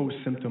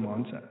 post-symptom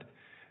onset.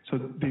 So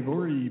they've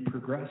already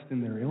progressed in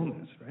their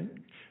illness, right?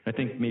 I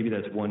think maybe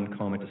that's one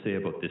comment to say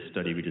about this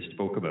study we just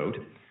spoke about.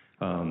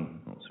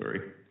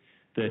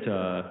 That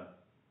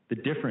the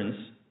difference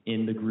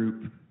in the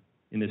group,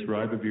 in this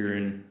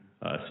ribavirin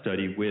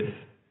study with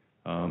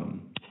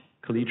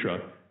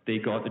Kaletra, they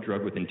got the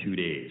drug within 2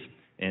 days.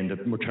 And the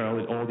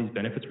mortality, all these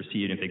benefits were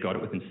seen if they got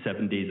it within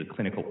 7 days of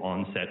clinical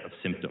onset of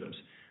symptoms,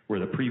 where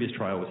the previous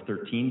trial was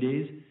 13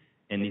 days,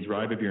 and these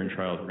ribavirin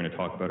trials we're going to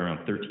talk about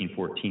around 13,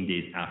 14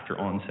 days after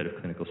onset of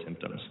clinical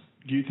symptoms.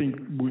 Do you think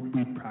would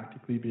we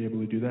practically be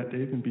able to do that,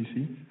 Dave, in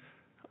BC?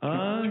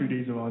 2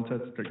 days of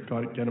onset,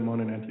 get them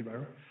on an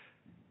antiviral?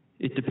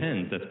 It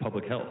depends. That's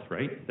public health,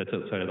 right? That's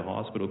outside of the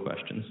hospital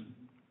questions.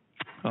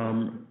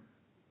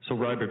 So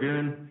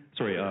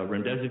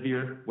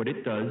remdesivir, what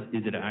it does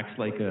is it acts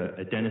like a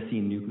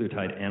adenosine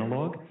nucleotide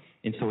analog,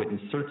 and so it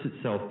inserts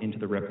itself into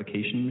the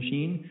replication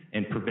machine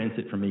and prevents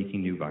it from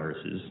making new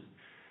viruses.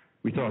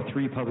 We saw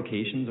 3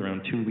 publications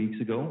around 2 weeks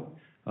ago,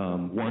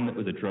 one that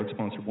was a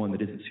drug-sponsored one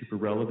that isn't super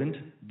relevant,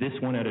 this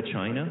one out of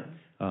China,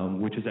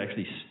 which was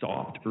actually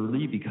stopped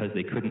early because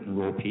they couldn't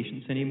enroll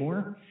patients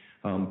anymore.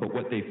 But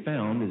what they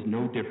found is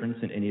no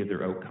difference in any of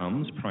their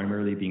outcomes,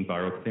 primarily being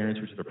viral clearance,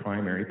 which is the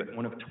primary, but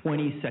one of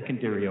 20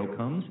 secondary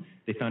outcomes,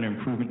 they found an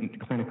improvement in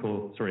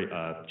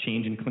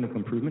change in clinical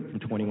improvement from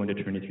 21 to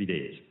 23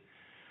 days.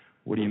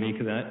 What do you make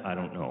of that? I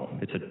don't know.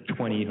 It's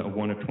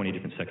one of 20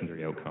 different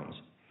secondary outcomes.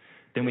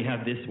 Then we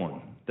have this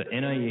one, the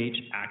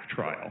NIH ACT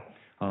trial,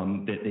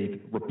 that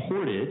they've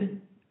reported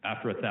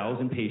after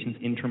 1,000 patients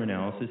interim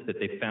analysis that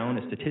they found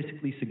a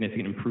statistically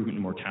significant improvement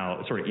in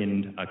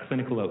in a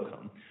clinical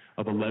outcome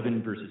of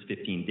 11 versus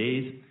 15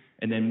 days,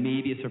 and then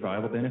maybe a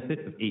survival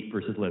benefit of 8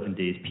 versus 11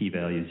 days,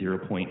 p-value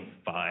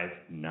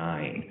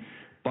 0.59.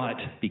 But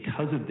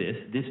because of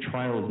this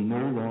trial is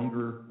no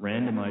longer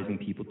randomizing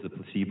people to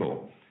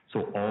placebo.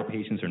 So all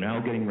patients are now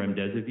getting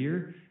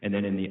remdesivir, and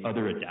then in the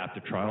other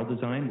adaptive trial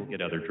design, we'll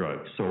get other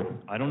drugs. So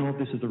I don't know if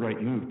this is the right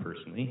move,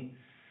 personally.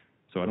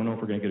 So I don't know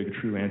if we're going to get a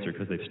true answer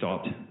because they've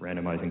stopped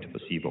randomizing to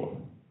placebo.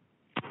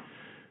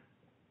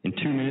 In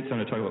 2 minutes, I'm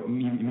going to talk about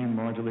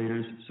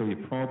immunomodulators. So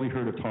you've probably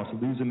heard of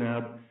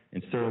tocilizumab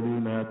and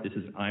seralutinib. This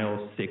is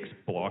IL-6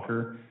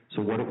 blocker.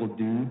 So what it will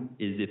do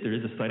is if there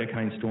is a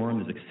cytokine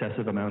storm, there's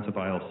excessive amounts of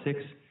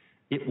IL-6,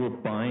 it will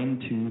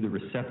bind to the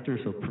receptor,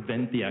 so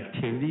prevent the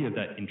activity of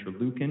that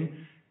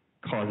interleukin,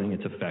 causing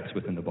its effects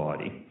within the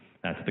body.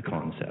 That's the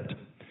concept.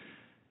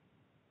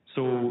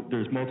 So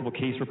there's multiple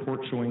case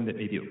reports showing that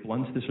maybe it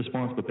blunts this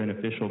response, but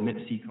beneficial.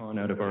 MIT-Secon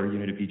out of our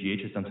unit at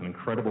VGH has done some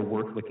incredible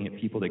work looking at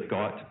people that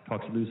got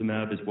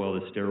tocilizumab as well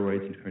as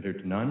steroids and compared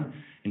to none,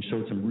 and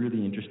showed some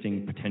really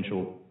interesting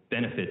potential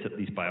benefits, at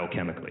least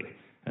biochemically.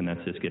 And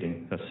that's just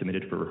getting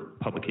submitted for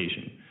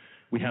publication.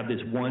 We have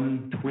this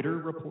one Twitter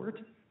report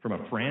from a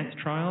France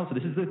trial. So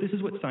this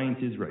is what science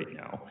is right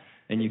now.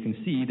 And you can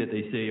see that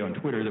they say on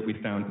Twitter that we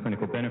found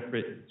clinical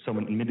benefit.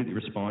 Someone immediately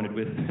responded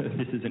with,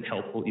 this isn't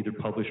helpful, either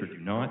publish or do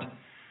not.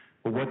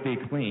 But what they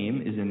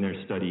claim is in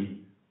their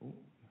study,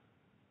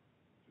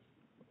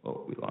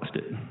 we lost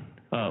it,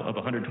 of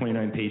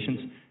 129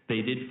 patients,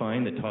 they did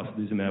find that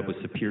tocilizumab was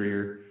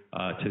superior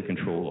to the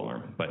control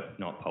arm, but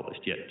not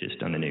published yet,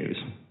 just on the news.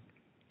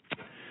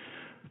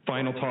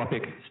 Final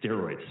topic,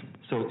 steroids.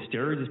 So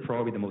steroids is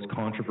probably the most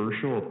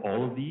controversial of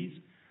all of these.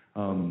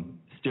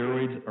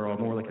 Steroids are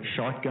more like a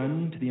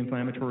shotgun to the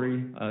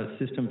inflammatory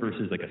system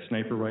versus like a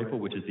sniper rifle,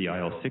 which is the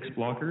IL-6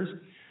 blockers.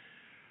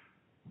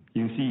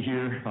 You can see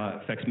here,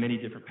 affects many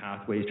different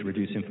pathways to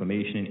reduce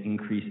inflammation and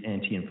increase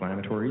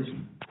anti-inflammatories.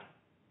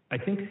 I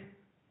think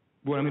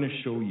what I'm going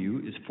to show you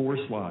is 4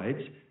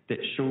 slides that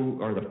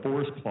are the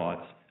forest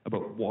plots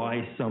about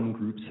why some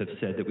groups have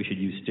said that we should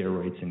use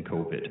steroids in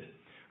COVID.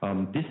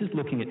 This is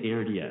looking at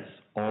ARDS,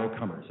 all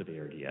comers of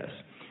ARDS.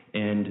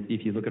 And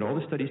if you look at all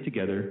the studies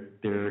together,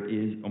 there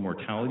is a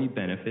mortality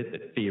benefit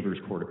that favors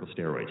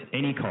corticosteroids,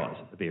 any cause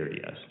of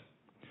ARDS.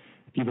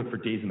 If you look for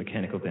days of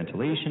mechanical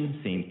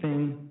ventilation, same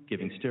thing,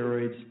 giving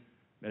steroids,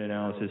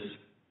 meta-analysis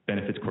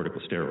benefits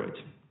corticosteroids.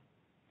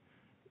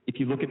 If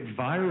you look at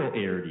viral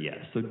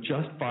ARDS, so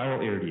just viral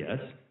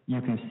ARDS,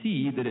 you can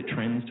see that it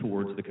trends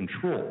towards the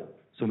control.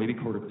 So maybe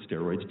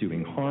corticosteroids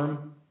doing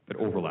harm, but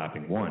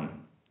overlapping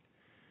one.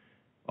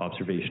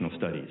 Observational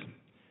studies.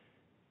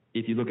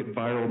 If you look at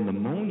viral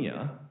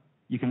pneumonia,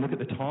 you can look at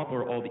the top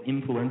or all the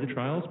influenza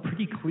trials,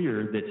 pretty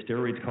clear that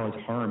steroids cause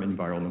harm in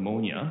viral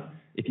pneumonia.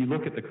 If you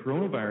look at the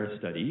coronavirus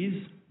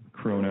studies,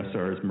 corona,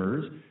 SARS,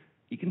 MERS,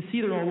 you can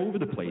see they're all over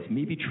the place,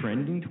 maybe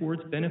trending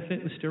towards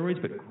benefit with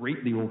steroids, but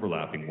greatly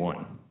overlapping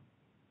one.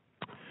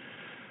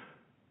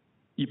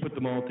 You put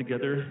them all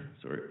together,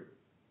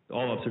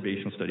 all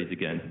observational studies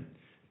again.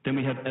 Then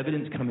we have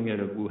evidence coming out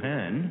of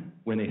Wuhan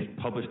when they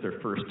published their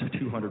first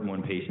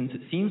 201 patients.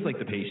 It seems like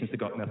the patients that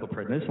got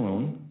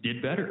methylprednisolone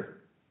did better.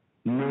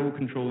 No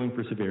controlling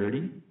for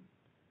severity.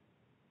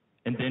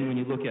 And then when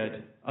you look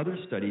at other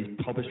studies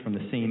published from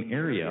the same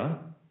area,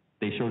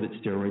 they show that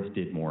steroids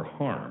did more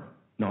harm,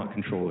 not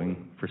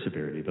controlling for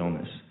severity of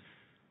illness.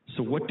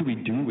 So what do we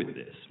do with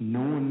this? No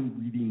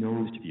one really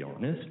knows, to be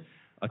honest.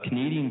 A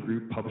Canadian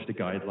group published a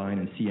guideline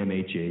in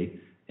CMHA,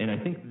 and I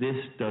think this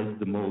does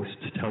the most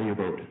to tell you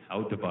about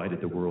how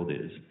divided the world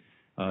is.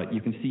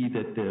 You can see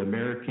that the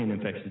American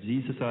Infectious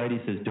Disease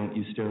Society says don't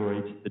use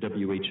steroids. The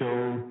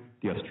WHO,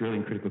 the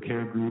Australian Critical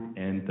Care Group,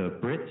 and the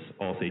Brits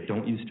all say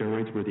don't use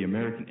steroids, where the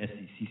American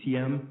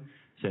SCCM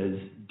says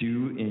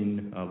do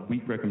in a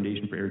weak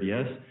recommendation for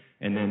ARDS,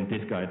 and then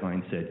this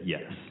guideline said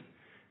yes.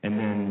 And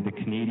then the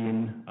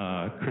Canadian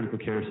Critical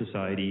Care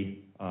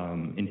Society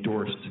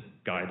endorsed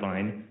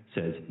guideline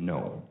says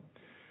no.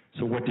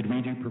 So what did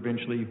we do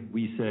provincially?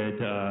 We said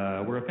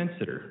we're a fence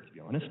sitter, to be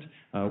honest.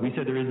 We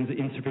said there is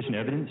insufficient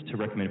evidence to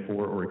recommend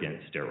for or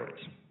against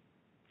steroids.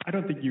 I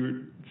don't think you were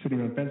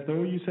sitting on the fence,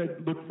 though. You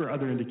said look for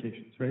other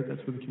indications, right? That's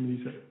what the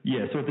committee said.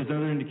 Yeah, so if there's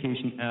another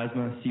indication,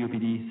 asthma,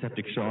 COPD,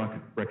 septic shock,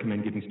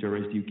 recommend giving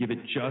steroids. Do you give it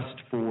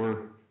just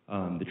for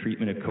the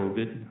treatment of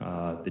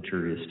COVID? The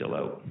jury is still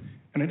out.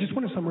 And I just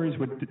want to summarize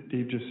what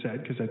Dave just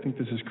said, because I think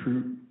this is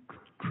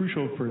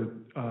crucial for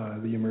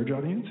the eMERGE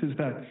audience, is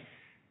that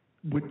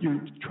what you're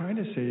trying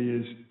to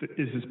say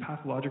is this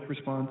pathologic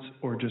response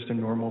or just a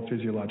normal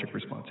physiologic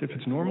response? If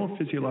it's normal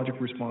physiologic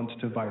response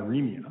to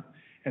viremia,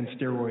 and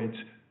steroids,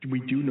 we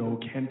do know,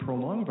 can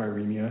prolong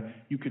viremia,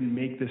 you can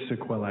make the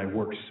sequelae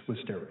worse with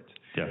steroids.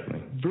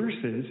 Definitely.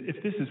 Versus,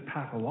 if this is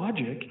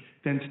pathologic,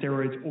 then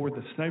steroids or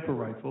the sniper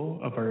rifle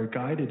of our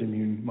guided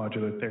immune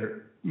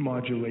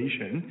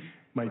modulation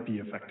might be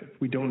effective.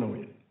 We don't know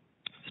yet.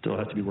 Still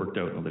has to be worked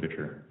out in the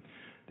literature.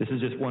 This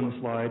is just one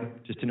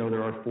slide, just to know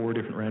there are 4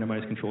 different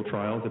randomized controlled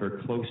trials that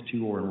are close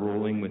to or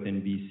enrolling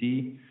within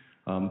BC.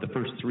 The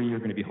first 3 are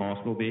going to be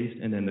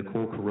hospital-based, and then the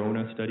cold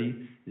corona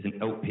study is an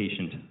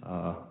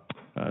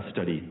outpatient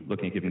study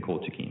looking at giving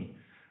colchicine.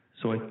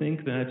 So I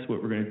think that's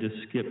what we're going to just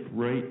skip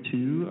right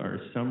to our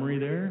summary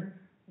there.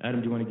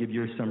 Adam, do you want to give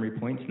your summary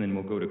points, and then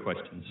we'll go to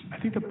questions? I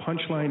think the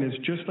punchline is,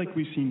 just like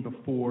we've seen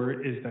before,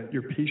 is that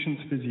your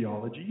patient's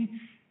physiology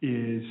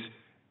is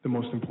the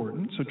most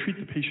important. So treat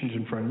the patients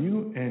in front of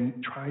you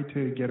and try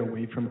to get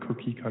away from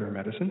cookie-cutter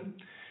medicine.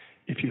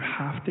 If you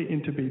have to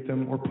intubate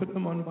them or put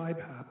them on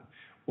BiPAP,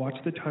 watch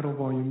the tidal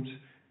volumes.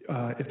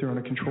 If they're on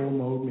a control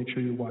mode, make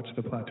sure you watch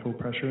the plateau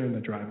pressure and the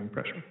driving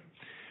pressure.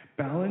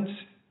 Balance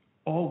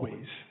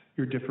always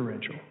your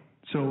differential.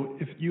 So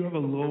if you have a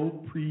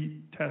low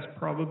pre-test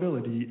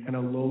probability and a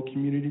low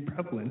community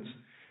prevalence,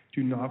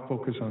 do not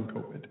focus on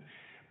COVID.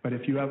 But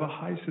if you have a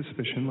high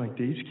suspicion, like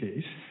Dave's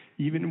case,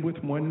 even with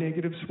one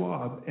negative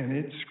swab and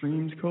it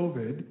screams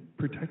COVID,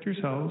 protect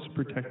yourselves,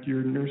 protect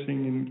your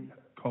nursing and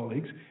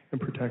colleagues, and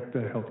protect the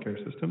healthcare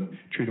system.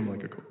 Treat them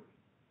like a COVID.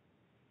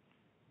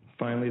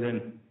 Finally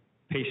then,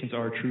 patients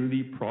are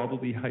truly,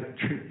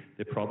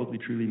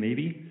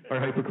 maybe, are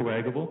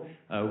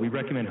hypercoagulable. We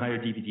recommend higher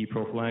DVT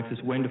prophylaxis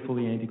when to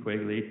fully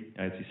anticoagulate.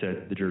 As you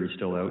said, the jury's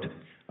still out.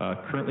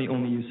 Currently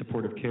only use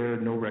supportive care,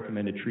 no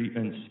recommended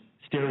treatments.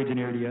 Steroids in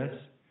ARDS,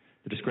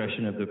 the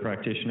discretion of the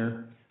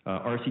practitioner.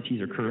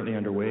 RCTs are currently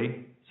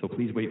underway, so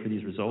please wait for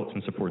these results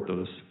and support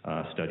those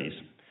studies.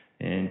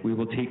 And we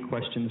will take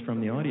questions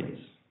from the audience.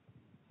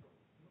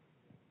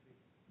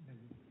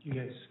 You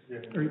guys?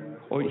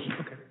 Oh,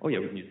 yeah,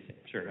 we can use the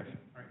same. Sure enough.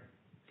 All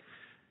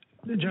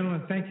right.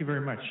 Gentlemen, thank you very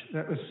much.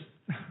 That was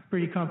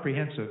pretty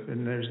comprehensive,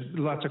 and there's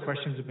lots of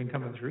questions have been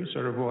coming through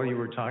sort of while you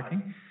were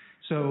talking.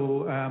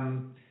 So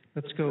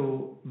let's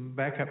go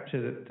back up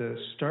to the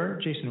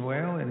start. Jason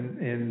Whale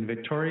in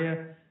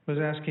Victoria was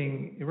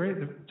asking, right at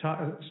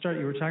the start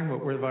you were talking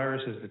about where the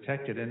virus is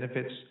detected, and if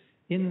it's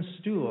in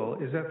stool,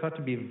 is that thought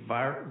to be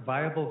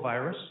viable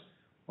virus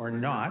or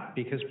not?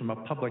 Because from a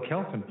public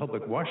health and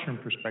public washroom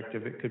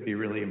perspective, it could be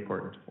really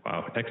important.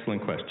 Wow,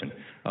 excellent question.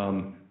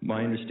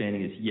 My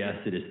understanding is yes,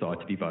 it is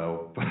thought to be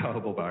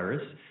viable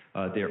virus.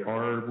 There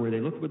are, where they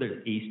look where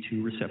there's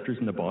ACE2 receptors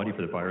in the body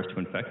for the virus to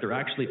infect, they're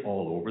actually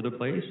all over the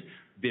place.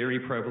 Very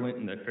prevalent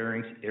in the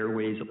pharynx,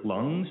 airways,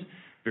 lungs,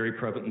 very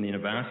prevalent in the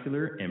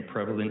endovascular, and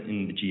prevalent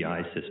in the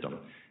GI system.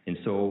 And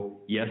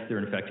so, yes, they're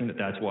infecting, but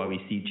that's why we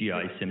see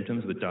GI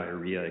symptoms with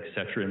diarrhea, et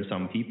cetera, in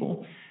some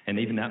people. And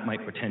even that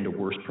might portend a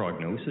worse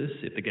prognosis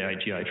if the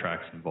GI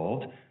tract's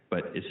involved.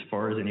 But as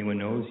far as anyone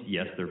knows,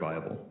 yes, they're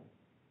viable.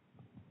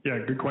 Yeah,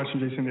 good question,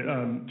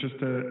 Jason. Just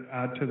to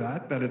add to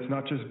that, it's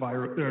not just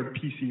viral or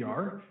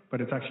PCR,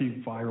 but it's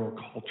actually viral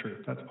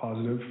culture that's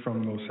positive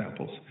from those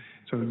samples.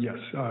 So yes,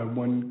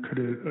 one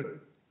could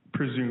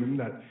presume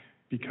that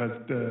because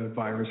the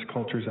virus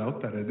cultures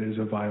out, that it is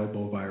a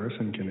viable virus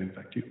and can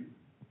infect you.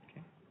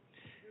 Okay.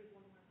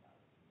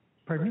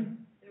 Pardon me?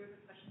 There was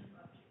a question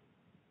about you.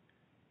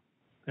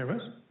 There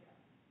was?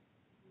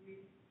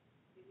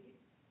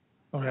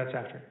 Oh, that's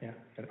after, yeah.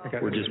 I got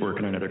it. We're just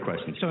working on other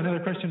questions. So another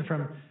question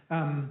from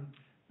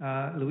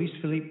Luis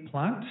Philippe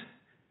Plant.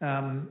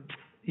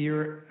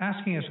 You're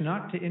asking us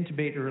not to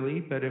intubate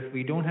early, but if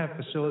we don't have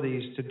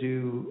facilities to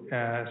do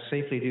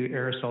safely do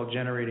aerosol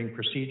generating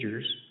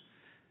procedures,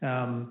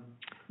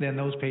 then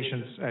those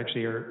patients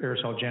actually are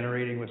aerosol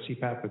generating with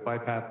CPAP, with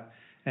BiPAP,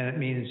 and it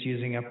means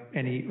using up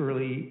any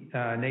early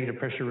negative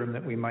pressure room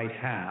that we might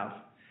have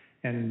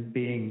and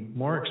being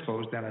more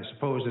exposed than, I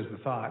suppose, is the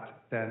thought,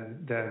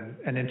 than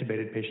an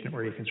intubated patient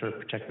where you can sort of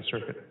protect the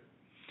circuit.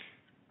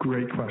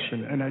 Great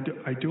question. And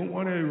I don't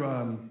want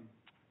to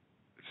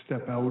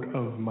step out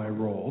of my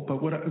role,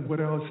 but what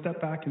I'll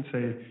step back and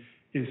say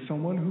is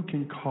someone who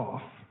can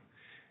cough,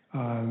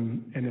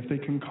 and if they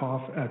can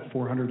cough at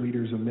 400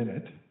 liters a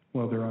minute,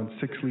 while they're on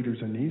 6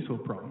 liters of nasal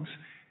prongs,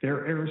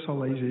 their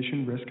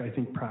aerosolization risk, I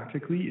think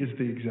practically, is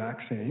the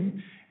exact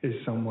same as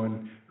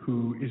someone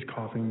who is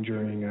coughing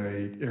during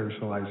an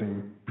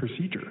aerosolizing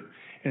procedure.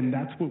 And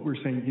that's what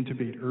we're saying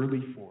intubate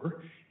early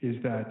for,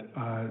 is that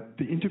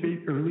the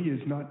intubate early is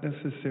not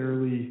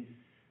necessarily,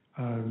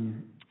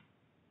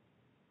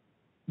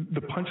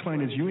 the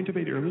punchline is you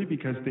intubate early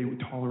because they would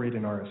tolerate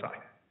an RSI.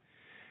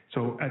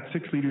 So at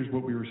 6 liters,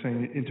 what we were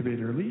saying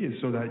intubate early is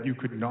so that you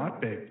could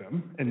not bag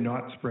them and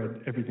not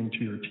spread everything to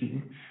your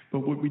team.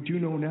 But what we do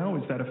know now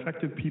is that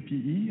effective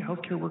PPE,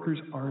 healthcare workers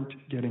aren't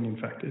getting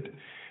infected.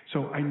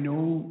 So I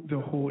know the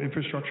whole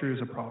infrastructure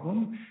is a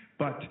problem,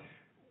 but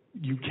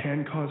you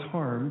can cause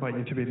harm by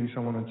intubating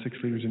someone on 6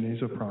 liters of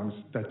nasal prongs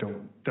that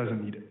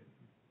doesn't need it.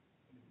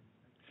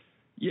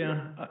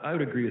 Yeah, I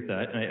would agree with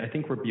that. And I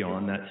think we're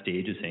beyond that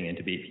stage of saying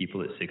intubate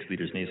people at 6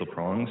 liters nasal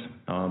prongs.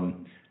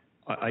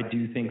 I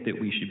do think that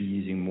we should be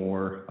using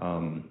more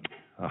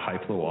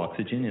high-flow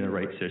oxygen in the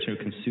right situation.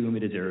 Consume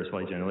it as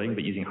aerosol generating,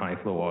 but using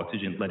high-flow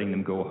oxygen, letting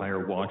them go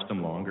higher, watch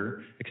them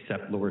longer,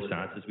 accept lower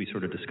sats as we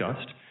sort of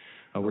discussed.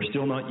 We're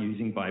still not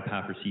using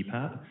BiPAP or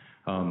CPAP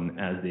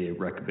as they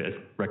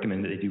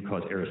recommend that they do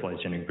cause aerosol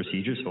generating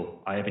procedures, so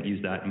I haven't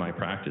used that in my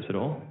practice at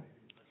all.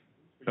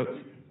 So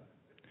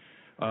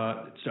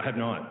I have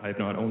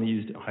not only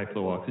used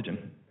high-flow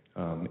oxygen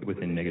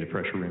within negative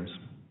pressure rooms,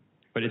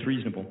 but it's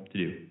reasonable to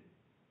do.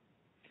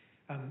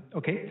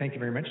 Okay, thank you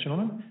very much,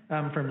 gentlemen.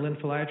 From Lynn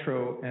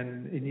Filatro,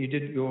 and you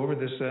did go over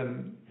this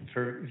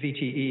for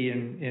VTE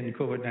in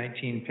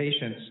COVID-19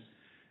 patients.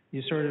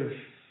 You sort of,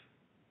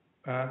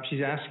 she's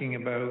asking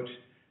about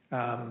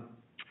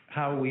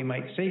how we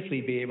might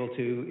safely be able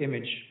to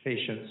image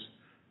patients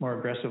more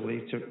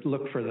aggressively to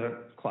look for the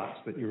clots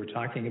that you were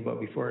talking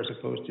about before, as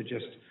opposed to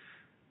just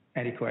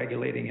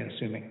anticoagulating and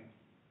assuming.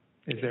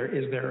 Is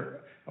there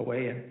a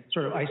way in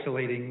sort of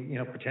isolating,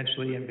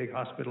 potentially in big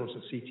hospitals, a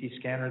CT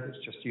scanner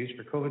that's just used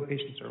for COVID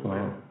patients, or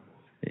wow.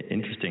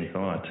 Interesting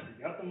thought.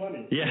 You got the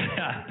money.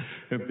 Yeah,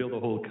 build a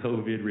whole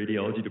COVID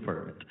radiology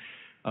department.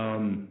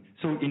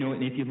 So,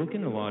 and if you look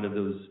in a lot of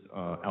those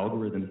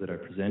algorithms that I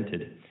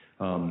presented,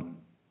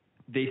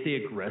 they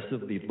say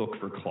aggressively look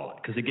for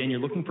clot. Because again,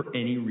 you're looking for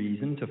any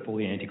reason to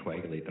fully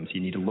anticoagulate them. So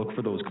you need to look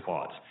for those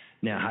clots.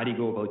 Now, how do you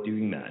go about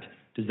doing that?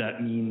 Does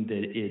that mean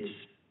that it's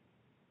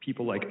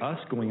people like us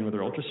going in with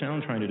their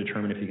ultrasound, trying to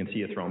determine if you can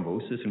see a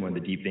thrombosis in one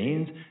of the deep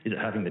veins? Is it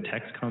having the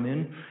techs come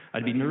in?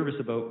 I'd be nervous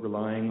about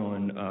relying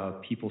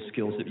on people's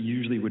skills that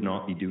usually would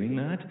not be doing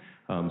that.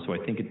 So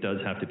I think it does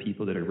have to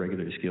people that are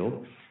regularly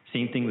skilled.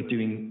 Same thing with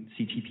doing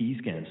CTP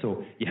scans.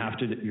 So you have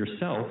to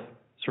yourself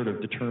sort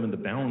of determine the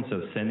balance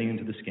of sending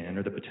into the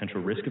scanner the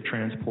potential risk of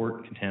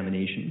transport,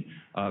 contamination,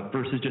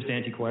 versus just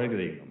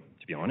anticoagulating them.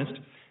 to be honest.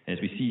 And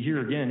as we see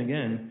here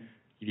again,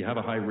 if you have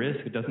a high risk,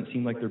 it doesn't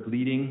seem like they're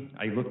bleeding.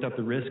 I looked up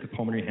the risk of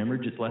pulmonary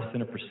hemorrhage. It's less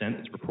than 1%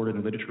 that's reported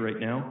in the literature right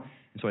now.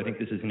 And so I think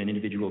this is an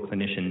individual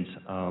clinician's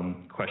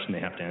question they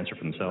have to answer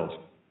for themselves.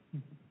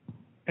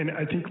 And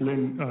I think,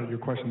 Lynn, your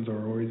questions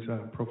are always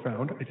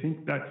profound. I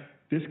think that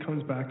this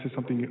comes back to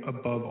something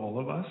above all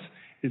of us,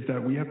 is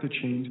that we have to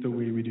change the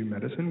way we do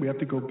medicine. We have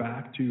to go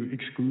back to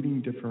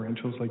excluding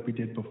differentials like we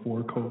did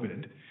before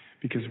COVID,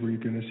 because we're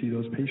going to see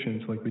those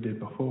patients like we did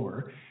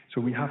before. So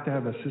we have to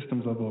have a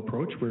systems level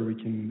approach where we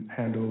can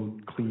handle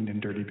clean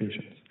and dirty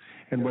patients.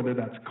 And whether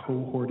that's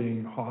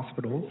cohorting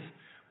hospitals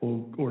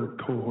or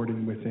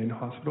cohorting within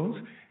hospitals,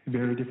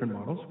 very different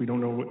models. We don't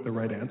know what the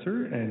right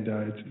answer, and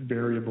it's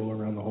variable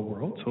around the whole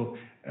world. So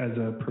as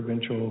a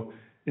provincial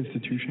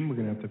institution, we're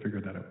going to have to figure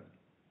that out.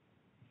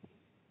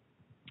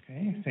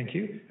 Okay, thank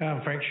you.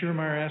 Frank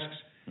Schurmeyer asks,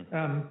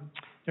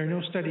 there are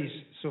no studies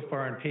so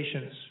far on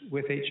patients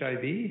with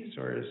HIV, as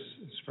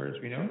far as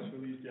we know.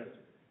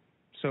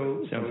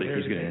 So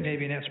there's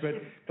maybe an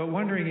answer, but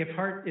wondering if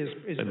heart is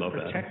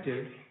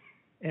protective,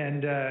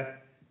 and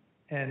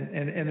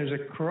there's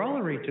a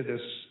corollary to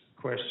this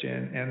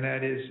question, and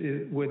that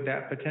is would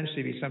that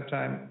potentially be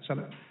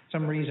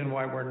some reason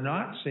why we're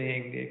not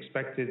seeing the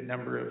expected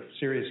number of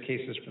serious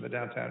cases from the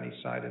downtown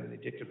east side in the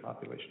addicted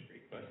population?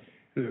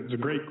 It's a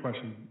great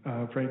question,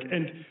 Frank.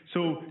 And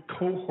so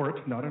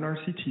cohort, not an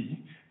RCT,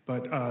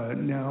 but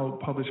now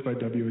published by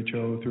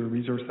WHO through a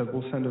resource that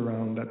we'll send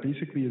around that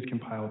basically has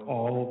compiled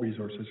all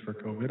resources for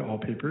COVID, all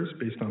papers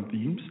based on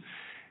themes.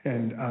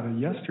 And out of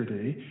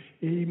yesterday,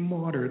 a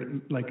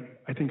moderate,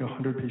 like I think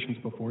 100 patients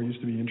before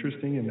used to be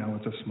interesting, and now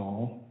it's a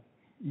small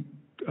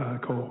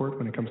cohort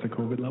when it comes to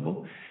COVID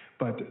level,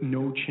 but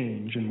no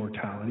change in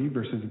mortality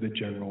versus the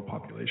general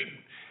population.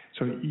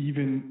 So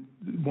even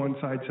one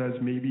side says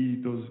maybe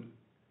those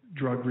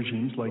drug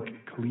regimes like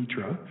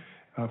Kaletra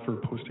for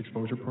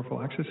post-exposure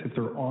prophylaxis, if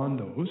they're on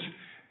those,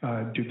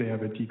 do they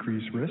have a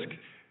decreased risk?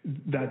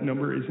 That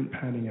number isn't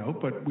panning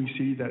out, but we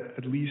see that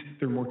at least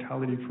their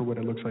mortality for what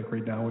it looks like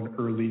right now in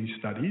early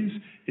studies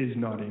is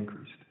not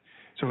increased.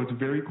 So it's a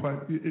very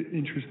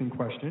interesting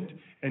question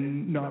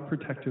and not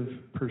protective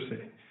per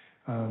se,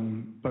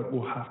 but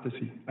we'll have to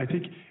see. I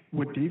think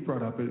what Dave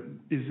brought up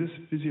is this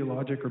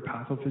physiologic or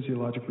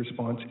pathophysiologic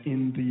response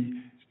in the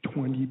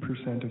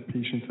 20% of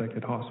patients that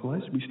get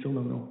hospitalized? We still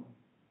don't know.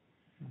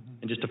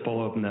 And just to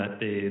follow up on that,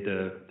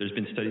 there's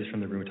been studies from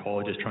the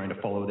rheumatologists trying to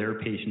follow their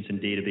patients in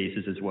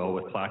databases as well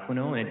with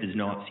Plaquenil, and it does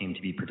not seem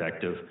to be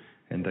protective.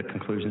 And the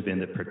conclusion has been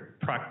that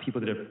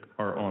people that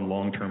are on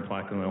long-term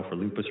Plaquenil for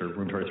lupus or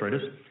rheumatoid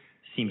arthritis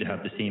seem to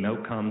have the same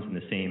outcomes and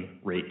the same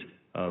rate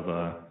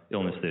of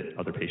illness that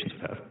other patients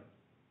would have.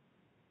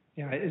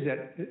 Yeah,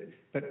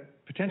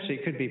 but potentially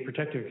it could be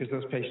protective because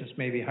those patients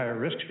may be higher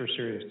risk for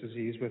serious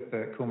disease with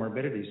the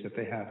comorbidities that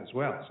they have as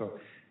well. So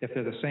if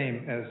they're the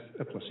same as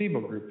a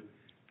placebo group.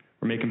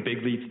 We're making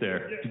big leaps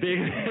there. Big,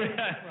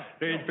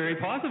 very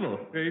possible.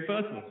 Very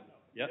possible.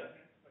 Yep.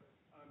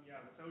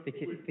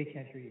 They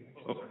can't hear you.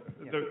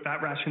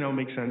 That rationale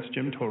makes sense,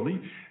 Jim,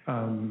 totally,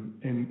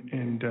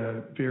 and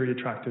very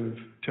attractive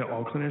to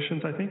all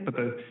clinicians, I think. But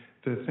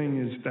the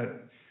thing is that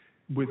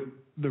with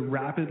the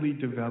rapidly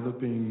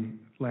developing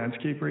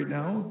landscape right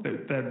now,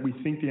 that we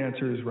think the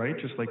answer is right,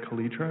 just like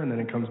Kaletra, and then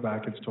it comes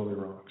back, it's totally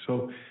wrong.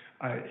 So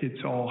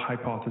it's all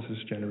hypothesis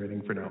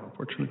generating for now,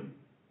 unfortunately.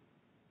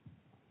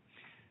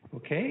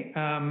 Okay.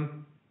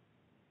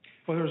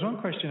 Well, there was one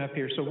question up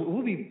here. So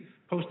we'll be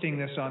posting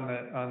this on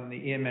the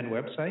EMN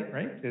website,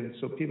 right? And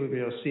so people will be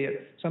able to see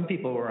it. Some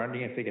people were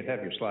wondering if they could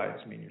have your slides.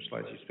 I mean, your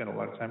slides, you spend a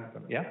lot of time with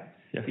them. Yeah?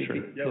 Yeah, sure.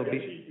 Yeah, we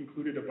actually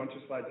included a bunch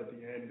of slides at the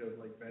end of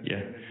like vent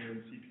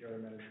management,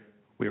 CPR management.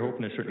 We were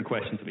hoping there's certain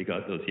questions that we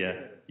got those, yeah.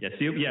 Yes,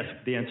 so yes,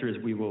 the answer is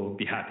we will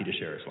be happy to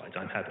share our slides.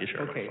 I'm happy to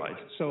share my slides.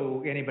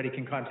 So anybody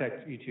can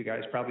contact you two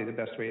guys. Probably the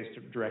best way is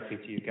to directly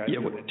to you guys. Yeah,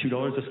 what, $2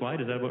 a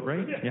slide? Is that about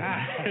right?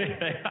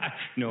 Yeah.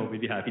 No, we'd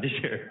be happy to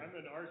share. I'm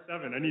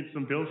an R7. I need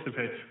some bills to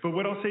pay. But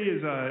what I'll say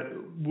is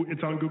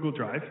it's on Google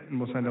Drive, and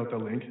we'll send out the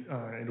link.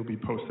 It'll be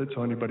posted,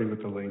 so anybody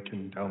with the link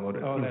can download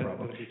it. No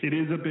problem. It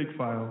is a big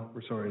file.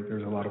 We're sorry.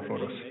 There's a lot of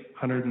photos.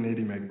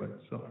 180 megabytes.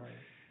 So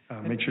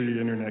make sure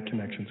your internet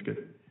connection's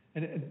good.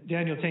 And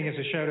Daniel Ting is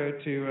a shout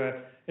out to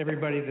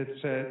everybody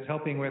that's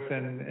helping with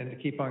and to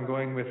keep on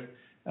going with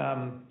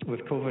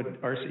COVID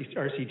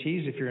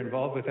RCTs. If you're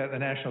involved with that, the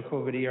National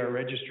COVID ER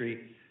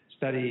Registry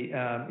study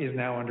is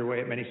now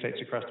underway at many sites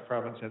across the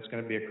province, and it's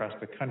going to be across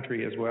the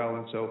country as well.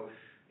 And so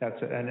that's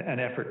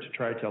an effort to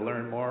try to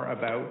learn more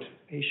about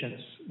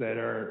patients that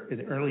are in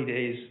the early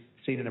days,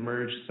 seen it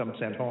emerge, some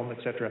sent home,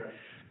 etc.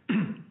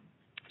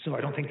 So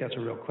I don't think that's a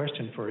real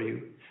question for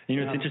you. You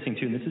know, it's interesting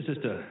too, and this is just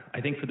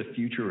I think for the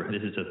future,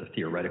 this is just a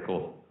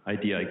theoretical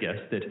idea, I guess,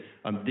 that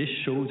this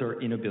shows our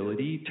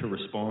inability to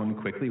respond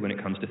quickly when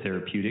it comes to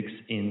therapeutics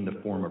in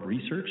the form of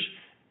research,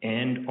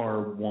 and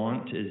our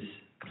want as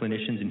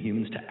clinicians and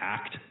humans to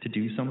act to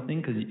do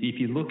something. Because if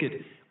you look at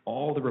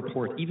all the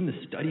reports, even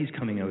the studies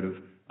coming out of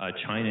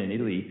China and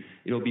Italy,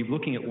 it'll be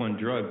looking at one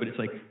drug, but it's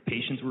like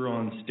patients were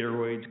on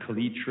steroids,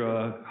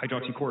 Kaletra,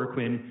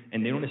 hydroxychloroquine,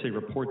 and they don't necessarily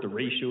report the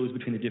ratios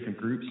between the different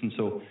groups. And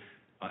so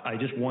I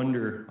just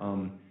wonder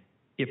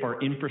if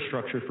our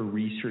infrastructure for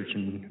research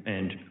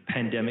and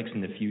pandemics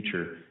in the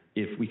future,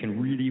 if we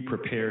can really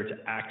prepare to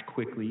act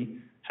quickly,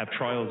 have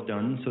trials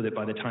done so that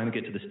by the time we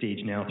get to the stage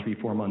now,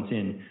 3-4 months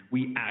in,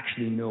 we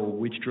actually know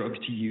which drugs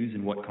to use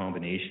and what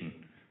combination.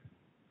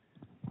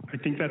 I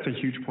think that's a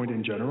huge point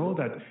in general,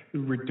 that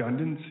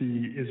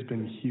redundancy has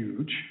been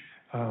huge,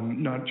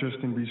 not just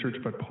in research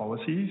but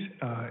policies,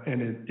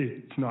 and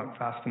it's not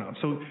fast enough.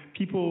 So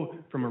people,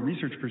 from a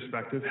research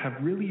perspective, have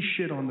really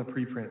shit on the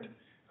preprint,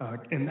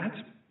 and that's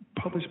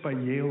published by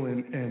Yale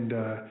and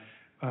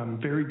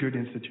very good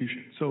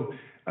institutions. So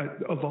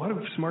a lot of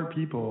smart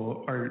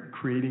people are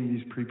creating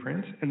these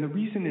preprints, and the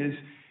reason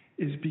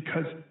is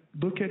because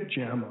look at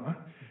JAMA.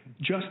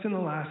 Just in the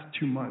last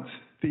 2 months,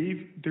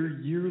 their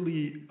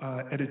yearly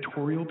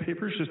editorial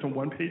papers, just a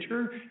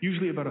one-pager,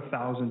 usually about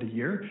 1,000 a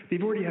year.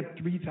 They've already had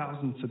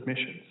 3,000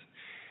 submissions,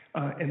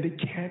 and they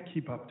can't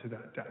keep up to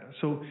that data.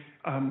 So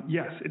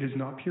yes, it is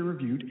not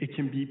peer-reviewed. It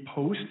can be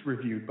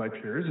post-reviewed by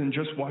peers, and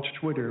just watch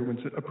Twitter when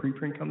a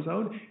preprint comes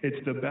out.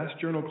 It's the best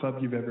journal club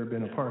you've ever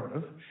been a part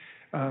of.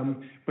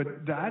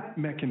 But that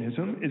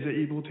mechanism is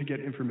able to get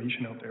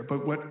information out there.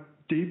 But what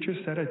Dave just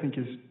said, I think,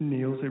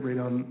 nails it right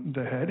on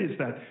the head, is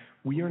that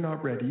we are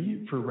not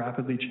ready for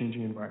rapidly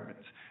changing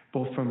environments,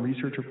 both from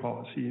research or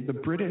policy. The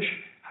British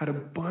had a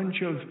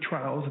bunch of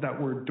trials that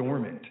were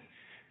dormant,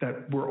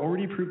 that were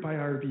already approved by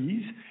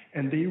IRBs,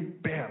 and they,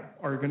 bam,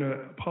 are going to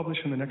publish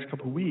in the next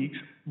couple of weeks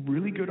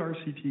really good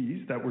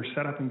RCTs that were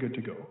set up and good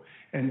to go.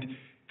 And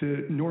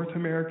the North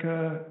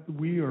America,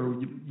 we are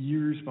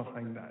years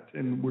behind that,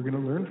 and we're going to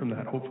learn from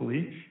that,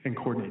 hopefully, and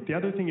coordinate. The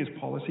other thing is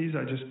policies.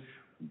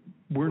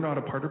 We're not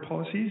a part of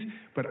policies,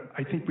 but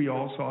I think we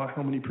all saw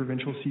how many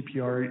provincial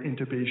CPR,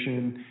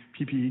 intubation,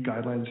 PPE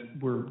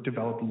guidelines were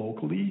developed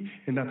locally,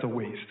 and that's a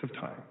waste of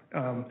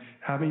time.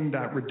 Having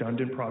that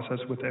redundant process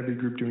with every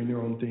group doing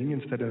their own thing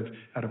instead of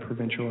at a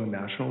provincial and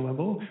national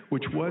level,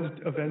 which was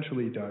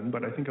eventually done,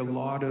 but I think a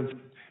lot of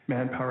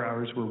manpower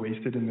hours were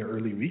wasted in the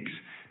early weeks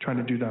trying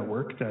to do that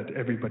work, that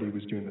everybody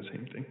was doing the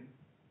same thing.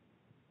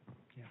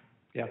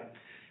 Yeah.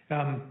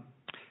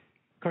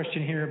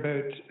 Question here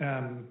about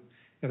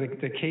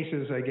the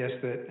cases, I guess,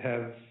 that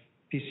have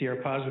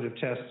PCR positive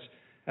tests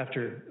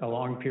after a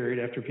long period,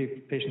 after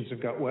patients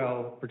have got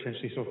well,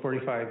 potentially, so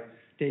 45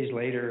 days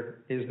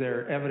later. Is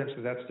there evidence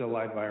that that's still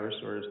live virus,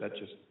 or is that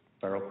just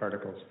viral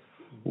particles?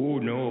 Oh,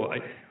 no.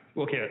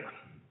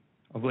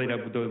 I've laid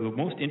out the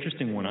most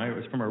interesting one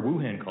was from our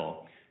Wuhan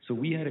call. So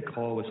we had a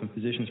call with some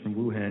physicians from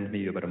Wuhan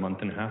maybe about a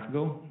month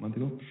ago,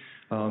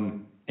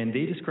 and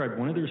they described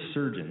one of their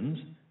surgeons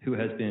who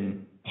has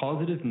been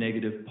positive,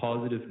 negative,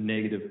 positive,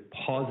 negative,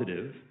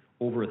 positive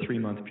over a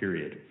 3-month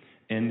period.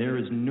 And there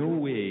is no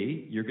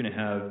way you're going to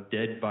have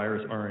dead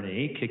virus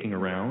RNA kicking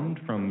around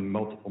from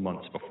multiple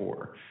months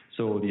before.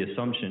 So the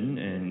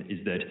assumption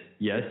is that,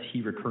 yes,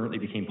 he recurrently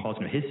became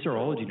positive. His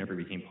serology never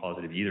became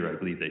positive either, I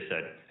believe they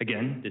said.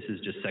 Again, this is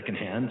just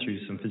secondhand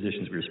through some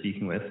physicians we were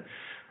speaking with.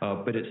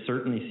 But it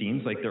certainly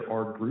seems like there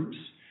are groups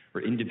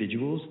or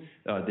individuals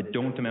that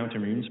don't amount to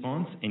immune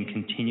response and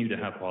continue to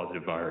have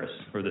positive virus,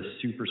 or the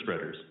super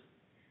spreaders.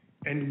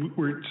 And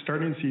we're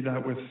starting to see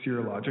that with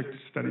serologic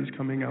studies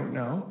coming out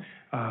now,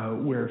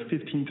 where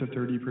 15 to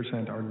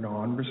 30% are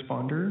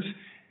non-responders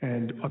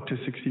and up to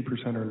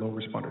 60% are low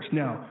responders.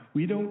 Now,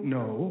 we don't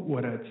know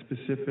what a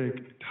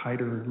specific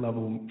titer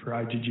level for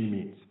IgG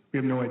means. We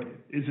have no idea.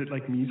 Is it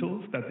like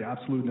measles, that the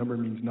absolute number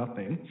means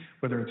nothing,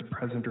 whether it's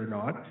present or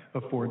not,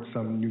 affords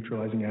some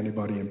neutralizing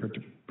antibody and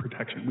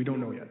protection? We don't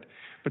know yet.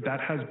 But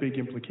that has big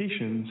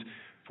implications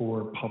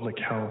for public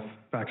health,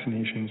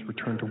 vaccinations,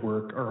 return to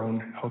work, our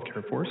own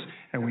healthcare force,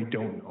 and we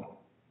don't know.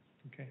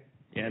 Okay.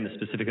 Yeah, and the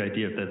specific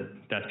idea that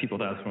that's people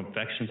that have some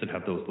infections that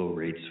have those low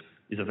rates.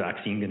 Is a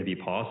vaccine going to be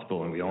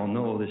possible? And we all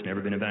know there's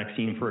never been a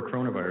vaccine for a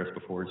coronavirus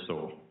before,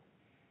 so.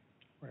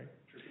 Right.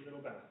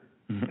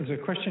 There's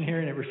a question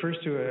here, and it refers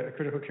to a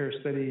critical care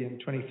study in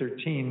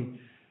 2013.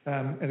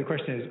 And the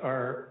question is,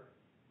 are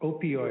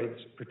opioids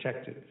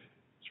protective?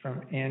 It's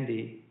from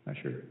Andy. Not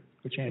sure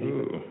which Andy.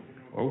 Ooh.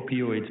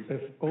 Opioids.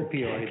 If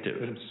opioids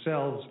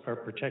themselves are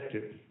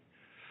protective.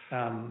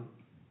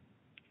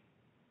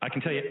 I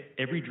can tell you,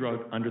 every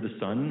drug under the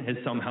sun has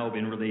somehow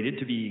been related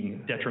to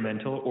being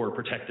detrimental or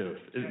protective.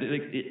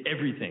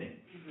 Everything.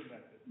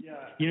 Yeah.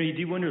 You know, you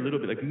do wonder a little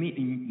bit, like,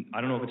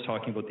 I don't know if it's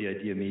talking about the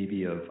idea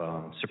maybe of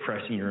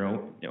suppressing your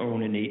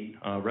own innate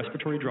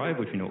respiratory drive,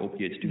 which we know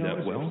opiates do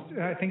that well.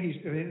 I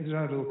think there's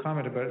a little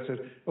comment about it. It says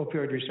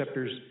opioid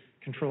receptors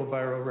control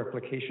viral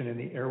replication in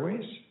the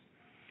airways.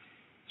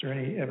 Is there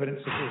any evidence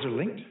that those are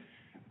linked?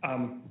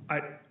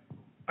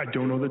 I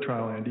don't know the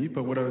trial, Andy,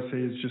 but what I would say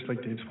is, just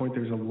like Dave's point,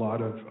 there's a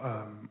lot of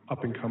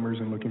up-and-comers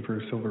and looking for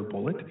a silver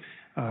bullet.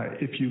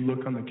 If you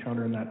look on the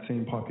counter in that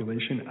same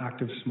population,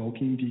 active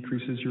smoking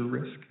decreases your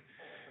risk.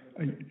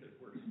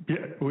 Yeah,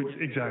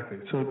 exactly.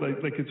 So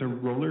like it's a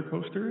roller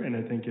coaster, and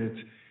I think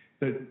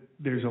that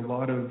there's a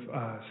lot of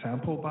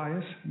sample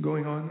bias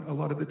going on a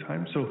lot of the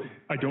time. So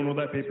I don't know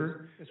that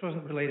paper. This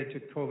wasn't related to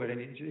COVID. I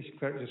mean,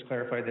 just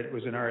clarify that it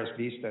was an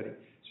RSV study.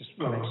 Just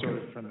running sort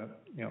of from the,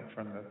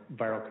 from the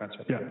viral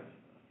concept. Yeah.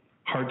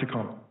 Hard to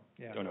comment.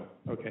 Yeah. Don't know.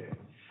 Okay.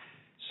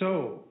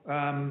 So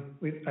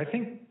I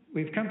think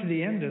we've come to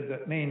the end of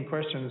the main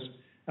questions.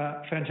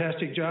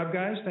 Fantastic job,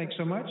 guys. Thanks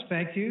so much.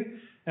 Thank you.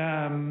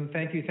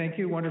 Thank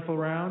you. Wonderful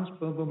rounds.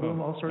 Boom, boom,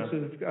 boom. All sorts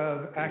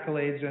of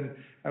accolades. And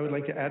I would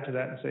like to add to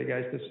that and say,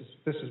 guys,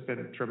 this has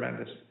been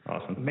tremendous.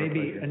 Awesome.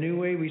 Maybe a new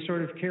way we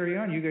sort of carry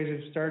on. You guys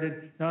have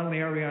started, not only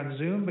are we on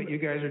Zoom, but you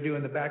guys are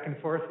doing the back and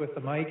forth with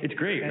the mic. It's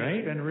great, and right?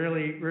 It's been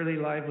really, really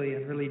lively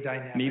and really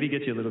dynamic. Maybe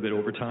gets you a little bit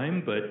over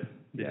time, but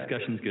the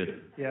discussion's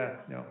good. Yeah,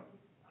 no.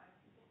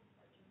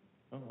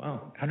 Oh,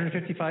 wow.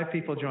 155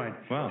 people joined.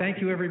 Wow.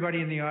 Thank you, everybody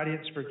in the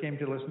audience, for come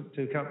to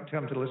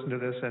listen to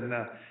this,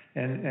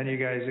 and you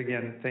guys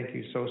again. Thank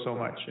you so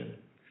much. And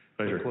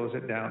pleasure. we'll close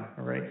it down.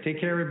 All right. Take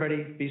care,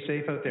 everybody. Be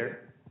safe out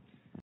there.